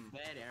debris. someone's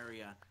bed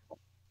area.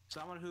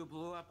 Someone who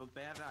blew up a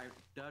bed, I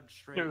dug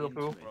straight Here we into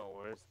go,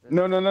 it.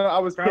 No, I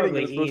was kidding.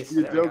 Probably It was supposed to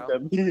be east. a joke. There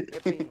we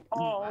That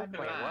Oh, Wait, okay.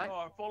 what?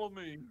 Oh, follow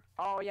me.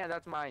 Oh yeah,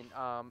 that's mine.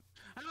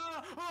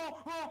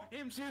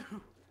 M2!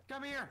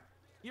 Come here!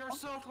 You're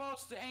so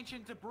close to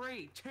ancient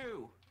debris,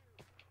 too!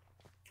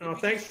 Oh,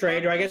 thanks,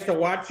 Trey. Do I get to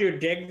watch you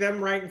dig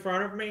them right in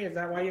front of me? Is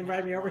that why you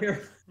invited me over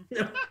here?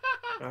 No,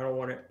 I don't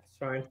want it. It's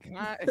fine.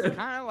 It's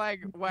kind of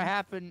like what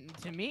happened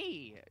to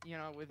me, you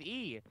know, with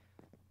E.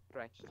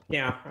 Right.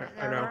 Yeah,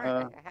 I know.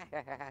 Uh,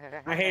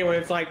 I hate it when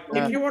it's like,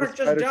 Yeah, if you would have this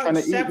just spider's dug trying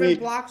to eat 7 me.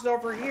 blocks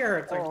over here,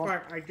 it's like, Oh.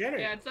 fuck, I did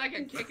Yeah, it. it's like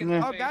a kick in Yeah.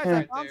 the Oh, face guys, I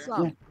right found there.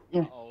 some.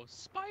 Oh,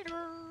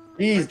 spider.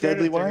 Jeez, I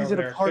Deadly, did why dig is it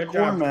over a there. Good parkour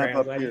job, map Trey. I'm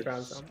up glad you here?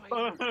 found some.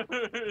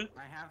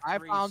 I have I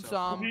 3 found so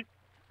some.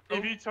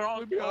 If you turn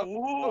on,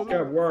 oh,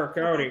 Good work,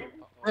 Cody.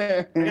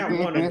 I got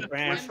one in the M2,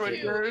 basket.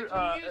 if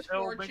you use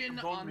it'll make fortune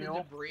the bone on the meal.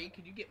 debris,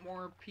 could you get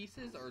more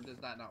pieces, or does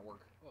that not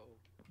work?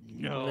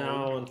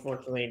 No,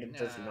 unfortunately, it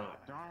does Nah.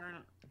 not. Darn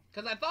it.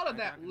 Because I thought of I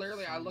that, got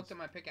literally, I seeds. looked at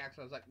my pickaxe,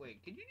 I was like,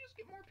 wait, could you just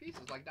get more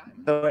pieces, like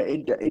diamonds? So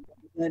it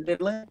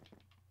Deadly?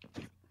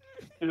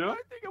 Yeah?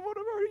 I think I would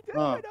have already Oh.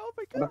 died. Oh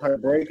my What if god. I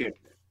break it?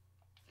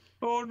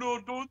 Oh no,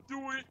 don't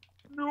do it.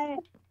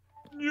 No.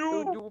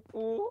 No.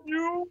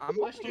 No. I'm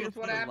Bush looking Tooth,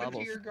 what for happened to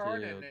levels, your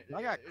garden? dude. It-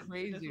 I got it doesn't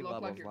crazy look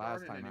like levels your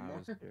last garden time I anymore.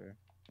 was here.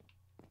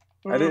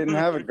 I didn't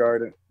have a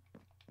garden.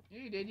 Yeah,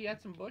 you did, you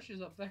had some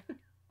bushes up there.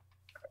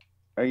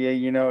 Oh yeah,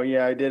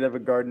 yeah, I did have a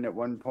garden at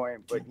one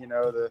point, but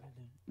the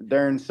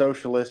darn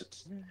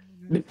socialists.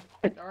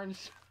 Darn.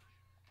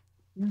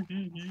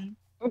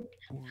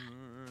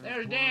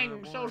 There's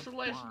dang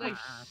socialists.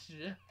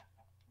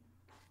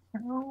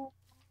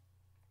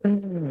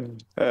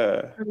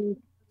 Uh,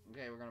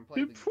 Okay, we're gonna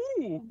play. Hey,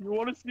 Pooh, you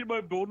want to see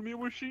my bone meal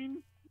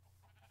machine?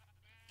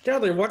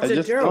 Dudley, what's I it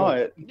just do? saw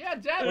it. Yeah, I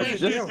Dudley.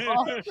 just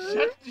saw it.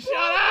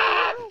 Shut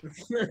up!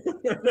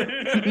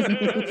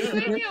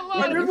 Leave me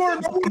I alone. just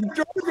want to know what it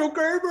does,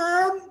 okay,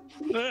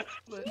 man?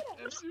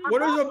 What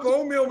does a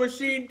bone meal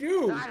machine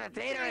do?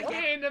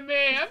 Explain to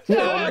me. I'm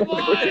telling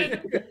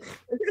one.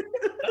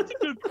 That's a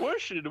good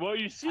question. Well,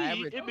 you see, I have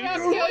it a makes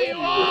I'll kill you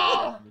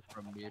all.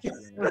 From My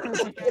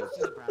pickaxe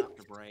is about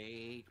to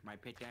break. My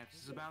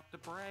pickaxe is about to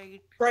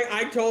break. Right,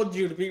 I told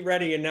you to be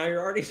ready, and now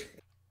you're already.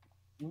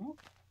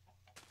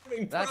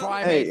 That's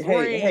why I Hey, made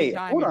hey, 3 hey!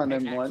 Hold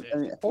diamond on, M1. pickaxes. I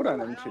mean, hold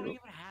on, I don't M2. even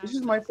have This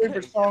is my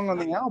favorite song on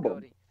the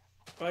album.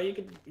 Well, you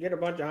could get a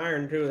bunch of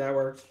iron too. That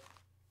works.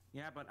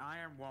 Yeah, but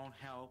iron won't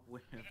help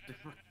with the...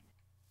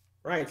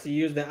 Right, so you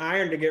use the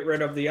iron to get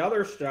rid of the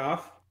other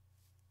stuff,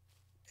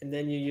 and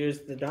then you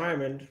use the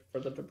diamond for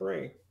the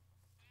debris.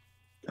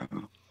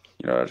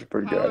 You know, that's a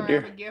pretty good Tyler, I have a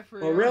idea. gift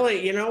for Well, you.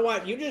 really, you know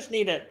what? You just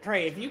need a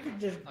Trey. If you could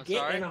just I'm get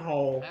sorry? in a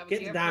hole, I have a get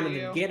the gift for diamonds,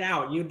 you. and get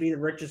out, you'd be the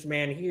richest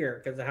man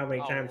here because of how many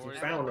Oh, times you Lord. I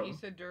have found a them.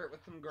 piece of dirt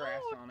with some grass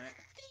on it.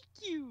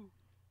 Thank you.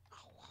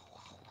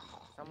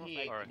 Someone He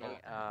like ate me,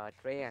 the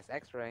Trey has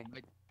X-ray.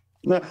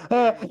 People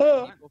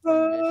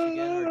from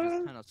Michigan are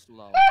just kind of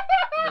slow.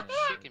 There's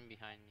a chicken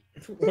behind me.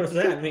 What does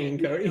that mean,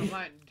 Cody? Don't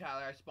mind,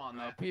 Tyler. I spawned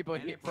that. People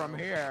from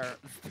here,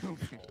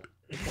 stupid.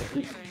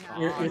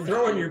 You're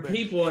throwing your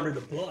people under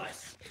the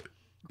bus.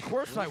 Of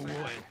course I would.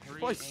 This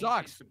place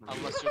sucks.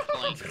 Unless you're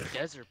playing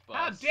Desert Bus.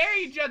 How dare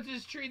you judge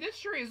this tree? This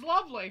tree is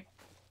lovely.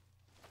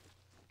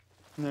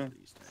 Yeah.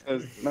 Yeah.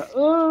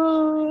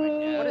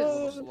 What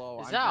is slow?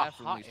 Is I'm that a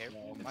definitely hot air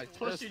slow. balloon? My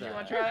Plus, did you sister-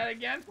 want to try that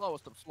again?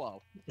 Slowest of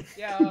slow.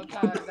 Yeah,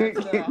 Tyler,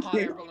 that's the hot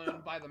air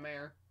balloon by the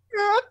mayor.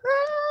 Oh,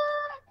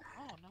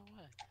 no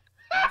way.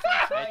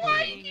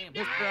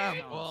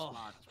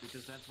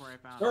 Because that's where I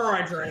found All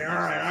right, Trey. All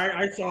right,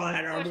 I saw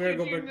that. I'm Plus, gonna you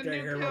go keep back the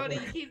take new care Cody.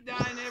 of You it. keep dying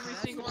every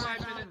That's single where I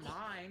 5 found minutes.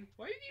 mine.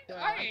 Why do you keep Yeah,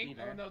 dying?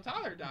 I'll Oh be no,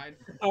 Tyler died.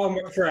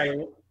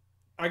 Trey,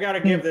 I gotta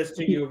give this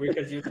to you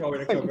because you told me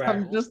to come back.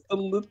 I'm just a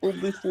little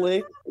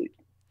dyslexic.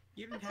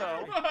 You didn't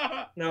have me.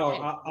 No, Hey,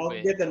 I'll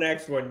wait. get the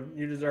next one.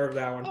 You deserve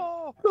that one.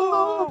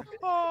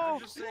 I'm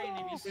just saying,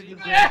 if you see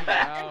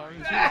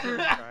I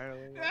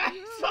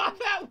saw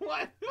that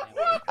one.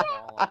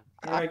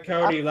 All right,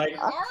 Cody. Like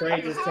Are Trey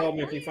you? just told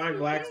me, if you find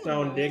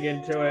Blackstone, dig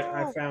into it.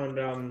 I found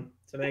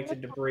some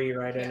ancient debris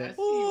right in Yeah, I it.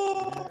 see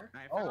you there. I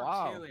Oh, found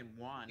wow. 2 in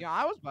 1. Yeah,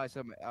 I was by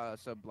some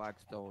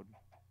Blackstone.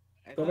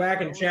 Go back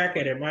and check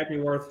it. It might be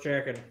worth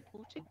checking.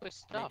 Who took my They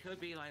stuff? could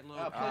be like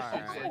little. Plus you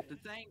Alright. did.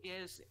 The thing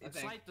is, I it's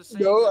think. like the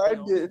same. No, with I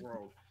the did.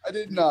 overworld. I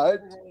did The not.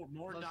 overworld,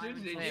 more Plus,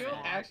 diamonds did will you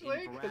spawn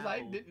actually? in Because I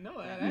gravel didn't know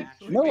that than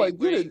actually. No, I Wait,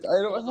 didn't.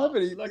 I don't hold have on.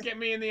 any. Look at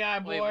me in the eye,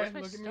 Wait, boy. where's my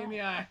Look at me in stone?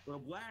 the eye. Well,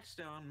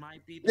 Blackstone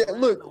might be. Yeah, the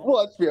look, level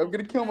watch me. I'm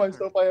gonna of kill nether.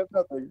 myself. I have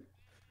nothing.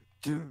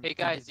 Hey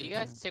guys, do you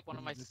guys take one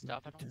of my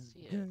stuff? I don't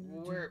see it.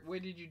 Where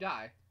did you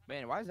die?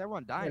 Man, why is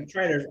everyone dying? And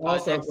Trey, there's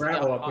also next to the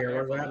gravel up hot here.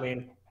 air What does that balloon.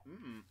 mean?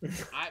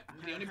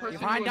 The only You person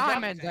who find was up,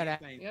 diamonds in it.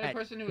 the only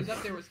person who was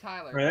up there was All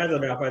Tyler. right, that's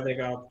enough. I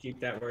think I'll keep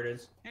that where it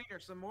is. Hey,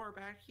 there's some more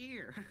back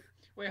here.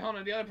 Wait, hold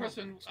on. The other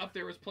person up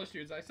there was Push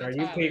Dudes. I said All right,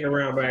 you Tyler. peek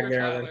around back You're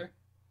there. Then. Tyler.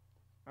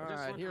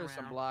 Alright, look here's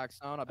some around.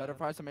 Blackstone. I better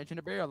find some ancient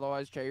debris,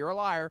 otherwise, Jay, you're a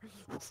liar.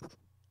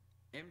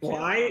 Well,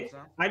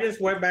 I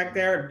just went back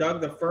there, dug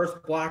the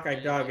first block I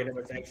dug, and it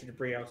was ancient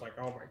debris. I was like,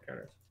 oh my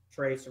goodness.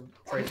 Trey's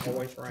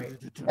always right.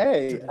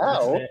 Hey, ow.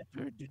 Oh, wait,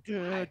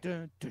 I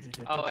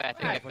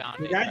think I found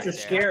You it. guys right are there.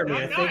 scaring me.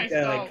 I Nice. think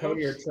that Oh, like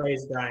Cody or oops.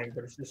 Trey's dying,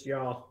 but it's just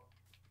y'all.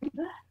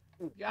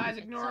 Guys,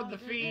 ignore the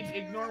feeds.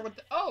 Ignore what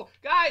the. Oh,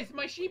 guys,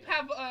 my sheep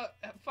have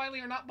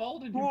finally are not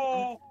bald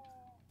anymore.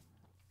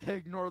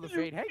 Ignore the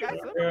fate. Hey, guys.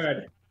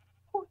 Good.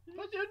 Put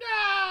you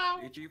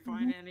down. Did you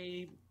find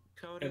any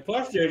code? And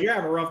plus, dude, you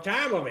have a rough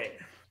time of it.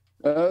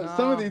 Some of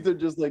No. these are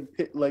just like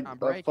I'm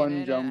breaking fun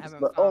in it. jumps,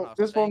 Haven't but found oh, a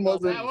this one single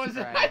wasn't. That was piece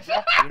of trash.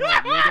 You know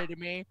what you did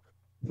to me?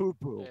 Poo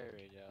poo. There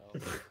we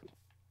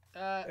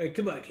go. Hey,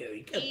 come on,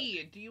 Cody. Come on.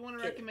 E, do you want a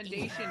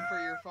recommendation for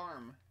your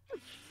farm?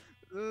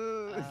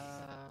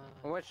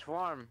 Which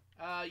farm?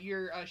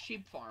 Your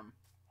sheep farm.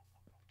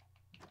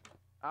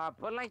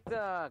 Put like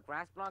the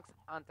grass blocks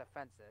on the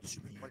fences,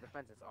 where the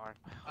fences are.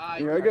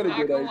 Yeah, I got a not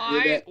good gonna lie,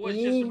 idea. was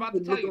just about to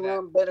tell you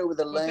that. better with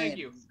a Well, thank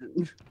you.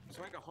 It's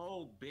like a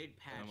whole big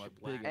patch my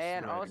of black. biggest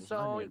And Right, it's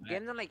also, not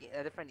give them like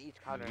a different each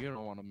color. You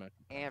don't want to mess.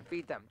 And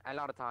feed them a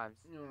lot of times.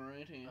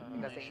 Alrighty.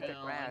 Because they eat the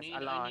grass a I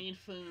lot. need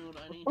food.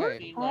 I need Okay, to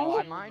feed well, my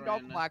I mined all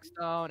children.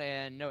 Blackstone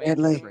and no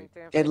Deadly. ancient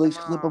debris. Deadly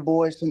slip a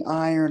boy some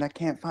iron. I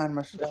can't find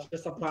my It's stuff.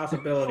 just a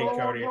possibility,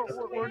 Cody.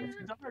 Where did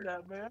you die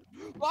at, man?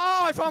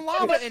 Oh, I found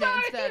lava in it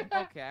instead.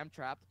 Okay, I'm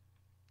trapped.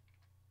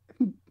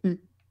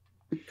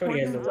 Cody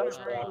has the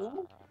worst stuff.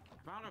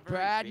 Found a very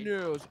Bad big-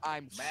 news.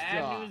 I'm Bad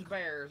stuck. news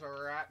bears,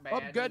 alright. Oh,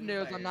 Bad good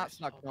news. I'm bears. not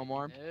stuck no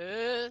more.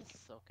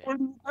 It's okay. Where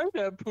do you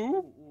die at,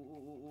 Pooh?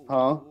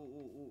 Huh?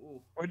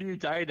 Where do you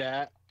die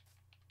at?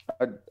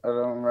 I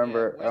don't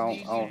remember. Yeah, I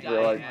when don't did you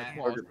feel die like. at?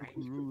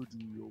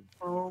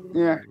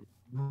 Yeah,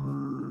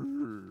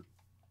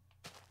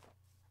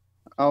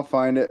 I'll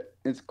find it.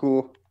 It's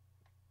cool.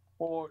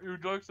 Oh,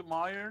 You'd like some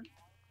iron?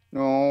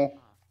 No,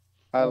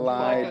 I Would you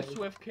like a lied.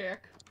 swift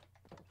kick?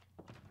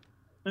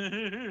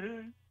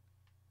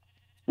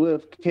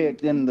 Swift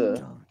kicked in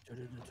the.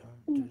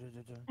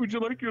 Would you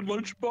like your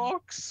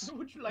lunchbox?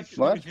 Would you like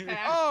What? your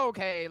pack?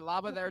 Okay,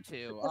 lava there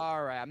too.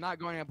 All right, I'm not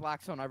going to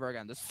Blackstone ever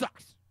again. This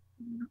sucks.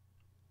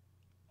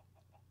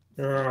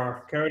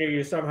 Cody,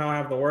 you somehow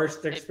have the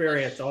worst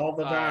experience all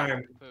the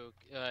time. Pook,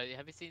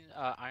 have you seen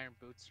iron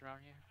boots around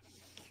here?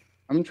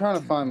 I'm trying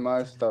to find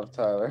my stuff,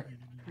 Tyler.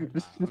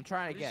 I'm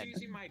trying I'm just again.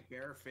 using my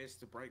bare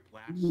fist to break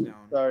Blackstone.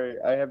 Sorry,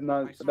 I have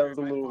not. I That was a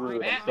swear, little if I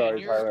rude. find I'm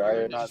sorry, you're Tyler. I had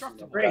not.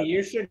 indestructible. Ray,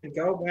 you should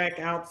go back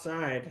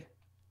outside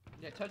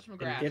Yeah, touch some and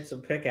grass. get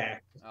some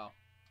pickaxe. Oh.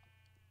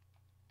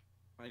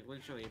 Like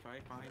literally, if I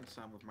find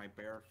some with my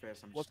bare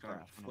fist, I'm What's just gonna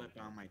crap? flip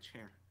on my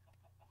chair.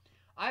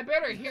 I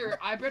better hear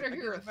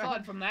a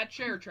thud from that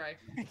chair, Trey.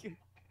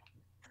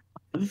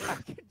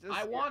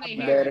 I want to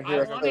hear it.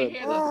 I want to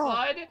hear the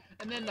thud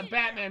and then the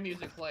Batman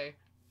music play.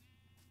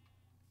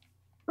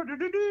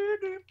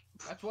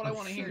 That's what I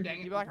want to hear, dang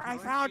You'd it. be like, I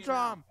found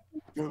some.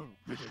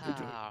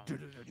 Ah.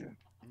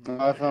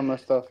 I found my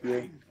stuff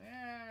here.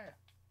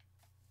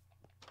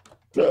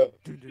 Yeah.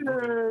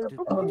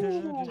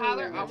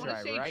 Tyler, I want to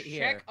Try say right check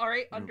here.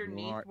 right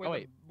underneath Oh, where,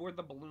 wait. where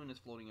the balloon is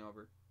floating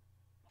over.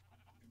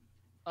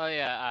 Oh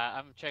yeah,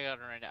 I'm checking out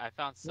it right now. I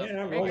found some.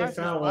 Yeah, I've Hey only guys,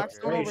 there's found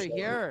Blackstone over three.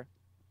 here.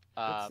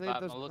 But save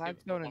I'm those looking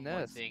Blackstone one in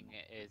more this. thing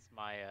is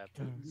my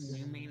boots.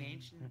 You mean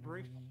ancient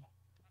brief?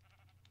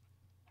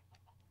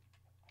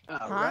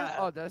 Huh?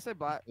 Oh, did I say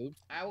black? Oops.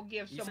 I will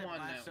give You said someone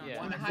Blackstone. Yeah.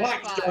 one high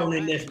Blackstone five.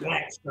 in this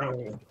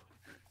Blackstone.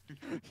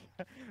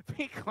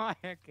 Be quiet,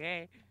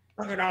 okay?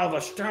 Look at all the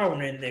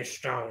stone in this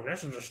stone.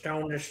 This is the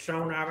stoniest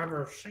stone I've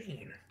ever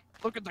seen.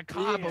 Look at the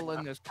cobble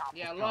in this cobble.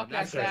 Yeah, look at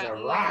That's that. a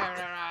Look rock. at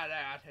that.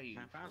 I'll tell you.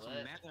 I found some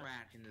what.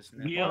 netherrack in this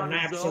What netherrack. an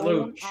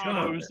absolute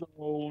chunk.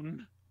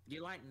 Zone.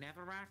 You like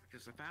netherrack?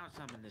 Because I found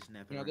some in this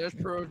netherrack. You know, this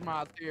proves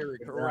my theory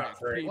correct.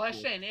 Right. People,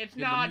 Listen, it's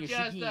in the not just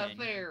a Michigan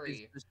theory.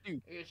 is the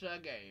Stoop. It's a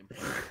game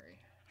theory.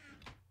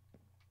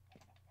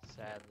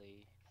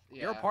 Sadly.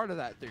 Yeah. You're a part of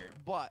that theory,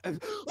 but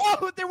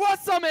oh, there was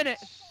some in it.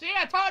 See,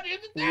 I told you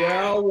the theory.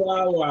 Wow,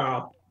 wow,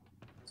 wow.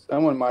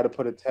 Someone might have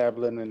put a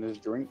tablet in his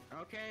drink.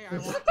 Okay, I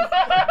want the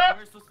flood.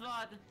 Where's the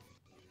flood?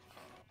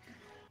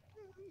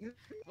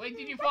 Wait,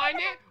 did you find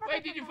it?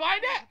 Wait, did you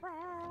find it?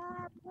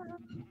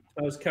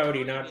 That was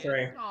Cody, not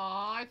Trey.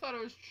 Aw, I thought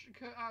it was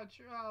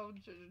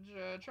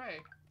Trey.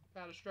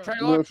 Got a stroke. Trey,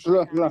 look.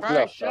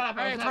 Trey, shut up.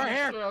 I Hey, was it's having right a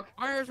here. stroke.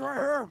 Here's right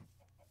here.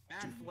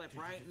 Backflip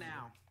right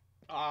now.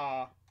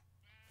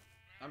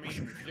 I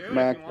mean, do it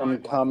Max, if you I'm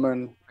want.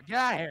 coming. Get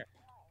out of here.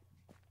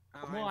 Oh,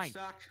 Come I'm on.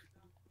 stuck.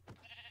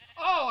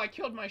 Oh, I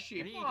killed my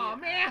sheep. I need to Oh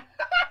get- man.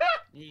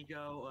 You need to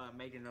go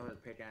make another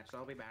pickaxe.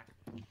 I'll be back.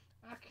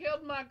 I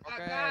killed my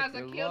Okay, guys.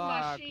 I good killed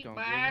my luck. sheep Don't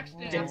by give me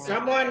accident. Can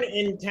someone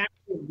in town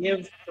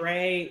give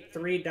Trey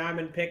 3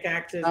 diamond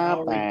pickaxes?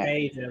 I'll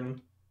repay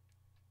them.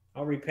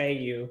 I'll repay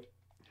you.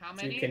 How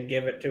So you many? can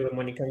give it to him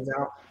when he comes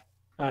out.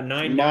 9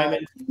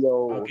 diamonds.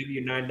 I'll Mario. give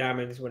you 9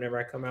 diamonds whenever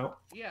I come out.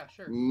 Yeah,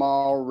 sure.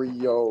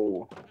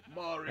 Mario.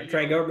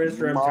 Trey, go to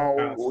Mr. M's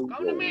house.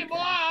 Come to me, boy.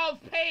 I'll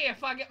pay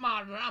if I get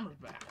my diamonds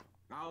back.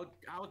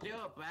 I'll do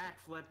a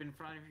backflip in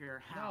front of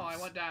your No, house. I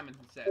want diamonds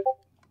instead.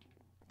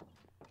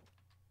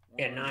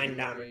 Yeah, 9 1, 2, 3,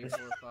 diamonds.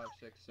 4, 5,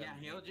 6, 7.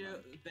 Yeah, he'll do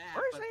that,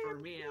 Where's but for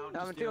me, I'll No,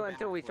 just do a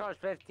until we backflip. charge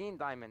 15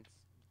 diamonds.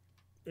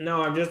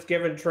 No, I'm just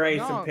giving Trey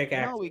some No,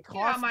 pickaxes. we Yeah,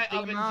 cost my the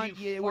ovens, amount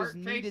you it was fart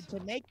needed face. to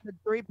make the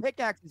 3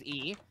 pickaxes,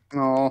 E.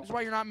 No. That's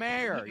why you're not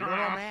mayor. You don't know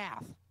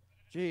math.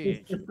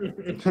 Jeez.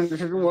 I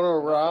just want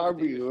to rob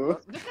you.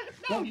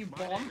 No, you My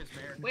bum. name is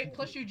Mayor. Wait,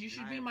 plus you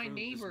should I be my approve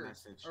this neighbor.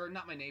 message. Or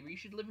not my neighbor. You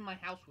should live in my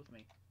house with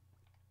me.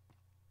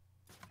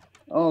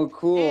 Oh,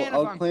 cool. And if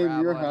I'll I'm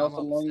claim your traveling, house I'm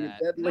along with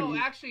upset. that No, lady.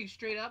 actually,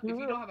 straight up, if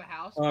you don't have a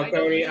house, Oh, I don't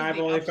Cody, use I've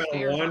the only found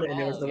upstairs one, at and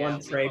it was all. the Yeah, one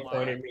be Trey quiet.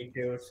 pointed me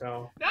to,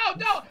 so. No!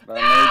 But No!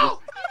 I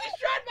You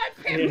destroyed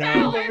my pimp You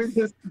know,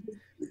 palace!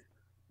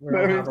 We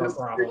don't have our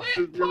problem.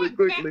 Put, really put,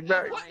 quickly, Matt,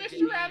 Max. put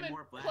Mr. Rabbit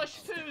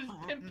plush 2's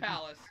pimp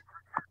palace.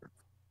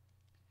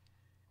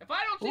 If I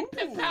don't see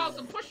pimp palace,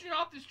 I'm pushing it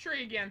off this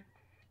tree again.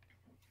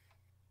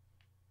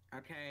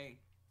 Okay,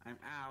 I'm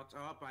out.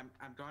 Oh, I'm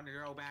going to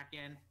go back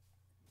in.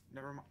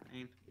 Never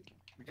mind.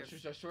 That's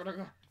just a sort of.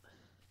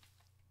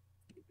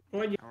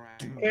 Well, you Alright.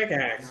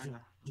 pickaxe.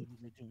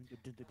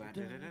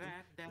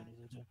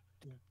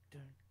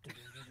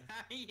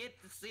 He hit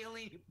the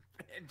ceiling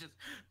and just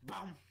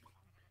boom.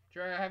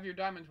 Trey, I have your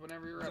diamonds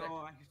whenever you're ready. So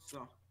I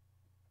saw.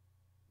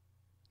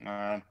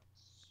 Alright.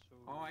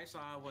 All I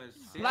saw was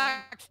ceiling.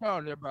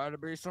 Blackstone, there better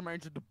be some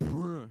ancient.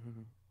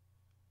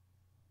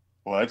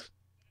 What?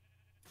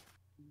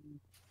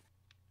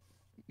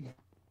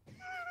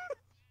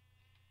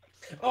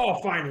 Oh,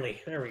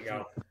 finally. There we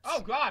go.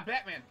 Oh God,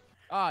 Batman!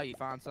 Oh, you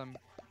found some.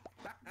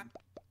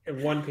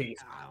 In one piece.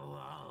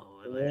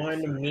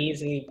 One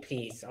measly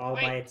piece all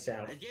by Wait.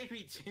 itself. It gave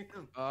me 2.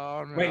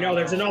 Oh no. Wait, no,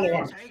 there's another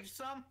one. Take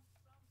some.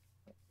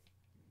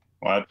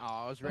 What? Oh,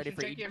 I was ready should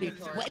for take you.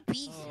 inventory. Sweat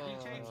piece. You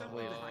take some.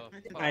 Oh.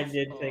 I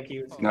did think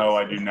he was. No,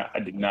 I do not. I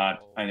did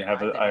not. I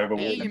have a. I have a.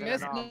 Hey, you Turn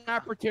missed it an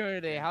off.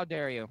 opportunity. How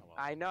dare you?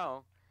 I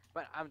know,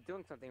 but I'm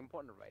doing something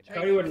important right now.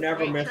 Cody would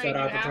never Wait, miss Trey, that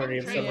do you have opportunity him?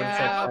 if Trey, do you someone have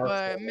said Yeah, him?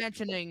 Dark but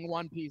mentioning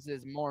One Piece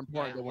is more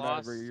important than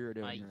whatever you're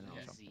doing right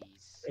now. So.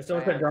 If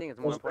someone said I Dark think it's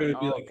more Souls 2, it'd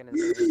important.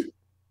 be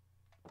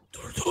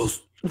Oh, like, goodness.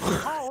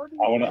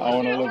 I want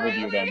to live with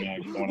you,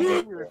 Max. I want to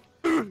live with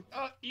you.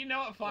 You know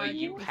what? Wait, Fine.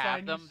 you decide have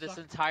you them this suck.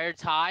 entire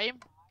time?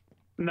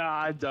 Nah,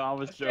 I don't. I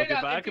was Straight joking,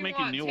 up, but I if can you make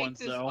you want, new take ones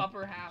this though.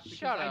 upper half because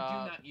Shut I do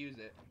up. not use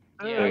it.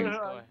 Yeah, Thanks.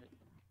 go ahead.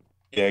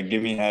 Yeah,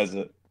 Gimme has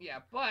it. Yeah,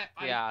 but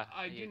Yeah,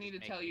 I you do need to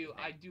just tell make you, it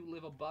I do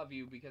live above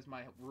you because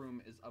my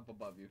room is up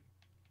above you.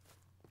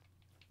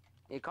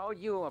 He called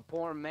you a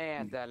poor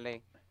man,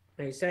 Dudley.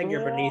 he's saying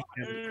you're beneath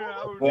him.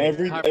 Well,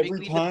 every Make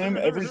me time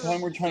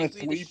we're trying to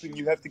make me the sleep and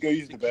you have to go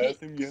use the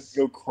bathroom, you have to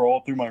go crawl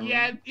through my room.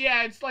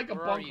 Yeah, it's like a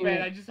Where are bunk you? bed.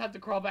 I just have to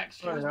crawl back.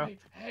 Excuse know. me.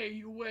 Hey,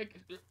 you awake?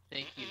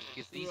 Thank you,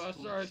 because these Oh,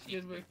 fools sorry, need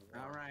excuse to me. be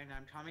All warm. right,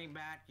 I'm coming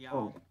back,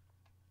 y'all.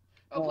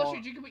 Oh, plus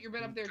you can put your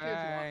bed up there too if you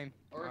want. Okay.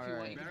 Or if you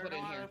want, you can Better put it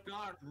in not here. have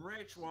gotten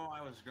rich while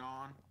I was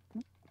gone.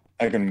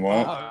 I can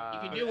what? You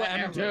can do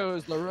whatever. M2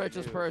 is the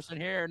richest person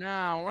here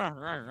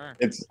now.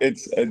 It's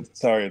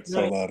sorry, it's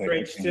so No, loud. I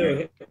Rich can't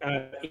hear.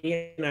 too.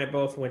 Ian and I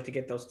both went to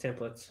get those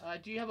templates.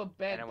 Do you have a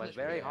bed? And it was Push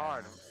very me?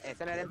 hard.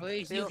 Isn't it? At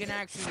least you can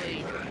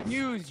actually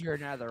use your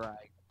netherite.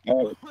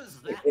 What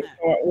was that?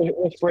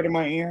 Whisper in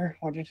my ear.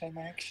 What'd you say,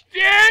 Max? Do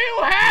you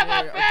have Yeah,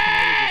 a tornado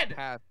bed? just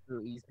passed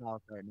through East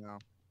South right now.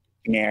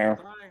 No.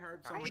 I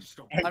heard someone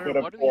stole. I Hunter, got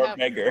a what do we poor have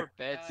beggar. for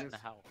beds in the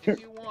house? If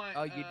you want.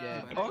 Oh, you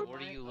did. Where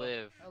do you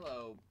live?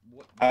 Hello.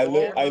 I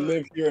whatever-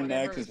 live here in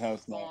whatever Max's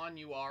house now. spawn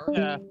you are.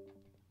 Yeah.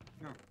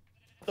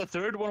 The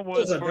third one was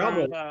was a for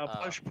double.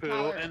 Push Poo,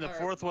 Tyler, and the or-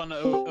 fourth one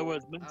it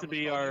was meant to I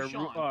be was our calling you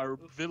Sean. our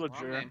Oops, wrong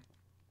villager. name.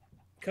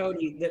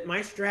 Cody, that my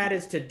strat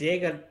is to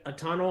dig a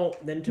tunnel,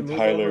 then to move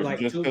Tyler, over like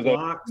just 2 because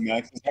blocks,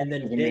 Max's house and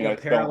then doesn't dig mean a I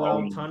still parallel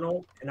own you.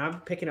 tunnel. And I'm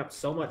picking up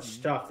so much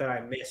stuff that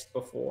I missed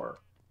before.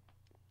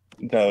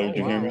 Tyler, Oh, did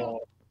you hear me? wow.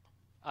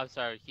 I'm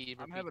sorry, can you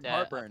I'm repeat having that,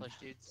 heartburn. Flesh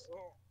Dudes?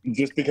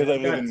 Just because I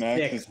live got in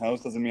Max's 6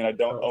 house doesn't mean I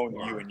don't so own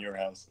far. you in your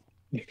house.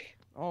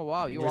 Oh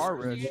wow, you Just- are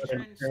Where's rich. the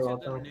entrance to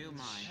the new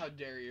mine? How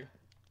dare you?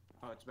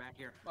 Oh, it's back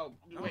here. Oh,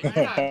 Oh, wait, that's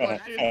hang on,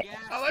 that's Flesh Dude. gas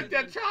I looked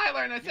at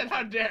Tyler and I said,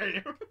 how dare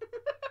you?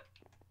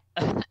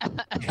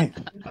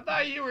 I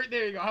thought you were.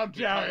 There you go. How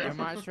dare Yeah, you?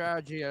 my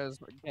strategy is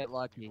get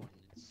lucky.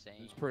 Insane.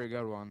 It's a pretty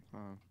good one.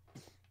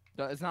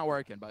 It's not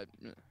working, but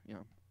you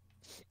know.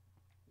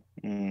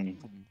 Mm.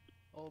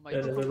 Oh my That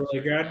is god. really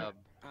good.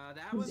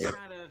 That was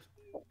kind of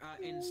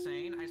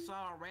insane. I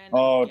saw a random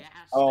Oh, gas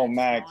oh, that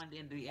Max. spawned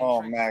in the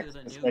Oh, entrance Max, to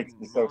the this new makes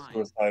me so mine.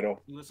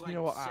 suicidal. He was You like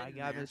know what? I sitting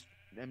got there. this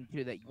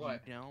M2 that you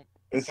What? don't.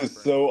 This is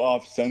so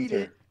off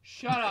center.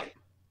 Shut up.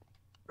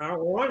 I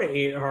don't want to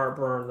eat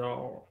heartburn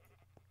though.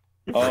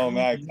 Oh,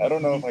 Max, I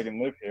don't know if I can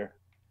live here.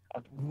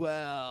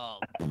 Well.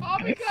 All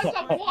because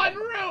of one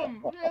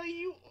room. Really,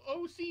 you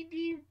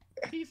OCD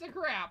piece of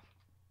crap.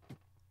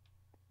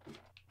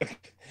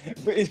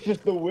 But it's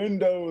just the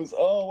windows.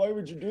 Oh, why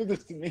would you do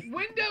this to me?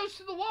 Windows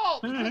to the wall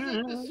because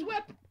of the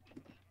swept.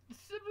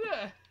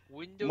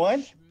 Windows What?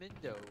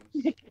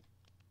 Schmindows.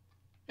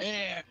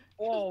 Yeah.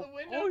 Oh, the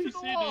window to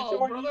the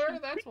wall, brother.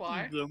 That's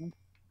why.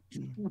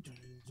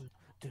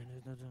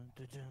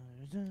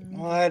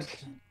 What?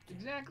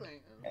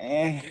 Exactly.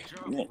 Eh.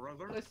 Good job,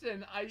 brother.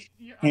 Listen,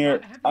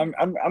 Here, I'm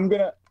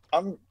not happy.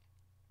 I'm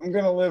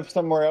gonna live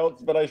somewhere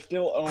else, but I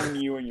still own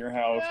you in your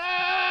house.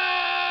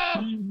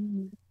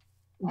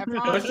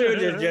 Those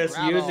dudes are just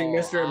Bravo, using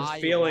Mr. M's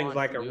I feelings want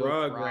like a to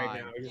rug cry.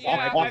 right now. He's just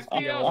Yeah, I wiping his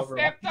feet all feel over him.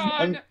 stepped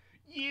on,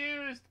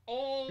 used,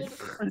 old.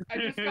 I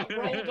just got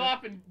rolled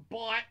up and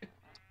bought.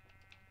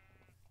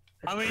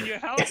 I mean, your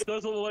house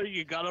does look like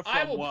you got it from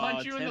I will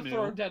punch you in the Temu.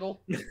 throat,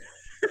 Deadle.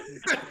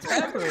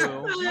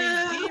 Temu.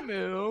 I mean,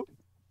 Emu.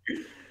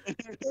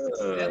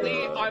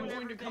 Deadly, I'm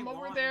going to come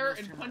over there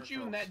and punch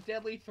you in that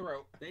deadly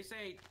throat. They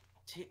say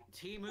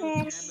Timu, Oh,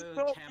 Temu,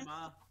 stop.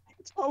 Tema.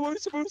 How am I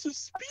supposed to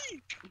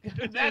speak?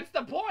 That's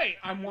the point.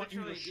 I want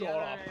you to Literally, the shut other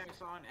up. day I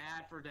saw an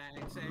ad for that.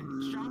 It said,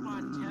 shop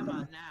on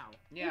Tema now.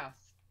 Yeah.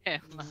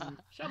 Emma.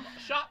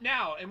 Shop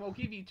now, and we'll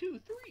give you 2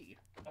 free.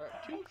 Or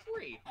 2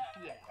 free.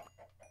 Yeah.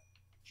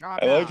 Shop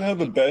I like now. how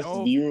the best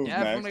No, view of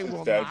definitely Max's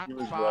will statue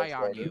not is buy right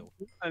on there. you.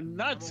 And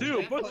not Well,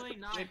 two, but definitely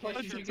not Hey, plus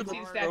push you it can see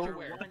the for statue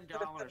where.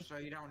 $1 so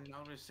you don't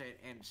notice it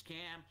and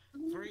scam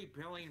 3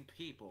 billion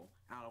people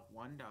out of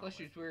 $1. Plus,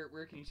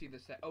 where can you see the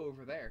set? Oh,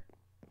 over there.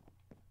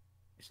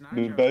 It's not a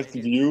The joke, best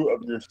they did- view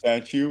of your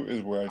statue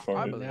is where I I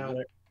farted. believe Now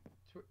it.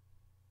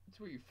 That's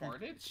where you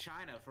farted? It's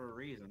China for a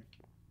reason.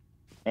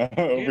 Over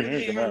here,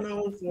 They're come on.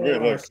 known for Here, our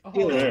look. Oh,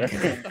 skill. There.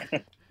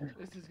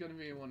 This is gonna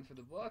be one for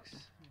the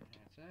books.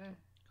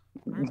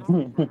 I'm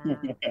known for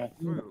her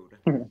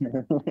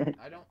food.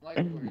 I don't like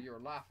where you're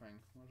laughing.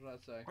 What did I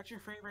say? What's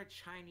your favorite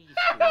Chinese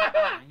food?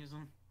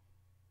 Susan?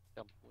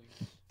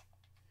 Dumplings.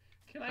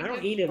 Can I don't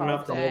get- eat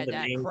enough to hold the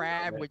That name.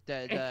 crab with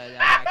the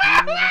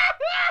raccoon.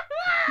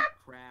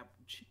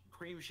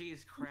 cream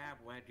cheese crab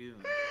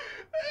lagoon.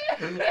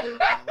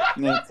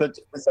 Yeah, it's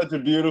such a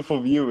beautiful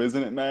view,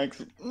 isn't it, Max?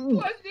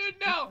 What, dude?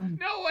 No.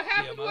 What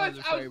happened my was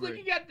other I was favorite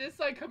looking at this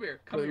side. Come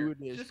here. Come here. food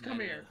is Just come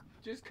that, here.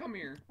 Just come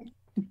here.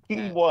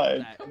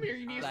 Why? Come here.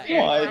 You need to that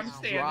stand where Why? I'm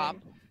standing. drop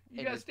You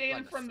and gotta it's stand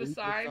like from the soup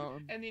or side,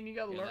 something. and then you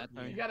gotta Yeah, learn. that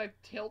thing. You gotta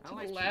tilt I to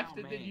like the left, chow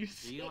and then mein. you Do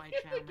see you like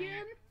it chow mein?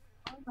 again.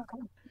 I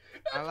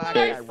That's like what I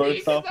that see.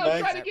 First off, Because I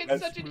was Max, trying to get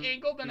that's such an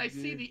angle, then I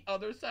see the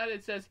other side.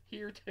 It says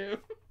here too.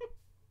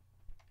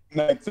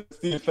 Max, that's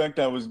the effect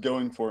I was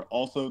going for.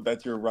 Also,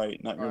 that's your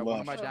right, not your Alright, one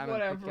of left. my diamond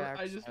Whatever. I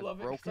pickaxe just has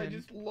love it. 'Cause I broken.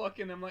 just look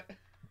and I'm like,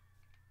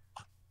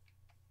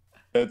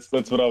 That's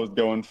what I was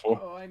going for.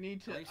 oh, I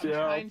need to. I'm Yeah,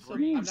 trying so.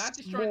 I'm not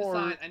destroying the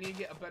smart. sign. I need to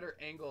get a better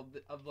angle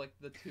of like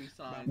the two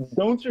signs.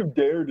 Don't you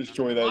dare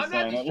destroy that I'm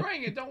not sign.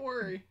 destroying it. Don't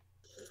worry.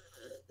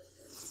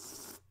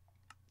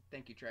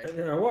 Thank you, Trey.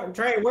 What,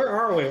 Trey? Where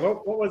are we?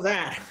 What was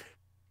that?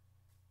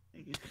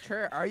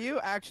 Trey, are you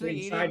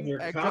actually Inside eating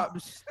your egg cup?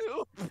 drop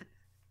soup?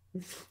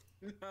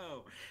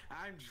 No,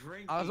 I'm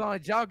drinking. I was only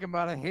joking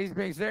about it. He's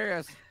being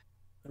serious.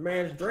 The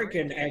man's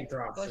drinking egg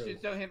drop Plus,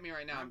 soup. don't hit me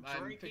right now. I'm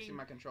drinking fixing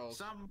my controls.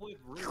 Some with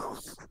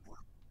roots.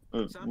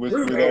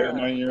 Whisper There that in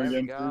my ear There we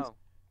again, go. please.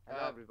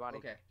 Hello, everybody.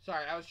 Okay,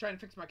 sorry. I was trying to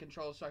fix my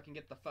controls so I can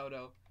get the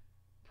photo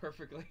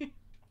perfectly.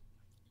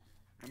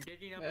 I'm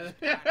digging up this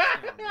backstone.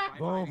 If I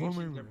Oh, find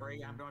ancient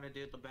debris, I'm gonna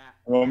do the back.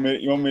 You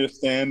want me to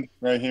stand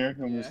right here?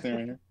 You want me to stand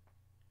right here?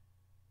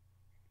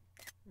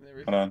 There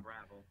we Hold on.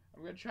 Gravel.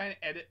 I'm gonna try and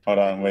edit. Hold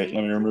on, wait,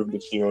 let me remove the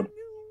shield.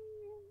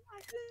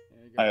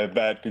 There you I go. have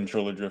bad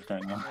controller drift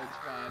right now. That's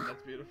fine.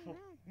 That's beautiful.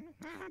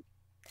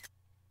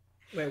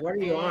 Wait, what are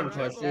you on,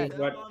 That's Tushy? it.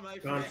 What On my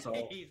console?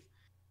 face.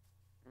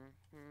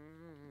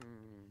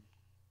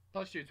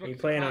 Plus, dudes, Are you what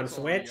playing on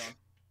console are you Switch?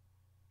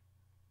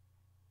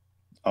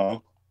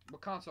 Oh,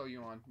 What console are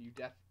you on? You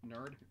deaf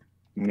nerd.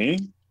 me?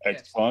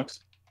 Yes. Xbox?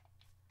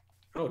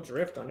 Oh,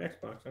 Drift on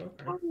Xbox.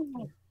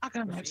 Okay. I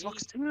got an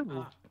Xbox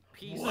too.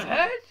 Piece What?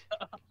 of-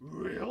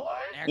 Really?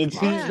 And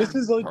see, this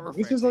is like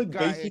Perfect.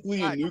 basically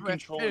a Got new drift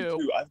controller too.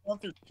 too. I've gone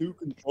through 2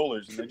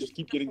 controllers and they just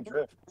keep getting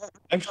drift.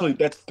 Actually,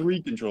 that's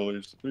 3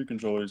 controllers. 3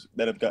 controllers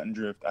that have gotten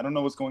drift. I don't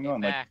know what's going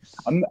on. Like, Max.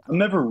 I'm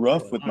never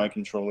rough with my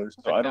controllers,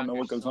 so Check I don't out know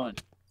your what goes on.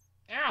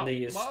 Ow! Do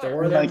you mother-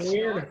 store them Like-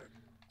 weird?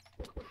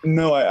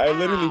 No, I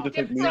literally Ow, just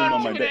get like leave them on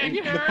my front, bed.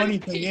 you And the nerd. funny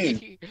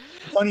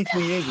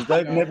thing is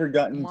I've never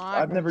gotten My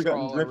I've never gotten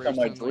controller drift on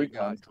my recently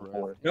got Joy-Cons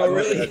before. No, I've never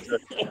really? had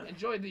drift.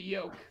 Enjoy the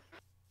yoke.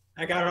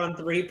 I got it on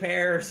 3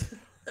 pairs.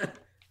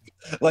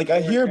 Like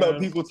I hear about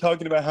Joy-Cons. people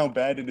talking about how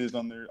bad it is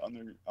on their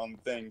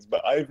things,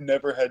 but I've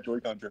never had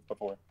Joy-Con drift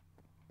before.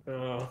 Oh.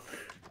 Well,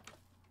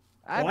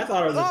 I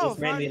thought it was just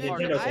mainly a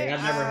finally, Nintendo thing.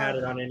 I've never had I-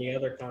 it on any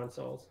other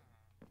consoles.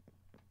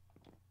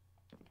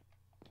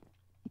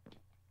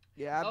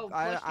 Yeah, Oh,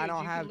 I plus, dude,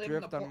 don't you have can live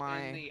drift in on in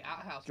my the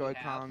outhouse we have.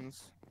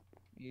 Joy-Cons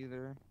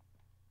either.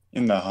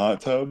 In the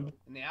hot tub?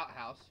 In the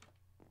outhouse.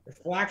 It's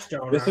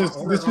Blackstone. This I is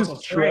ordered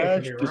almost straight,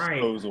 trash you're right.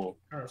 disposal.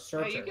 I'm gonna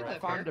search you it can real live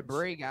quick. Farm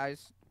debris,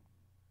 guys.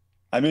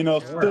 I mean, I'll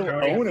Yeah. still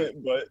Cody. own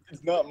it, but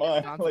it's not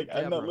mine. Sounds Like like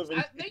I'm not Deborah. living.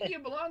 I think you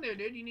belong there,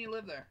 dude. You need to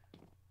live there.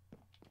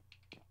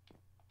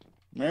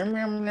 Nom,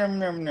 nom, nom,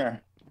 nom, nom.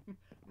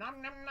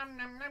 Nom nom nom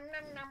nom nom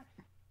nom nom.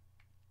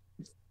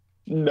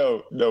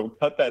 No,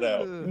 cut that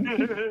out.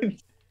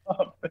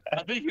 Stop I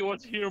that. think you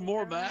want to hear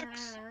more,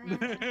 Max.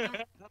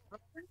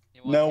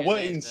 You want Now, to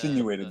what hear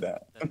insinuated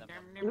that?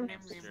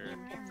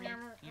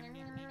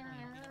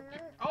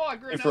 Oh, I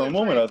grew For a another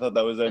moment, tree. I thought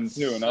that was M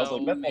too, and I was So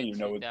like, that's how you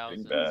know it's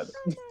getting bad.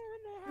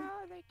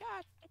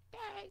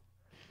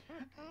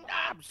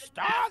 I'm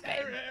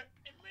starving.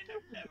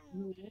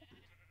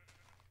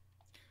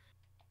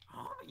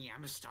 Oh, yeah,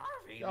 I'm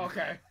starving.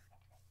 Okay.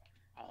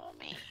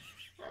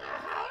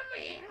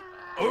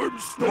 I'm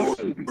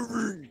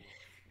starving.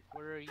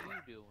 What are you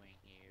doing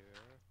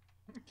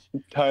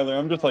here? Tyler,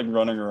 I'm just like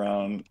running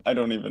around. I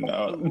don't even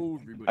know.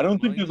 I don't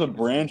think there's a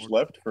branch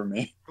left for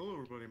me. Hello,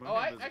 everybody. My Oh,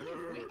 I name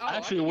can. is...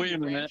 Actually, wait a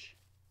minute.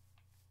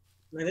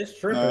 Man, this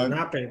trip No. has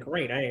not been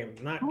great. I am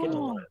not getting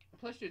one.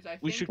 Plus, dudes, I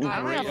think We should I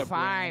only create have a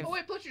 5. Oh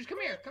wait, plus, dudes, come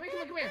here. Come here.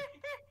 Come here. Come here.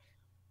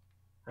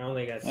 I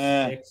only got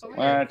Eh, 6. over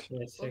Yeah, here. yeah,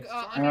 Look, 6.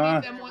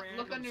 underneath them.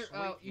 Look under.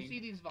 You see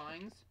these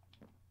vines?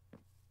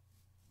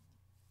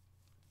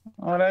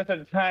 Oh, that's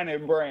a tiny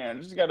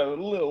branch. It's got a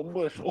little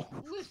bushel.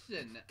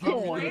 Listen. No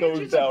a one branch goes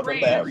is a down to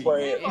branch. that You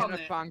branch. live It's on gonna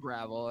it. find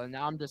gravel, and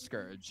now I'm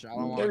discouraged. I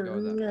don't want to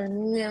go there.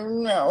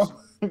 No.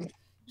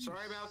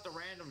 Sorry about the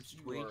random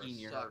squeaking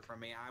you suck. heard from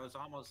me. I was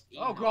almost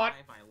eaten Oh, God.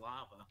 alive by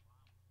lava.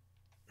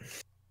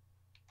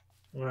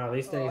 Wow,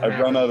 these things I've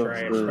run happen, out of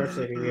Trey, food.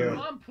 especially to Come you.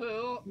 on,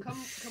 Pooh.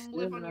 Come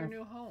live on your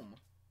new home.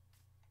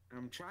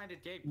 I'm trying to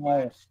dig No.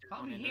 blackstone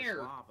Come in here.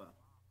 this lava.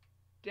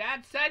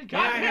 Dad said,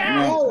 Yeah, come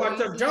yeah. here. Oh,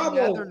 it's a Nether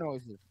double!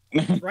 noses.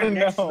 Right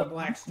next to the No.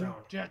 Blackstone.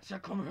 Dad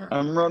said, come here.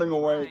 I'm running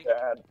away,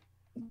 Dad.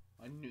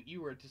 I knew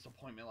you were a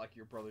disappointment like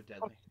your brother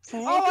Deadly.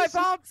 Oh, I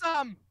found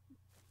some.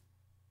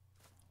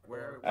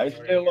 Where? I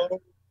still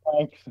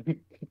own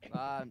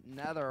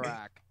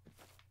Netherrack.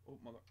 Oh,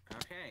 mother.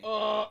 Okay.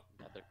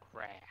 Another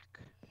crack.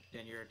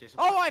 Then you're a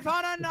Oh, I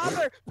found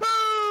another.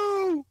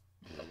 Boo!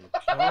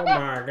 Oh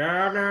my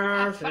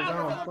goodness, it's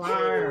on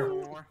fire.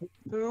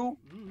 Who?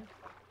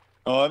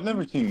 Oh, I've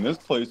never seen this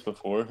place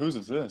before. Whose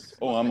is this?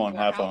 Oh, I'm on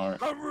half a heart.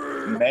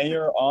 Courthouse.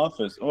 Mayor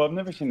office. Oh, I've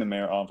never seen the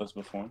mayor office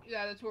before.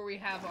 Yeah, that's where we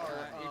have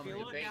our If you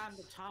look down the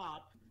debates.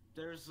 top,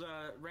 there's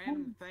a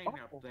random thing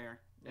up there.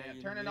 that Yeah,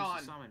 you turn it use to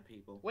on. Summon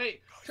people.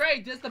 Wait, Trey,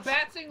 does the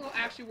bat signal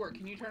actually work?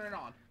 Can you turn it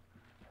on?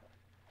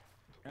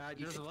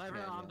 There's a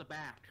lever on the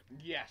back.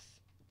 Yes.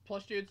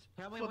 Plus, dudes,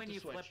 Tell me flip when the you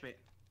switch. flip it.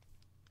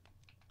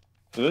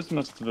 So this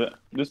must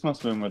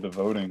have been where the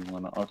voting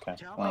went. Okay.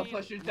 Tell Wow. Oh,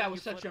 plus, dudes, that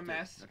was such a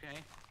mess. Okay.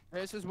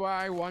 This is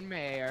why I won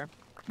mayor.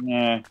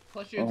 Yeah.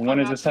 Plus, dudes, When I'm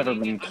has not this ever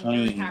kidding, been I'm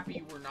very clean? happy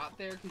you were not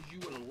there because you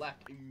would have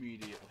left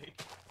immediately.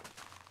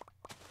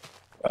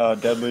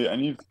 Deadly, I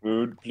need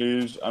food,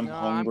 please. I'm No,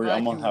 hungry. I'm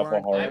I'm glad on you half a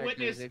weren't heart. there.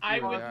 Because if I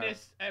you were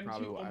witnessed there, M2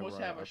 probably- almost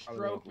I have a probably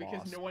stroke would've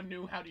because lost. no one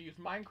knew how to use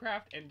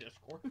Minecraft and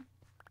Discord.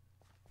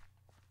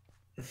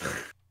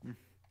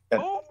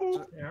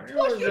 Oh!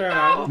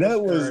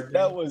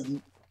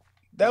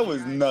 That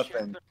was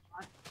nothing.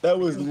 That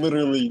was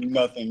literally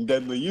nothing.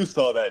 Deadly, you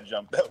saw that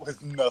jump. That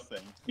was nothing.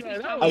 Yeah,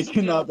 that I was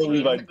cannot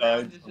believe I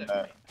died Just from a-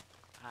 that.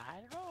 I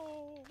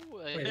know.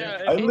 Wait,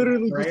 Yeah, I it-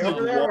 literally Right just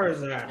over there, or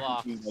is that?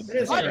 Block.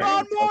 is I that?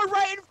 found more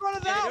right in front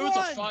of that it was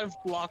one. a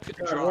 5-block Good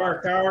drop.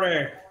 work,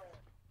 Cody.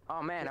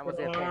 Oh man, I was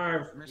there.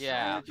 Alive.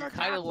 Yeah,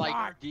 kind of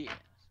like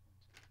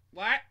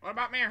What? What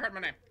about me? I heard my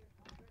name.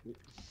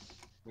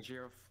 Did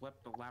you flip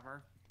the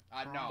lever?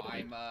 No,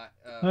 I'm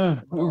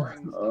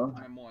borrowing Oh.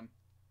 stuff from M1.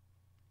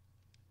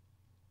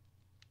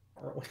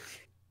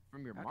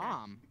 From your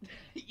mom.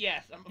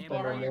 Yes, I'm Yeah,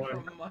 borrowing it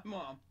M1. from my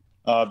mom.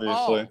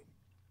 Obviously.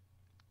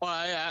 Well,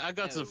 I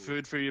got some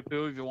food for you,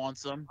 Pooh, if you want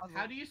some.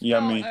 How do you spell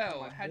Yummy.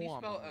 O? How do you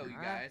spell O, you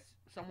guys?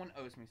 Someone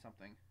owes me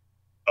something.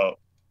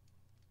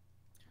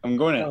 I'm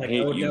going to Like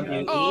hate you.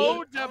 OWE?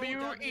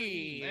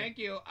 O-W-E. Thank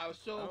you. I was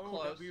so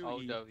close.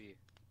 OW.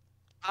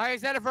 I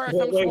said it first.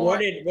 Wait, I'm wait, smart.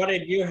 what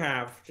did you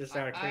have? Just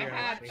out of I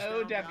had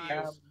curiosity.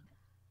 OW.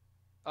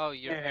 Oh,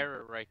 your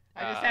error, right?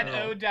 I just had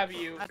Oh.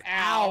 OW. That's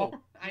Ow.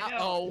 ow. I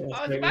know. Uh-oh.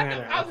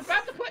 I was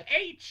about to put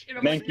H. And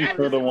I'm Thank like, you that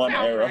for the doesn't one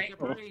sound arrow. right.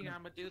 I'm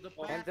gonna do the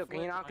Enzo,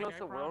 can you not close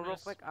the world real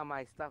promise. quick?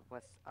 My stuff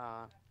was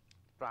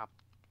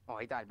dropped. Oh,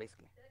 I died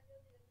basically.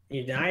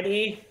 You died,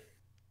 E?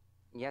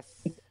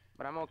 Yes,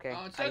 but I'm okay.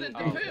 Oh, and so did the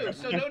I- poo,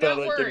 so I do thought not I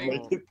could worry.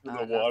 make it through the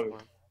that's water.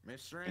 one.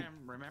 Miss Rim,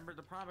 remember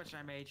the promise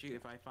I made you.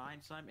 If I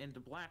find some in the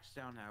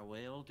Blackstone, I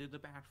will do the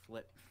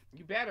backflip.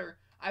 You better.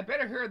 I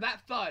better hear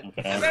that thud.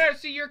 Okay. I better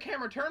see your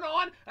camera turn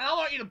on, and I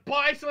want you to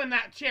bicycle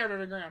that chair to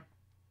the ground.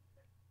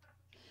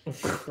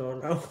 Oh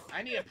no.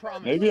 I need a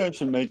promise. Maybe I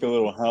should make a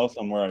little house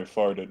on where I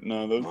farted.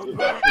 No,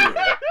 God,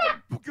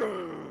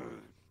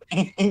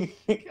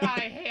 I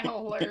hate how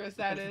hilarious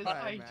that is. I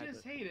I imagine.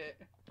 just hate it.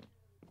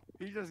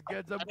 He just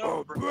gets up.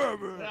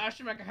 I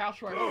should make a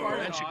house where I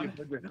Branch fart you on. can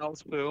build your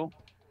house, Pooh.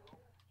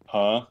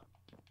 Huh?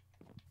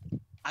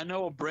 I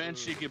know a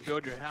branch you can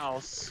build your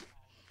house.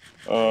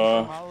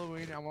 For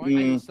Halloween, I want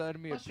you to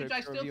send me a Plus, picture I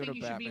of still you in think a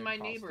you should be Batman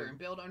my neighbor costume. and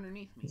build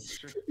underneath me.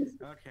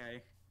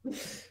 Okay.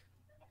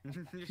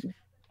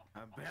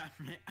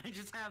 Batman. I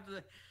just have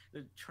the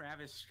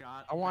Travis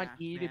Scott. I want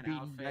E to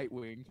Batman be outfit.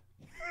 Nightwing.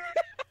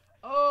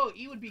 Oh,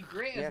 he would be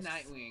great Yes. as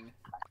Nightwing.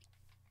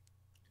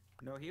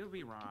 No, he would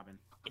be Robin.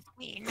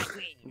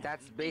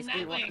 That's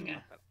basically what. Nightwing.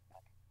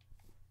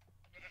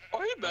 Oh,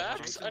 hey,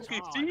 Max. I can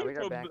see I'll you be right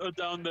from back.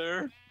 down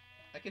there.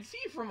 I can see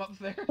you from up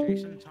there.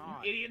 Jason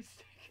Todd. You idiots.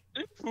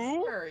 Hey,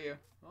 Pooh. Where are you?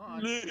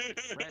 Hold on.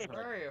 Red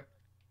Where are you?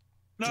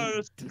 No,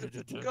 just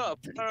go up.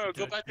 No,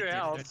 go back to your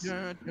house.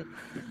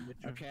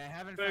 Okay, I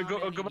haven't Hey, found go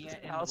any back to yet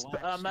your in house,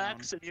 Blackstone.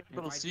 Max, and you'll be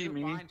able If to I see do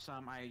me. find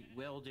some, I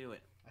will do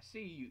it. I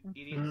see you,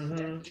 idiots.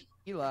 Mhm.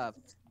 He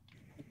left.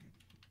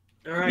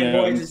 All right, Yeah,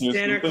 boys, it's just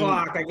 10 something-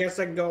 o'clock. I guess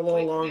I can go a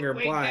little longer,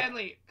 wait, but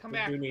Deadly, come we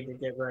back. do need to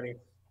get ready.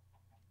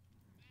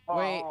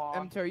 Wait,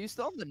 M2, are you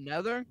still in the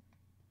Nether?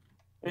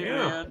 Hey, Yeah.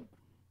 man.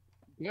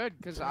 Good,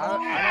 because I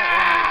don't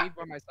want to leave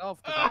by myself.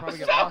 Because I'll Oh, probably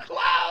so get lost.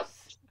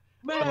 close!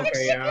 Max,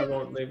 Okay, yeah, I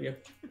won't leave you.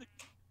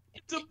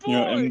 it's a boy. You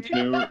know,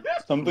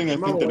 M2, something I I'm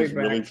think all that the is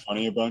way really back.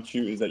 funny about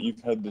you is that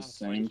you've had the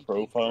same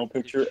profile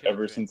picture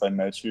ever since I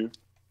met you.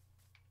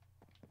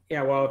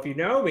 Yeah, well, if you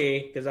know me,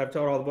 because I've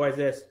told all the boys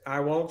this, I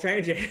won't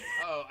change it.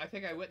 Oh, I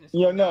think I witnessed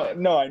Yeah, one no, guy.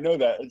 no, I know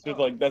that. It's just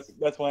Oh. like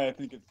that's why I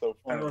think it's so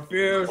I funny.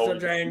 refuse to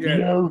change it.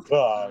 No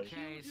guy.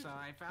 Okay, so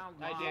I found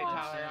I did,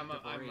 logs Tyler. and I'm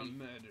a debris.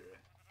 murderer.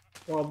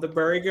 Well,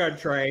 very good,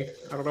 Trey.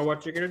 I don't know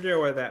what you're gonna do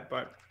with that,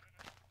 but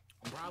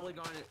I'm probably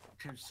going to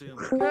consume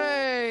it.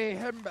 Hey,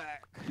 heading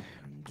back.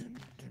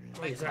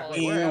 Might is that call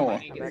it Ew. where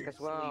when he Back gets as to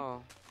sleep.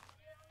 well.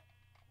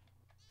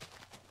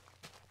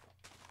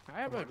 I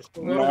have a just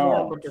a little No.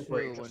 more with your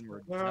clue break. when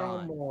we're No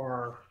done.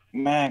 more.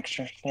 Max,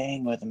 you're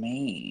staying with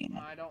me.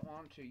 I don't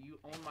want to. You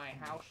own my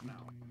house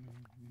now.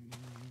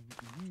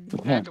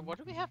 Patrick, what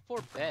do we have 4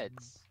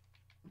 beds?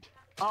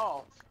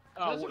 Oh,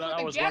 Those are for that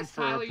the was guests,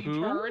 one for Tyler, you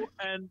Pooh, turd.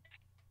 and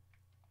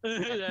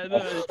yeah,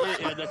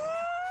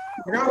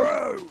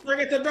 No, bring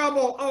it to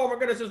double. Oh my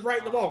goodness, it's right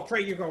in the wall.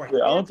 Trey, you go away. Yeah,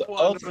 I'll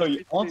One tell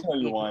you for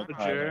why, the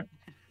Tyler.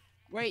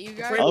 Wait, you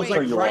guys. Trey I'll was tell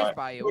like you right. why.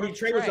 by you. Cody, Where's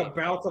Trey was Trey?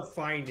 about to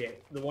find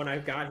it. The one I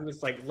got, he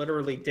was like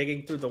literally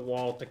digging through the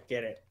wall to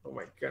get it. Oh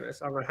my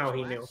goodness, I don't know how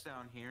he knew. Blacks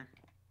down here.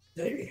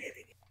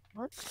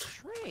 Where's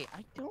Trey?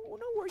 I don't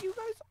know where you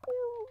guys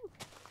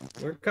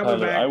are. We're coming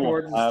Tyler, back I will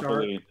towards the start.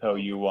 happily tell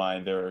you why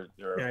there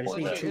are Yeah, I just four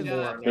need bags. two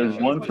more. There's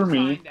one put for a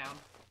me. sign down.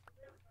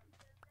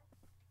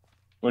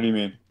 What do you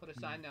mean? Put a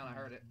sign down. I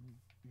heard it.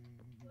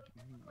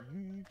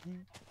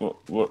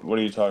 What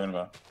are you talking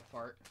about?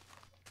 Fart.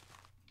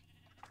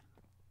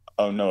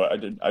 Oh no, I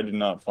did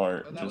not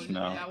fart Oh, that just was,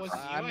 now. That was you.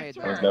 I I made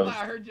swear. that.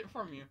 I heard it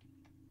from you.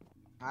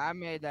 I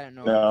made that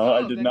noise. No, I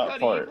Oh, did then not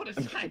Cody, fart. You put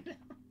a sign down.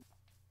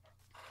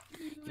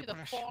 Give me the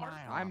fart.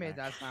 I made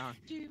that sound.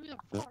 Give me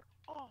the fart.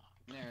 Oh.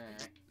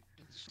 Alright.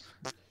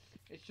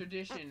 It's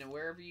tradition, and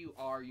wherever you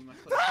are, you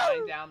must put a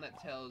sign down that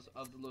tells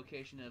of the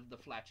location of the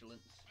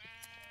flatulence.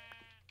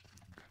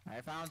 I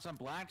found some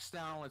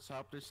blackstone. Let's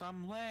hope there's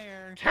some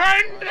lair.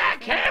 Turn that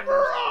camera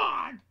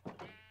on!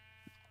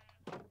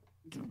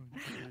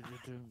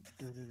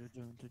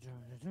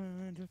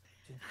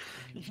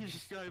 You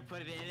just go and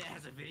put it in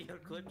as a video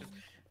clip. Just...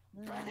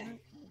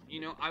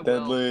 You know, I will.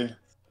 Deadly.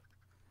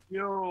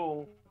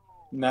 Yo.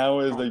 Now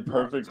is the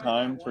perfect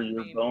time for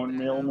your Meal bone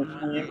meal that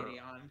machine. lady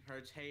on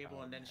her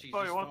table, and then she Oh,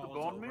 just you want the falls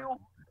bone over.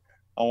 meal?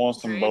 I want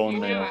some Trey, if bone you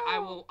do meal. it,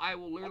 I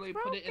will literally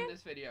put it in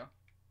this video.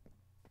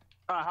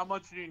 How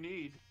much do you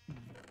need?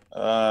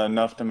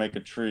 Enough to make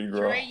a tree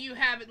grow. Trey, you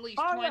have at least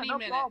Oh, yeah, 20 no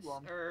minutes,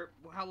 problem. or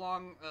how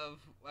long of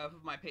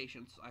my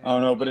patience I have. Oh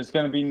no, but it's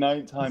gonna be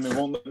nighttime. It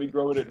won't let me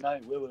grow it at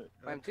night, will it?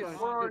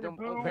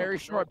 Very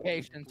short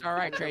patience. All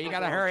right, Trey, you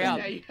gotta hurry up.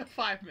 Yeah, you have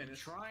 5 minutes.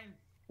 Trying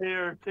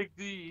Here, take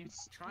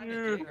these. to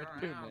dig Or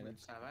 2 around and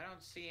minutes. stuff. I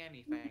don't see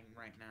anything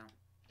right now.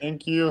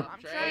 Thank you. I'm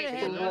trying to Trey,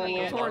 head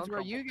literally towards a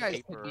where you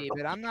guys could be,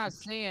 but I'm not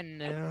seeing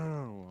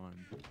no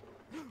one.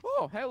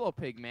 Oh, hello,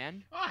 pig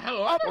man. Oh,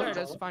 hello. Oh, there.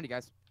 there it is. Find you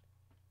guys.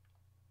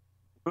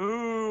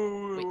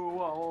 Ooh, Wait,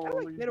 how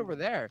do I get over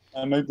there?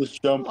 I made this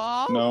jump.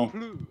 Hello?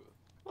 No.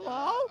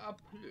 Hello?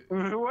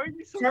 Why are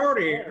you so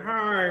Cody, small?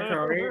 hi,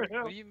 Cody.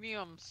 What do you mean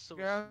I'm so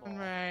Good small?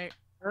 night.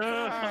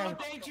 Oh,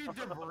 danger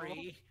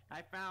debris!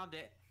 I found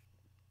it.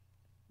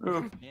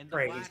 In the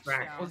Great, he's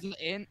back. blackstone. Was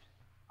it in?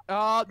 Oh,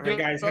 All right,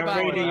 guys, how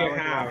many do you bye-bye.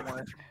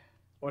 have?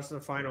 What's the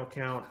final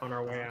count on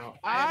our way out?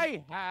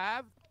 I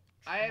have.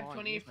 I have Come on,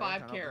 25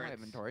 turn off my carrots.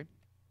 inventory.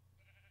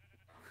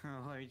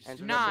 Oh, I just And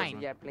took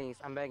 9. Yeah, please,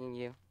 I'm begging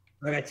you.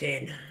 I got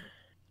 10.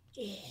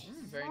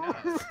 Very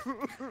nice.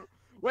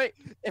 Wait,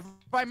 if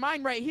I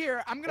mine right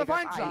here, I'm gonna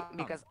find some.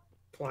 Because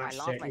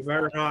Plastic. my You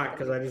better stuff. not,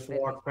 because I just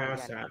walked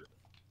past that.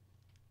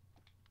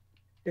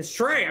 It's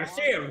Trey. I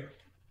see him.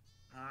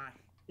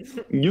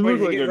 You Wait,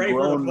 look like get a ready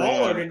for the grown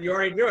fall, or man. did you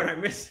already do it? I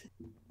missed.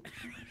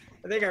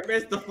 I think I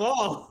missed the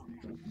fall.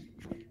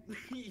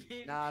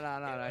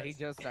 No. He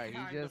just started.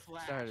 He just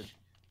started.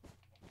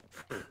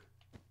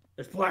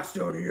 There's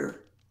Blackstone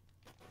here.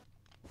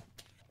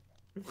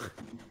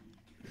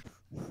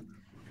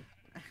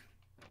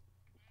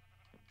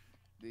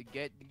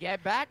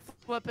 Get back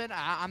flipping.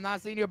 I'm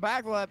not seeing your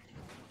backflip.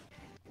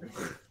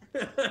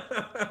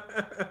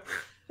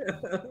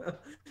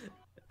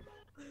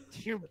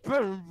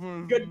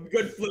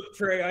 Good flip,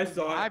 Trey. I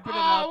saw it.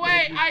 Oh,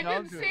 wait, I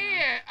didn't see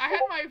it. I had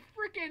my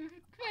freaking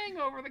thing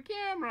over the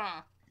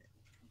camera.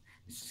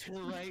 It's too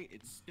late.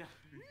 It's No!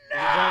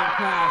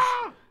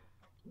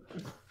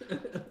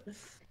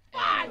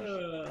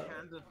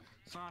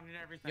 song and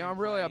everything. Yeah, I'm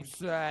really playing.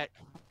 upset.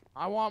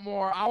 I want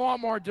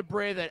more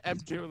debris than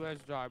M2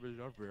 this time is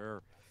up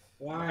here.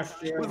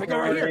 Last year, What if I go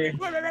right here?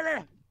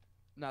 Cody.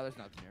 No, there's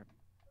nothing here.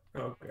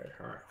 Okay,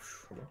 all right.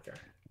 Okay.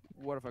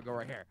 What if I go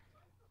right here?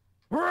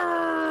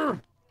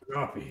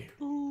 Copy.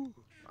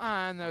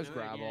 And there's Do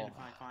it again gravel. if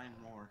I find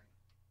more.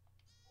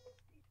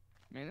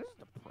 Man, this is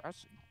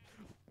depressing.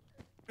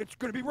 It's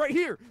gonna be right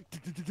here.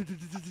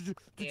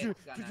 It's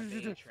gonna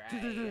be Trey.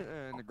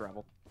 And the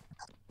gravel.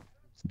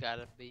 It's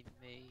gotta be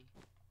me.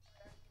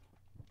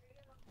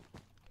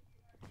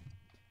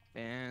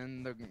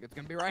 And it's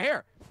gonna be right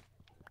here.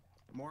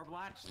 More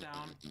blackstone.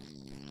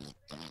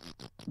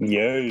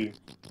 Yay.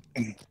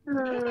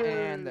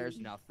 And there's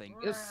nothing.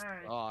 This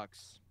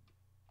sucks.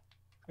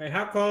 Hey,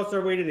 how close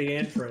are we to the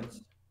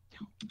entrance?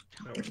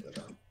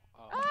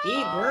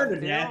 Eat bird to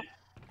death.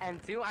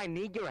 And 2, I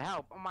need your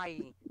help.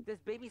 This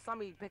baby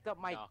zombie picked up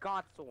my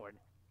god sword.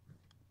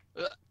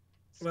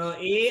 Well,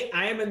 I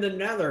am in the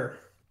nether.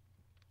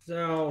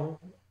 So,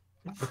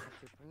 Good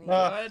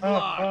luck.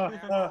 All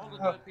the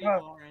good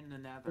people are in the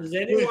nether. does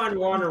anyone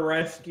want to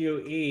rescue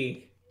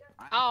E?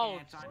 Oh,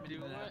 I'm in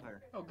the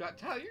nether. Oh god,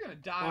 Tyler, you're gonna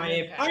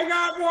die. I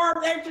got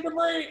more extra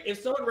debris. If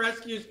someone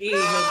rescues E,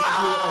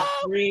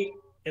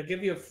 he'll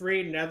give you a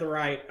free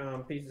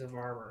netherite piece of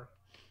armor.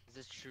 Is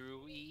this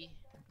true, E?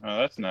 Oh,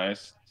 that's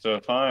nice. So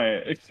if I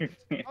Oh, it's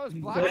I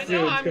black.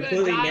 know I'm gonna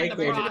completely die in the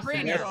naked.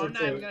 process, Yes, so I'm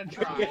not even it's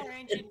gonna a- try.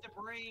 Ancient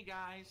debris,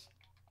 guys.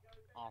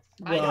 Awesome.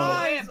 I know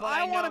Well, it, but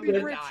I wanna know I'm be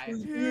gonna rich die.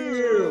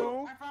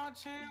 too. I found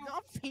 2.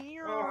 I'm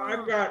here.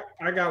 Oh,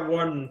 I got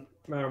one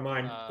Amount of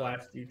mine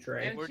blast you,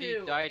 Trey. And Where do you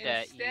two, die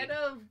at, instead E?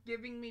 of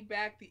giving me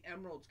back the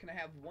emeralds, can I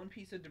have one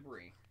piece of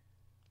debris?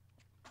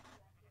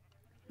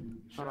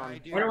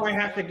 What do I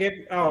have to give?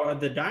 Oh,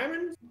 the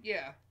diamonds?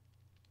 Yeah.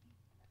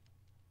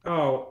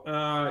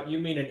 Oh, you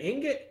mean an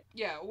ingot?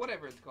 Yeah,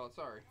 whatever it's called.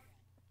 Sorry.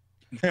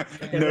 No,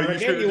 if I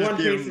gave you one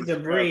piece of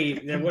debris,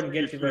 that wouldn't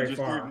get you very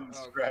far.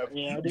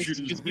 Yeah, You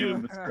should just give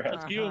him the scrap.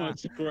 Just give him a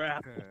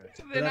scrap.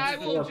 Then I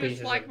That's will 4 just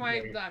pieces like of my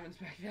debris. diamonds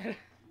back then.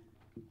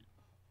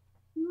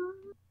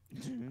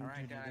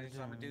 Alright, guys,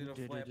 I'm gonna do the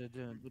flip.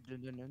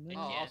 Oh,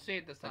 I'll see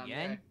it this time.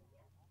 Again?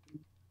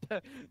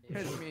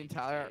 Here's me and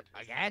Tyler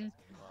again.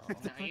 Are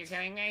you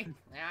kidding me?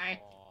 Really?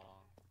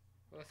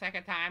 For the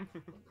second time.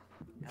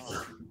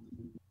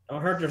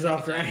 Don't hurt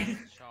yourself, Trey.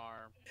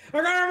 Charm.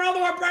 I got another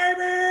one,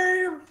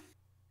 baby!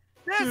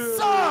 This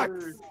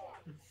sucks.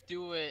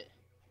 Do it.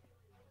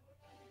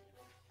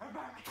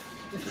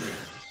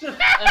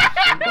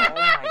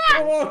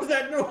 Oh, what was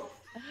that noise?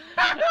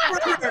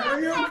 Are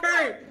you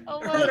okay? Oh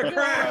my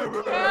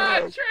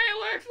God. Trey,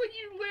 looks like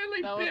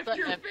you That was literally biffed the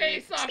your epic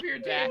face off your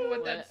table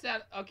with that backflip.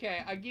 sound.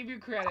 Okay, I give you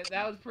credit.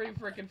 That was pretty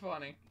freaking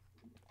funny.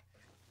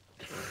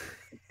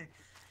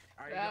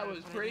 That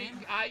was pretty.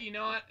 You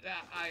know what?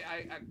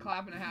 I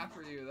clap and a half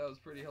for you. That was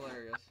pretty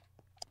hilarious.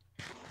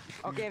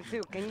 Okay,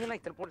 M2, can you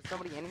like teleport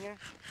somebody in here?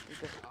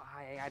 Because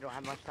I don't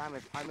have much time.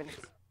 It's 5 minutes.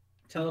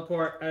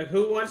 Teleport.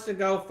 Who wants to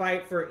go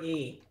fight for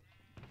E?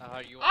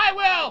 I will! I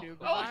will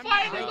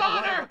fight in Bring his a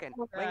water honor! bucket.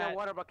 Bring a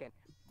water bucket.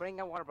 Bring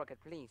a water bucket,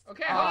 please.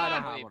 Okay, hold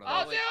on.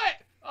 I'll do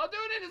it! I'll do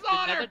it in his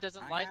honor!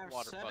 doesn't I like have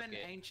water 7 bucket.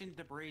 ancient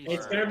debris.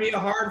 It's gonna be a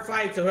hard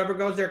fight, so whoever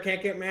goes there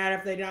can't get mad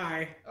if they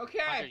die. Okay.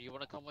 Hunter, you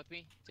wanna come with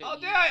me? to I'll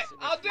E? do it!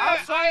 I'll do How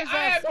it! strong is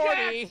that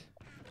object!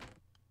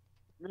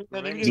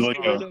 Let him Would you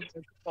like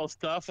get all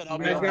stuff, and I'll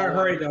You be guys gotta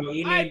hurry though.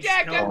 E I needs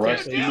object! help. Alright,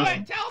 Do so you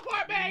it!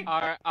 Teleport me!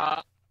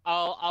 Alright,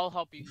 I'll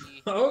help you,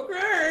 E.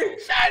 Okay.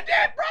 Send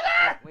it,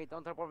 brother! Wait,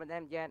 don't teleport with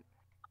them yet.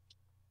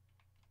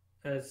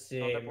 Let's see,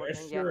 teleport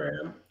in yet.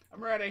 Mr. M.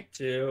 I'm ready.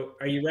 2.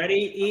 Are you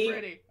ready, E? I'm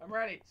ready. I'm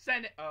ready.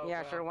 Send it. Oh,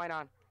 Yeah, well. sure, why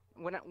not?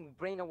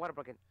 Bring a water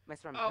bucket.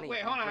 Mr. M, Oh, please,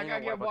 wait, hold on. I bring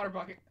gotta get a water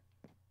bucket.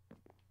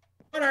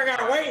 What, I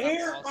gotta wait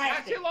here?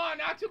 Not too long,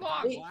 not too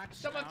long.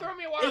 Someone throw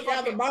me a water These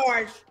other bucket.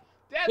 boys.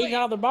 Deadly, These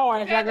other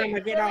boys are Deadly,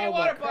 gonna get throw me a all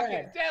water the bucket.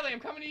 credit. Deadly, I'm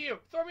coming to you.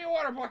 Throw me a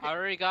water bucket. I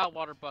already got a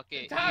water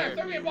bucket. Tyler, Here,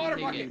 throw me a water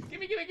take bucket. it. Give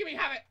me,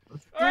 have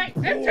it. Alright,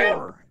 Poor.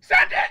 M2,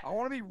 send it! I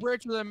want to be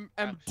richer than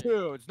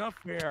M2. It's not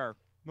fair.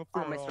 Not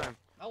Oh, fair at all. Mr. M.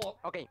 Hello.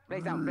 Okay,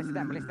 place down, place it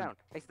down, place it down,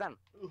 place it down.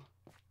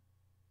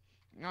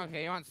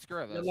 Okay, you want to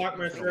screw this. Good luck,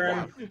 Mr.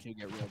 M.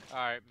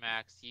 Alright,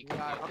 Max, you can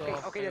do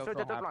it. Okay, that's what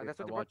the block. That's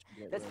what the block.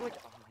 That's what.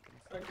 Oh my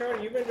goodness.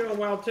 Cody, you've been doing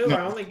well too.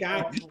 I only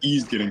got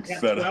E's getting got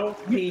fed up.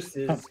 12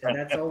 pieces, and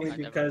that's only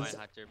Never because mind,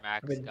 Hunter.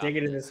 Max I've been got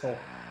digging in this. this hole.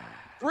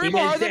 3 He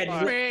more is than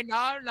dead. me.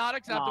 Not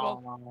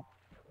acceptable.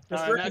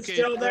 Mr. M's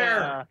still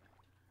there.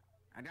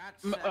 I got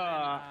 7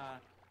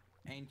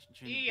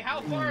 ancient E,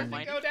 how far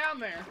does it go down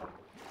there?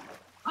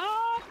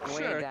 Way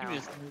Sure, down.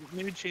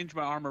 let me change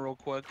my armor real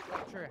quick.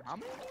 Sure, how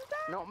many?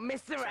 No,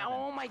 Mr. M.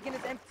 Oh my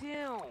goodness, M2.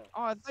 Oh,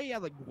 I thought you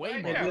had like way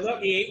Right more. there. Good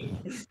luck, E.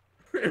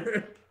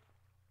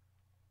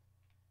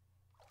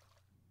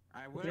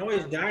 I You can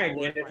always die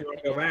again if you want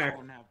to go back.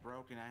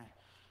 Broken.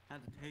 I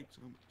had to take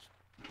so much.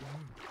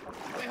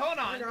 Wait, hold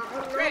on.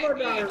 Trey,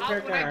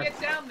 when I get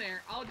down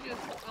there, I'll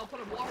put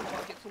a water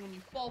bucket so when you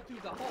fall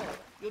through the hole,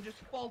 you'll just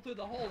fall through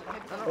the hole and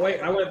hit the Oh, wait,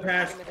 I went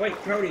past. Wait,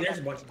 Cody, there's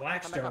a bunch of Come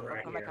back blackstone up,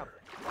 right come back here. up.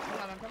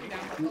 Hold on, I'm coming down.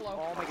 Hello.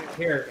 Oh my goodness.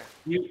 Here,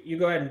 you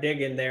go ahead and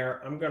dig in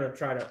there. I'm gonna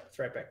try to. It's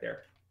right back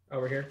there.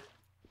 Over here.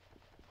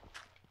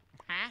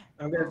 Huh?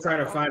 I'm gonna try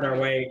to find our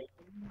way.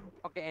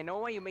 Okay, I know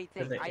what you may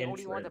think. the I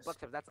only want the entrance.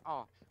 bookshelf, that's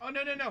all. Oh,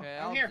 no. Okay,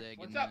 I'm I'll here. dig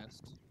What's in up?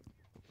 this.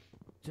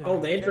 Oh,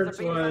 the There's a entrance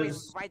big zombie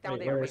was. right down Wait,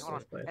 there. where Wait, is hold on.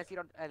 this place? Let's see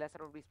let's see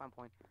the respawn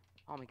point.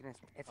 Oh my goodness.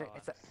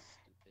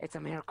 It's a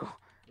miracle.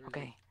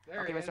 Okay.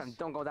 There Okay, it Mr. M, is.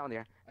 don't go down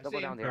there. I Don't see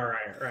go down him. there.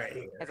 All right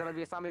here. It's gonna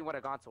be a zombie with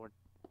a god sword.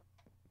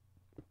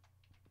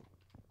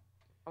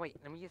 Oh wait,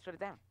 let me just shut it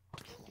down.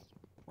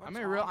 I'm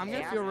gonna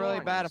Yeah, feel really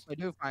thorns. bad if I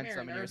do find Here,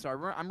 some in here. nerd. So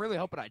I'm really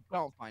hoping I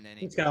don't find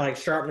any. He's got like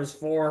sharpness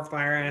 4,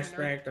 fire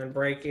aspect,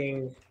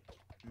 unbreaking.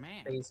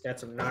 Man. He's got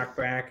some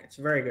knockback. It's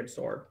a very good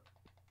sword.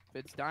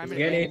 If it's diamond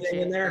get anything in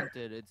ancient there?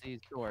 tinted, it's his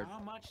sword. How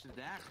much did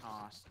that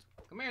cost?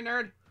 Come here,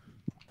 nerd.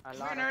 A Come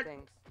lot here, of nerd.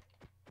 things.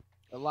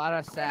 A lot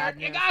of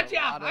sadness. You got a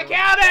ya! lot I of-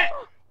 count it!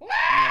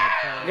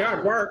 Yeah,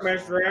 Good work,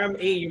 Mr. M.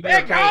 E, you They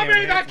better call pay me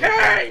him. the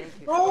That's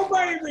king! Oh,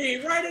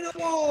 baby! Right in the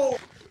wall!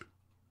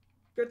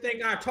 Good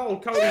thing I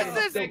told Cody. This to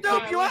is still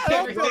dope. keep You have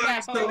them to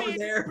rocks give over me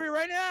there. free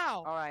right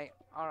now. Alright.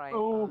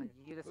 Oh.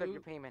 You deserve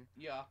your payment.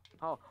 Yeah.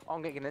 Oh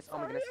my goodness. Oh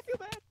my Sorry, goodness. I feel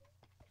bad.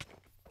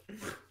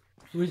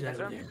 Who's that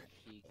Sir? over there?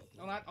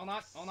 Hold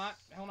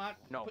on.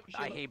 No, Put-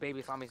 I shield- hate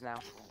baby zombies now.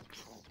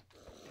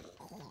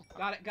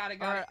 Got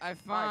it. Alright, I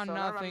found so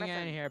now we're nothing in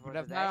missing here, for but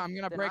if today. not, I'm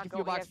gonna Then break I'll a go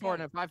few blocks AFK. for it,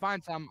 and if I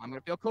find some, I'm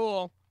gonna feel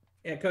cool.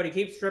 Yeah, Cody,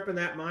 keep stripping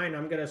that mine.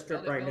 I'm gonna strip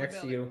Build it, right build it, next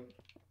to build it. you.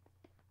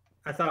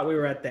 I thought we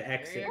were at the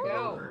exit. There you go.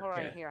 door.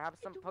 Alright, Okay. here, have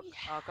some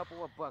a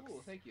couple of books.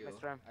 Ooh, thank you.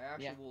 Mr. M. I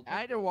actually Yeah, will.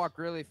 I had to walk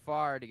really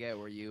far to get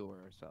where you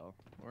were, so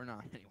we're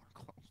not anywhere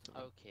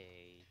close.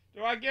 Okay.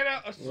 Do I get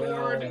a Well,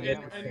 sword I in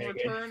get the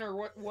return,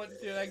 or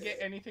what? Did I get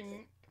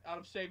anything out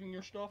of saving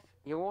your stuff?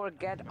 You will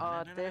get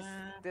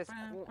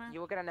you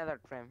will get another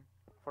trim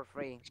for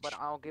free, but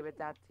I'll give it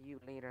that to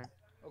you later.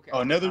 Okay. Oh,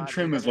 another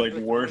trim is like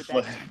it's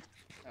worthless.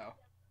 Oh.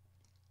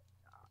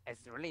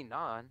 It's really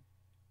not.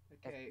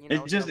 Okay. You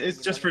know, It's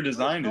just for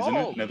design, isn't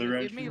it? Another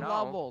Give me entry.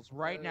 levels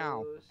right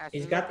now.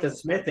 He's got the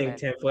smithing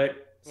template,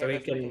 so he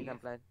can.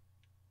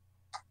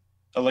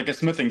 Like a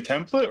smithing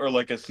template, or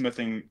like a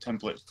smithing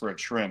template for a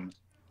trim?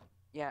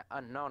 Yeah,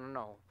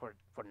 no. For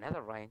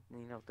netherite,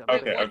 you know.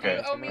 Okay,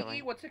 okay. Oh,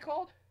 me, what's it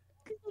called?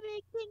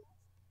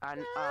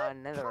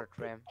 Nether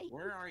trim.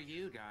 Where are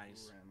you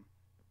guys?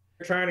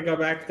 We're trying to go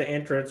back to the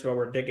entrance while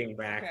we're digging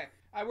back. Okay.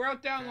 I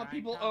wrote down what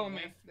people owe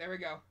me. There we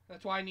go.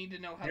 That's why I need to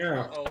know how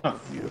Yeah. to owe.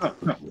 Alright,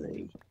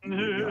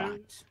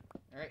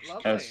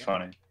 lovely. That's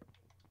funny.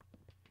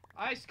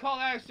 I call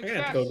that a I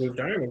success. have to go do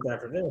diamonds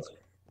after this.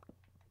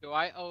 Do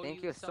I owe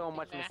Thank you you so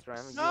much, something, Mr.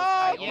 M. No,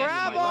 Yeah, you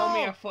Bravo! owe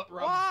me a foot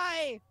rub.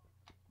 Why?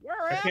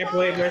 Where I am can't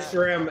believe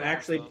Mr. M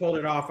actually pulled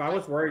it off. I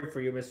was worried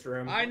for you, Mr.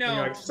 M. I know. You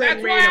like, That's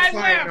send me why to I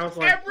fight, and I was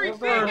left like,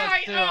 everything "Oh,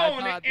 I too. I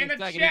own thought in the a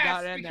second he got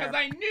chest in because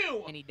there. I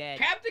knew And he dead.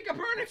 Captain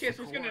Copernicus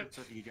was gonna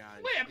Of you guys.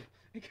 flip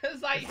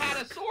because I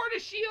had a sword, a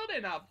shield,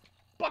 and a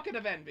bucket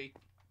of envy.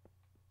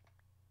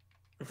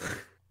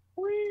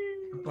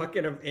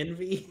 Bucket of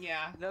envy.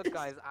 Yeah. Look,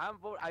 guys,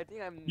 I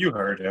think I'm. You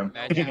heard him.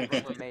 I don't think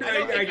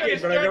you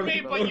understood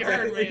me, but you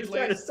heard me. He's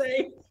trying to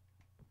say.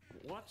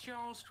 What's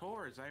y'all's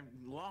tours? I'm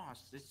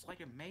lost. It's like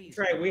a maze.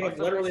 That's right. We have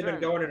Also, literally Mr. been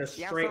M, going in a do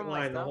you have straight some of my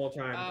line the stuff? whole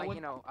time. Like, what-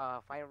 you know,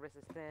 fire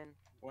resistant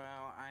Well,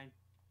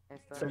 and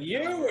stuff. So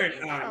you went.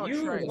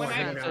 You Trey, When went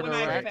I out. when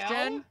I Direction?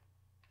 fell,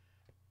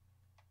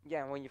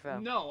 Yeah, when you fell.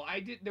 no, I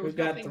did. There was We've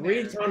got nothing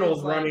 3 there. tunnels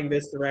It's like- running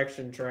this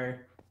direction, Trey.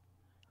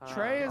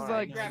 Trey is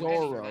alright. like Grab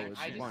Zorro. anything. is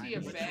I just one. see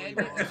a bed, and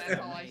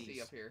that's all I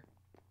see up here.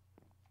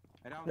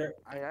 I don't. There-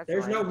 That's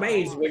There's fine. no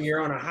maze when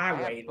you're on a I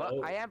highway, have,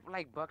 though. I have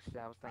like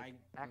bookshelves, like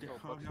I actual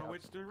don't know bookshelves.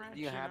 which direction.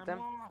 Do you have I'm them?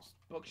 lost.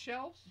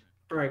 Bookshelves.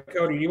 All right,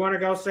 Cody, you want to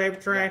go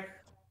save Trey?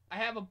 I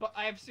have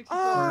 64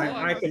 Alright,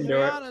 books. I can to do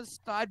be it.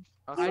 honest, I'd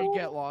Also,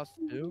 get lost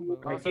too. but-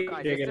 Alright, also keep guys,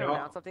 just digging to out.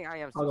 announce something, I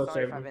am I'll so go sorry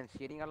save if I've him. been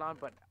cheating a lot,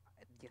 but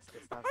this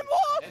stuff I'm is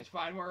lost! It's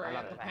fine. We're A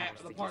lot at of the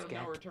honesty part of just no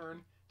get.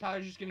 return.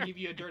 Tyler's just gonna give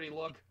you a dirty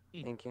look.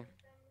 Thank you.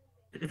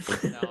 No,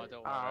 don't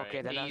worry. Ah,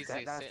 okay, then He's that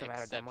the doesn't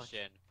matter that much.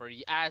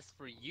 exception. As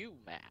for you,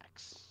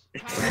 Max.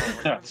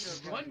 Tyler,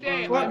 one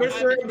day, Well, I'm-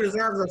 Mr. M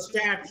deserves a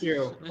statue.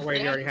 Oh,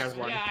 wait, he already has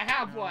one. Yeah, I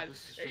have one.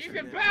 You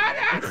can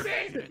bat at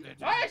me.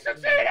 I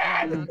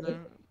succeeded.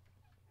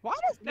 Why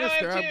does No,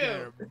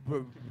 Mr.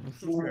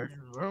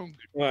 M2. M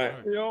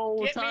What? Yo,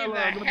 Get me Tyler, the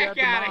I'm gonna be heck at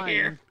the out of mine.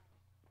 here.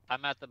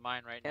 I'm at the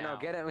mine right You know, now.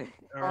 get it.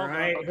 All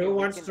right, okay, who we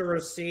wants can- to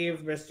receive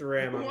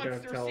Mr. M? Who I'm wants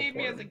gonna to receive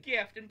me teleport as a him.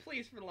 gift? And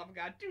please, for the love of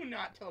God, do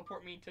not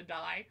teleport me to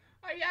die.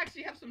 I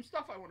actually have some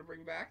stuff I want to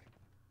bring back.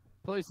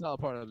 Please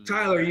teleport him.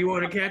 Tyler, you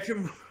want to catch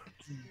him?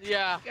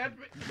 Yeah. Get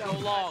me- Go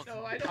long.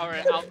 No, I don't.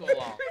 Alright, I'll go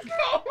long.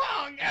 Go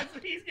long as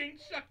he's getting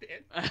shucked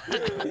in.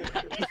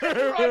 He's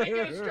running in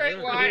a straight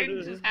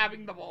line, just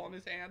having the ball in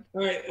his hand.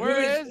 All right,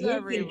 Where is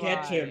who can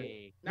catch him?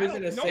 everybody? Who's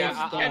in a No safe one's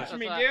spot? catching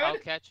me, I'll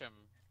dude. catch him.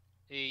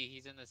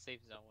 He's in the safe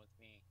zone with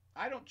me.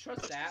 I don't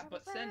trust that,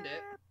 but send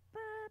it.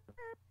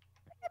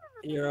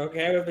 You're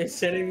okay with me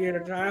sending you to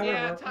Tyler?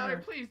 Yeah, Okay. Tyler,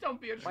 please don't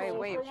be a troll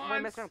Wait, for Mr.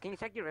 once. M, can you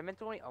check your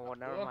inventory? Oh,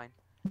 never Oh. mind.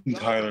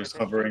 Tyler's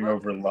hovering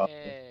over lava.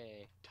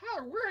 Hey.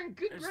 Tyler, where in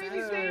good There's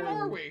gravy's that- name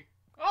are we?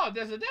 Oh,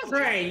 there's a devil.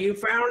 Trey, you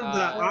found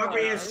the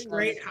obvious yeah.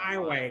 straight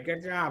highway.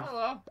 Good job.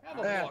 Hello, have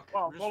a Yeah, look.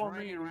 well, I'm just follow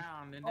running me.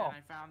 around, and then Oh,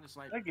 I found this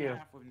like thank you.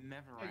 path with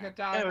never. Okay,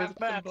 Tyler, Anyways, have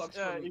some Max, books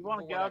for you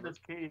want to get out of whatever. this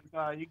cave,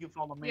 you can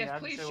follow me. Yes, I can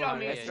please show show you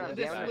me where Yeah, it yeah, is.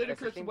 this yeah. ludicrous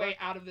Interesting way book.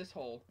 out of this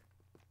hole.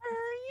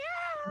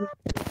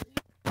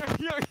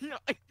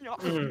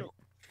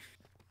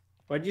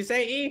 What'd you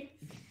say, E?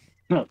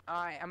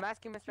 I'm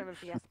asking Mr. M if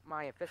he has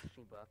my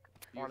efficiency book.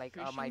 Your Or like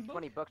my fishing book?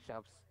 20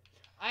 bookshelves.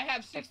 I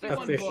have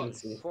 61 books.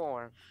 Efficiency.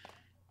 4.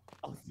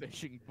 Oh,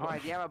 fishing.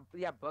 Alright, do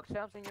you have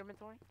bookshelves in your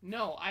inventory?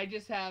 No, I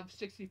just have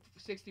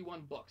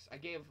 61 books. I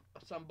gave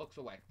some books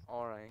away.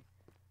 Alright.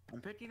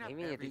 I'm picking up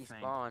Maybe it everything.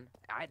 despawn.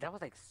 That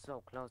was like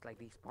so close, like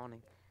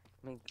despawning.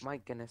 I mean, my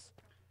goodness.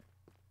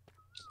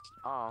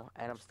 Oh,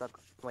 and I'm stuck.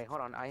 Wait,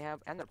 hold on. I have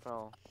Ender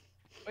Pearl.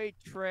 Wait,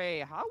 Trey,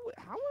 how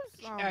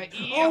was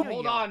E, Oh,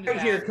 hold on to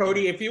Right here, that.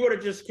 Cody. If you would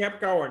have just kept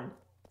going.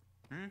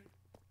 Hmm?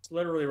 It's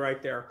literally right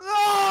there.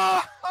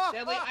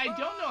 Deadly, I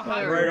don't know how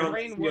Right your on the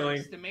brain ceiling.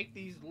 works to make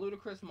these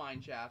ludicrous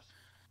mine shafts.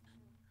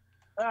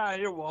 Ah,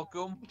 you're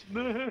welcome.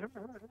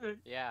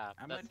 Yeah,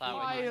 I'm that's at how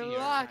My it is.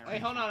 luck.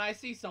 Wait, hold on. I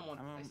see someone.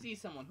 I'm I on- see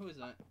someone. Who is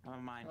that? Oh,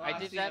 mine. Oh, I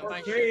did see that him.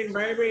 my Hey,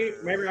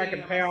 maybe I See can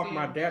him, pay I off see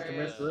my him. debt to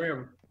Yeah. Mr.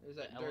 M. There's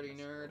that dirty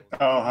nerd.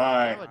 Oh,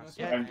 hi. Wait, please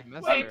tell me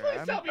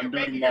you're I'm doing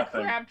making a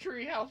nothing.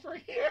 Crabtree house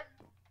right here.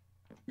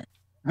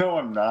 No,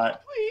 I'm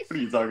not. Please. What are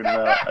you talking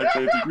about? I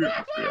saved the group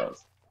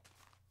house.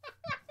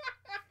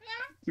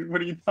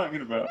 What are you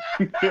talking about?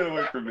 Get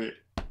away from me.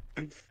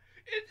 Is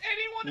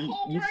anyone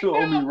home You right still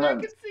owe me now? I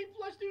rent. can see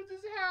Plush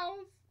Dudes' house.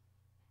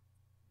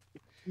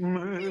 He's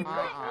I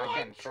got one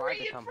can try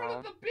tree to in come front home.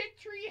 of the big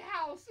tree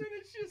house, and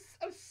it's just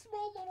a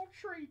small little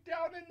tree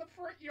down in the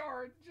front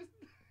yard.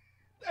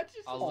 That's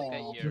just I'll a look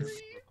little at your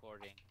tree.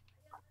 recording.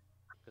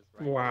 'Cause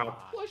Wow. now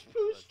I'm Plush Poo's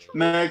looking. tree.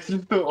 Max,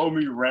 you still owe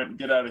me rent.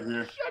 Get out of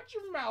here. Shut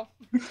your mouth.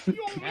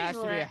 You owe me Has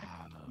to be rent.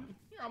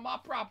 You're on my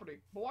property,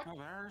 boy. Oh,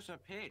 there's a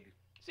pig.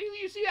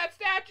 You see that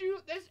statue?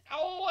 This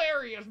whole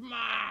area's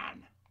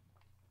mine.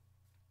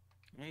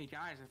 Hey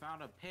guys, I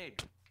found a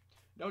pig.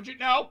 Don't you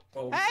know?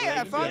 Oh, Hey, I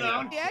great. found you you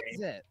know. at the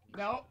exit.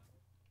 No.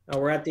 Oh,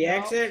 we're at the No,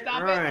 exit?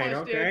 Stop All it, right, Plush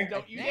okay. Dudes.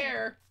 Don't you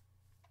dare.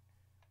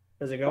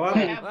 Does it go up? I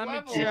have Let me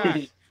levels.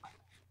 check.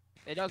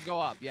 It does go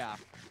up, yeah.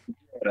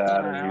 Get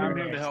out of I'm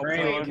here. here to help. Great,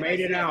 fella. Can I made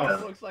see it what out.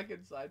 this looks like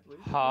inside, please?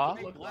 Huh? What's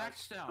it Hey, look like?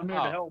 Blackstone. I'm here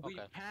to Oh, help. We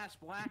okay. passed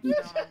Blackstone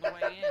on the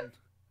way in.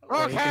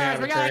 Yeah, you can have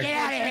we it, gotta Trey. get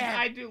out of here.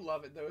 I do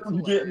love it though. It's I'm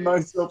hilarious. getting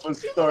myself a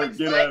start.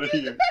 Get out of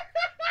here.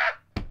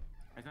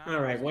 I thought All it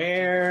right, was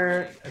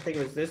where? gonna I think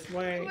it was this It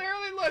way.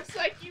 literally looks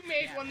like you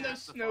made Yeah, one of those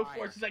that's the snow fire.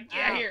 forts. It's like,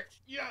 yeah, Ouch. here.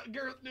 Yeah,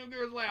 girl, no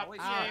girls allowed. Always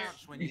Yeah.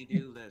 ouch when you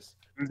do this.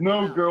 There's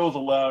no Ouch. girls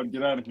allowed.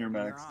 Get out of here, You're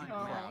Max. on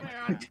Oh, ground.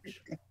 man.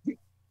 You're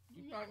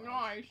not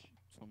nice.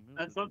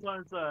 And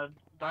sometimes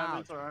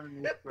diamonds are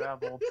underneath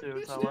gravel too,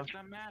 This is fella.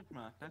 the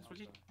magma. That's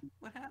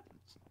what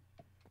happens.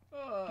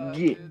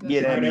 Get Dude, All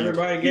right, out of here.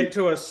 everybody get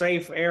to a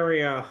safe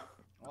area.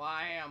 well,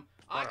 I am.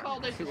 I Hold on. call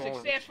this a Hold on.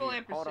 successful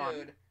Hold on.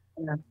 episode.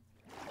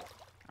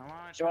 I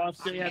want You want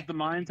to stay at the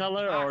mine,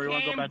 teller, or you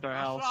want to go back to our I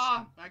house?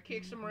 saw, I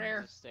kicked some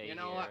rare. Just stay You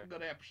know here. what?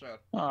 Good episode.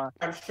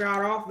 Got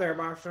shot off there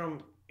by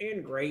some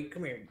ingrate.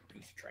 Come here, you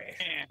piece of trash.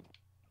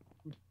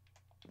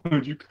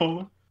 What'd you call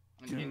her?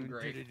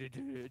 Ingrate.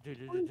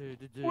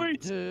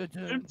 Wait,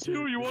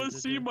 M2, you want to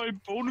see my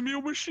bone meal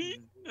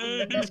machine?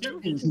 You,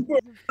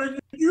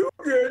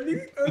 Danny?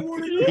 I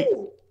want to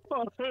go.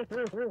 Hey,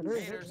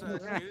 there's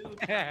a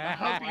dude. I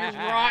hope you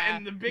rot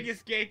in the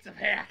biggest gates of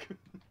heck.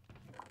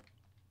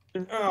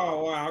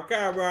 Oh, wow,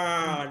 come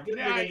on. Just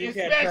Yeah, because you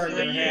can't turn your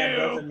especially head you.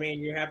 doesn't mean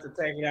you have to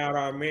take it out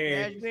on me.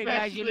 That's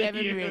because you live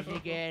in Especially you.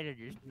 Michigan and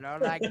you smell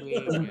like weed.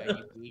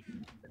 You piece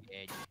of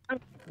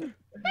shit.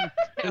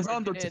 It's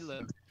on the Hey,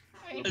 look.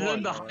 it's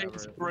in the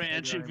highest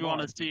branch if you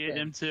want to see it,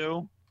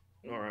 M2.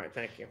 All right,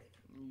 thank you.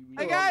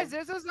 Hey guys,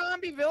 there's a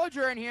zombie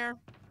villager in here.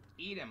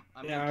 Eat him.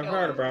 I'm Yeah, gonna I've kill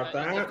heard him. about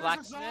that. There's a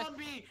Blacksmith?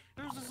 zombie!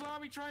 There was a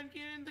zombie trying to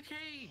get in the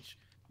cage!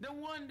 No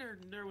wonder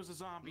there was a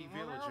zombie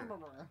villager. All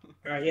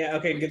right, yeah,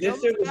 okay, this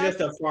dude was just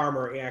a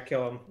farmer. Yeah,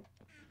 kill him.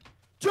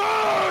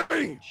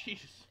 Die!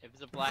 Jesus. If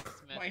it's a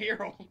blacksmith. My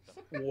hero.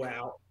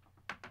 Wow.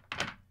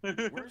 Where's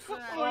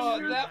that?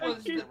 Oh, that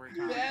was the we're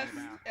talking best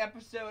about?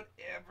 episode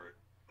ever.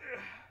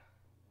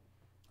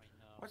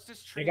 What's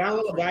this tree? It got a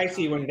little tree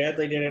dicey when on?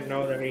 Deadly didn't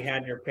know that he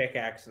had your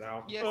pickaxe,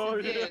 though. Yes, Oh,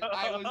 it did. yeah.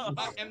 I'm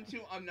M2.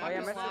 I'm not Oh,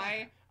 yeah, gonna Mr.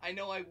 lie. I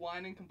know I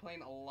whine and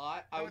complain a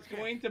lot. I was Okay.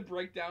 going to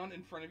break down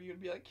in front of you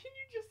and be like, "Can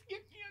you just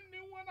get me a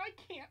new one? I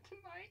can't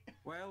tonight."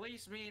 Well, at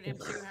least me and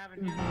M2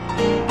 haven't.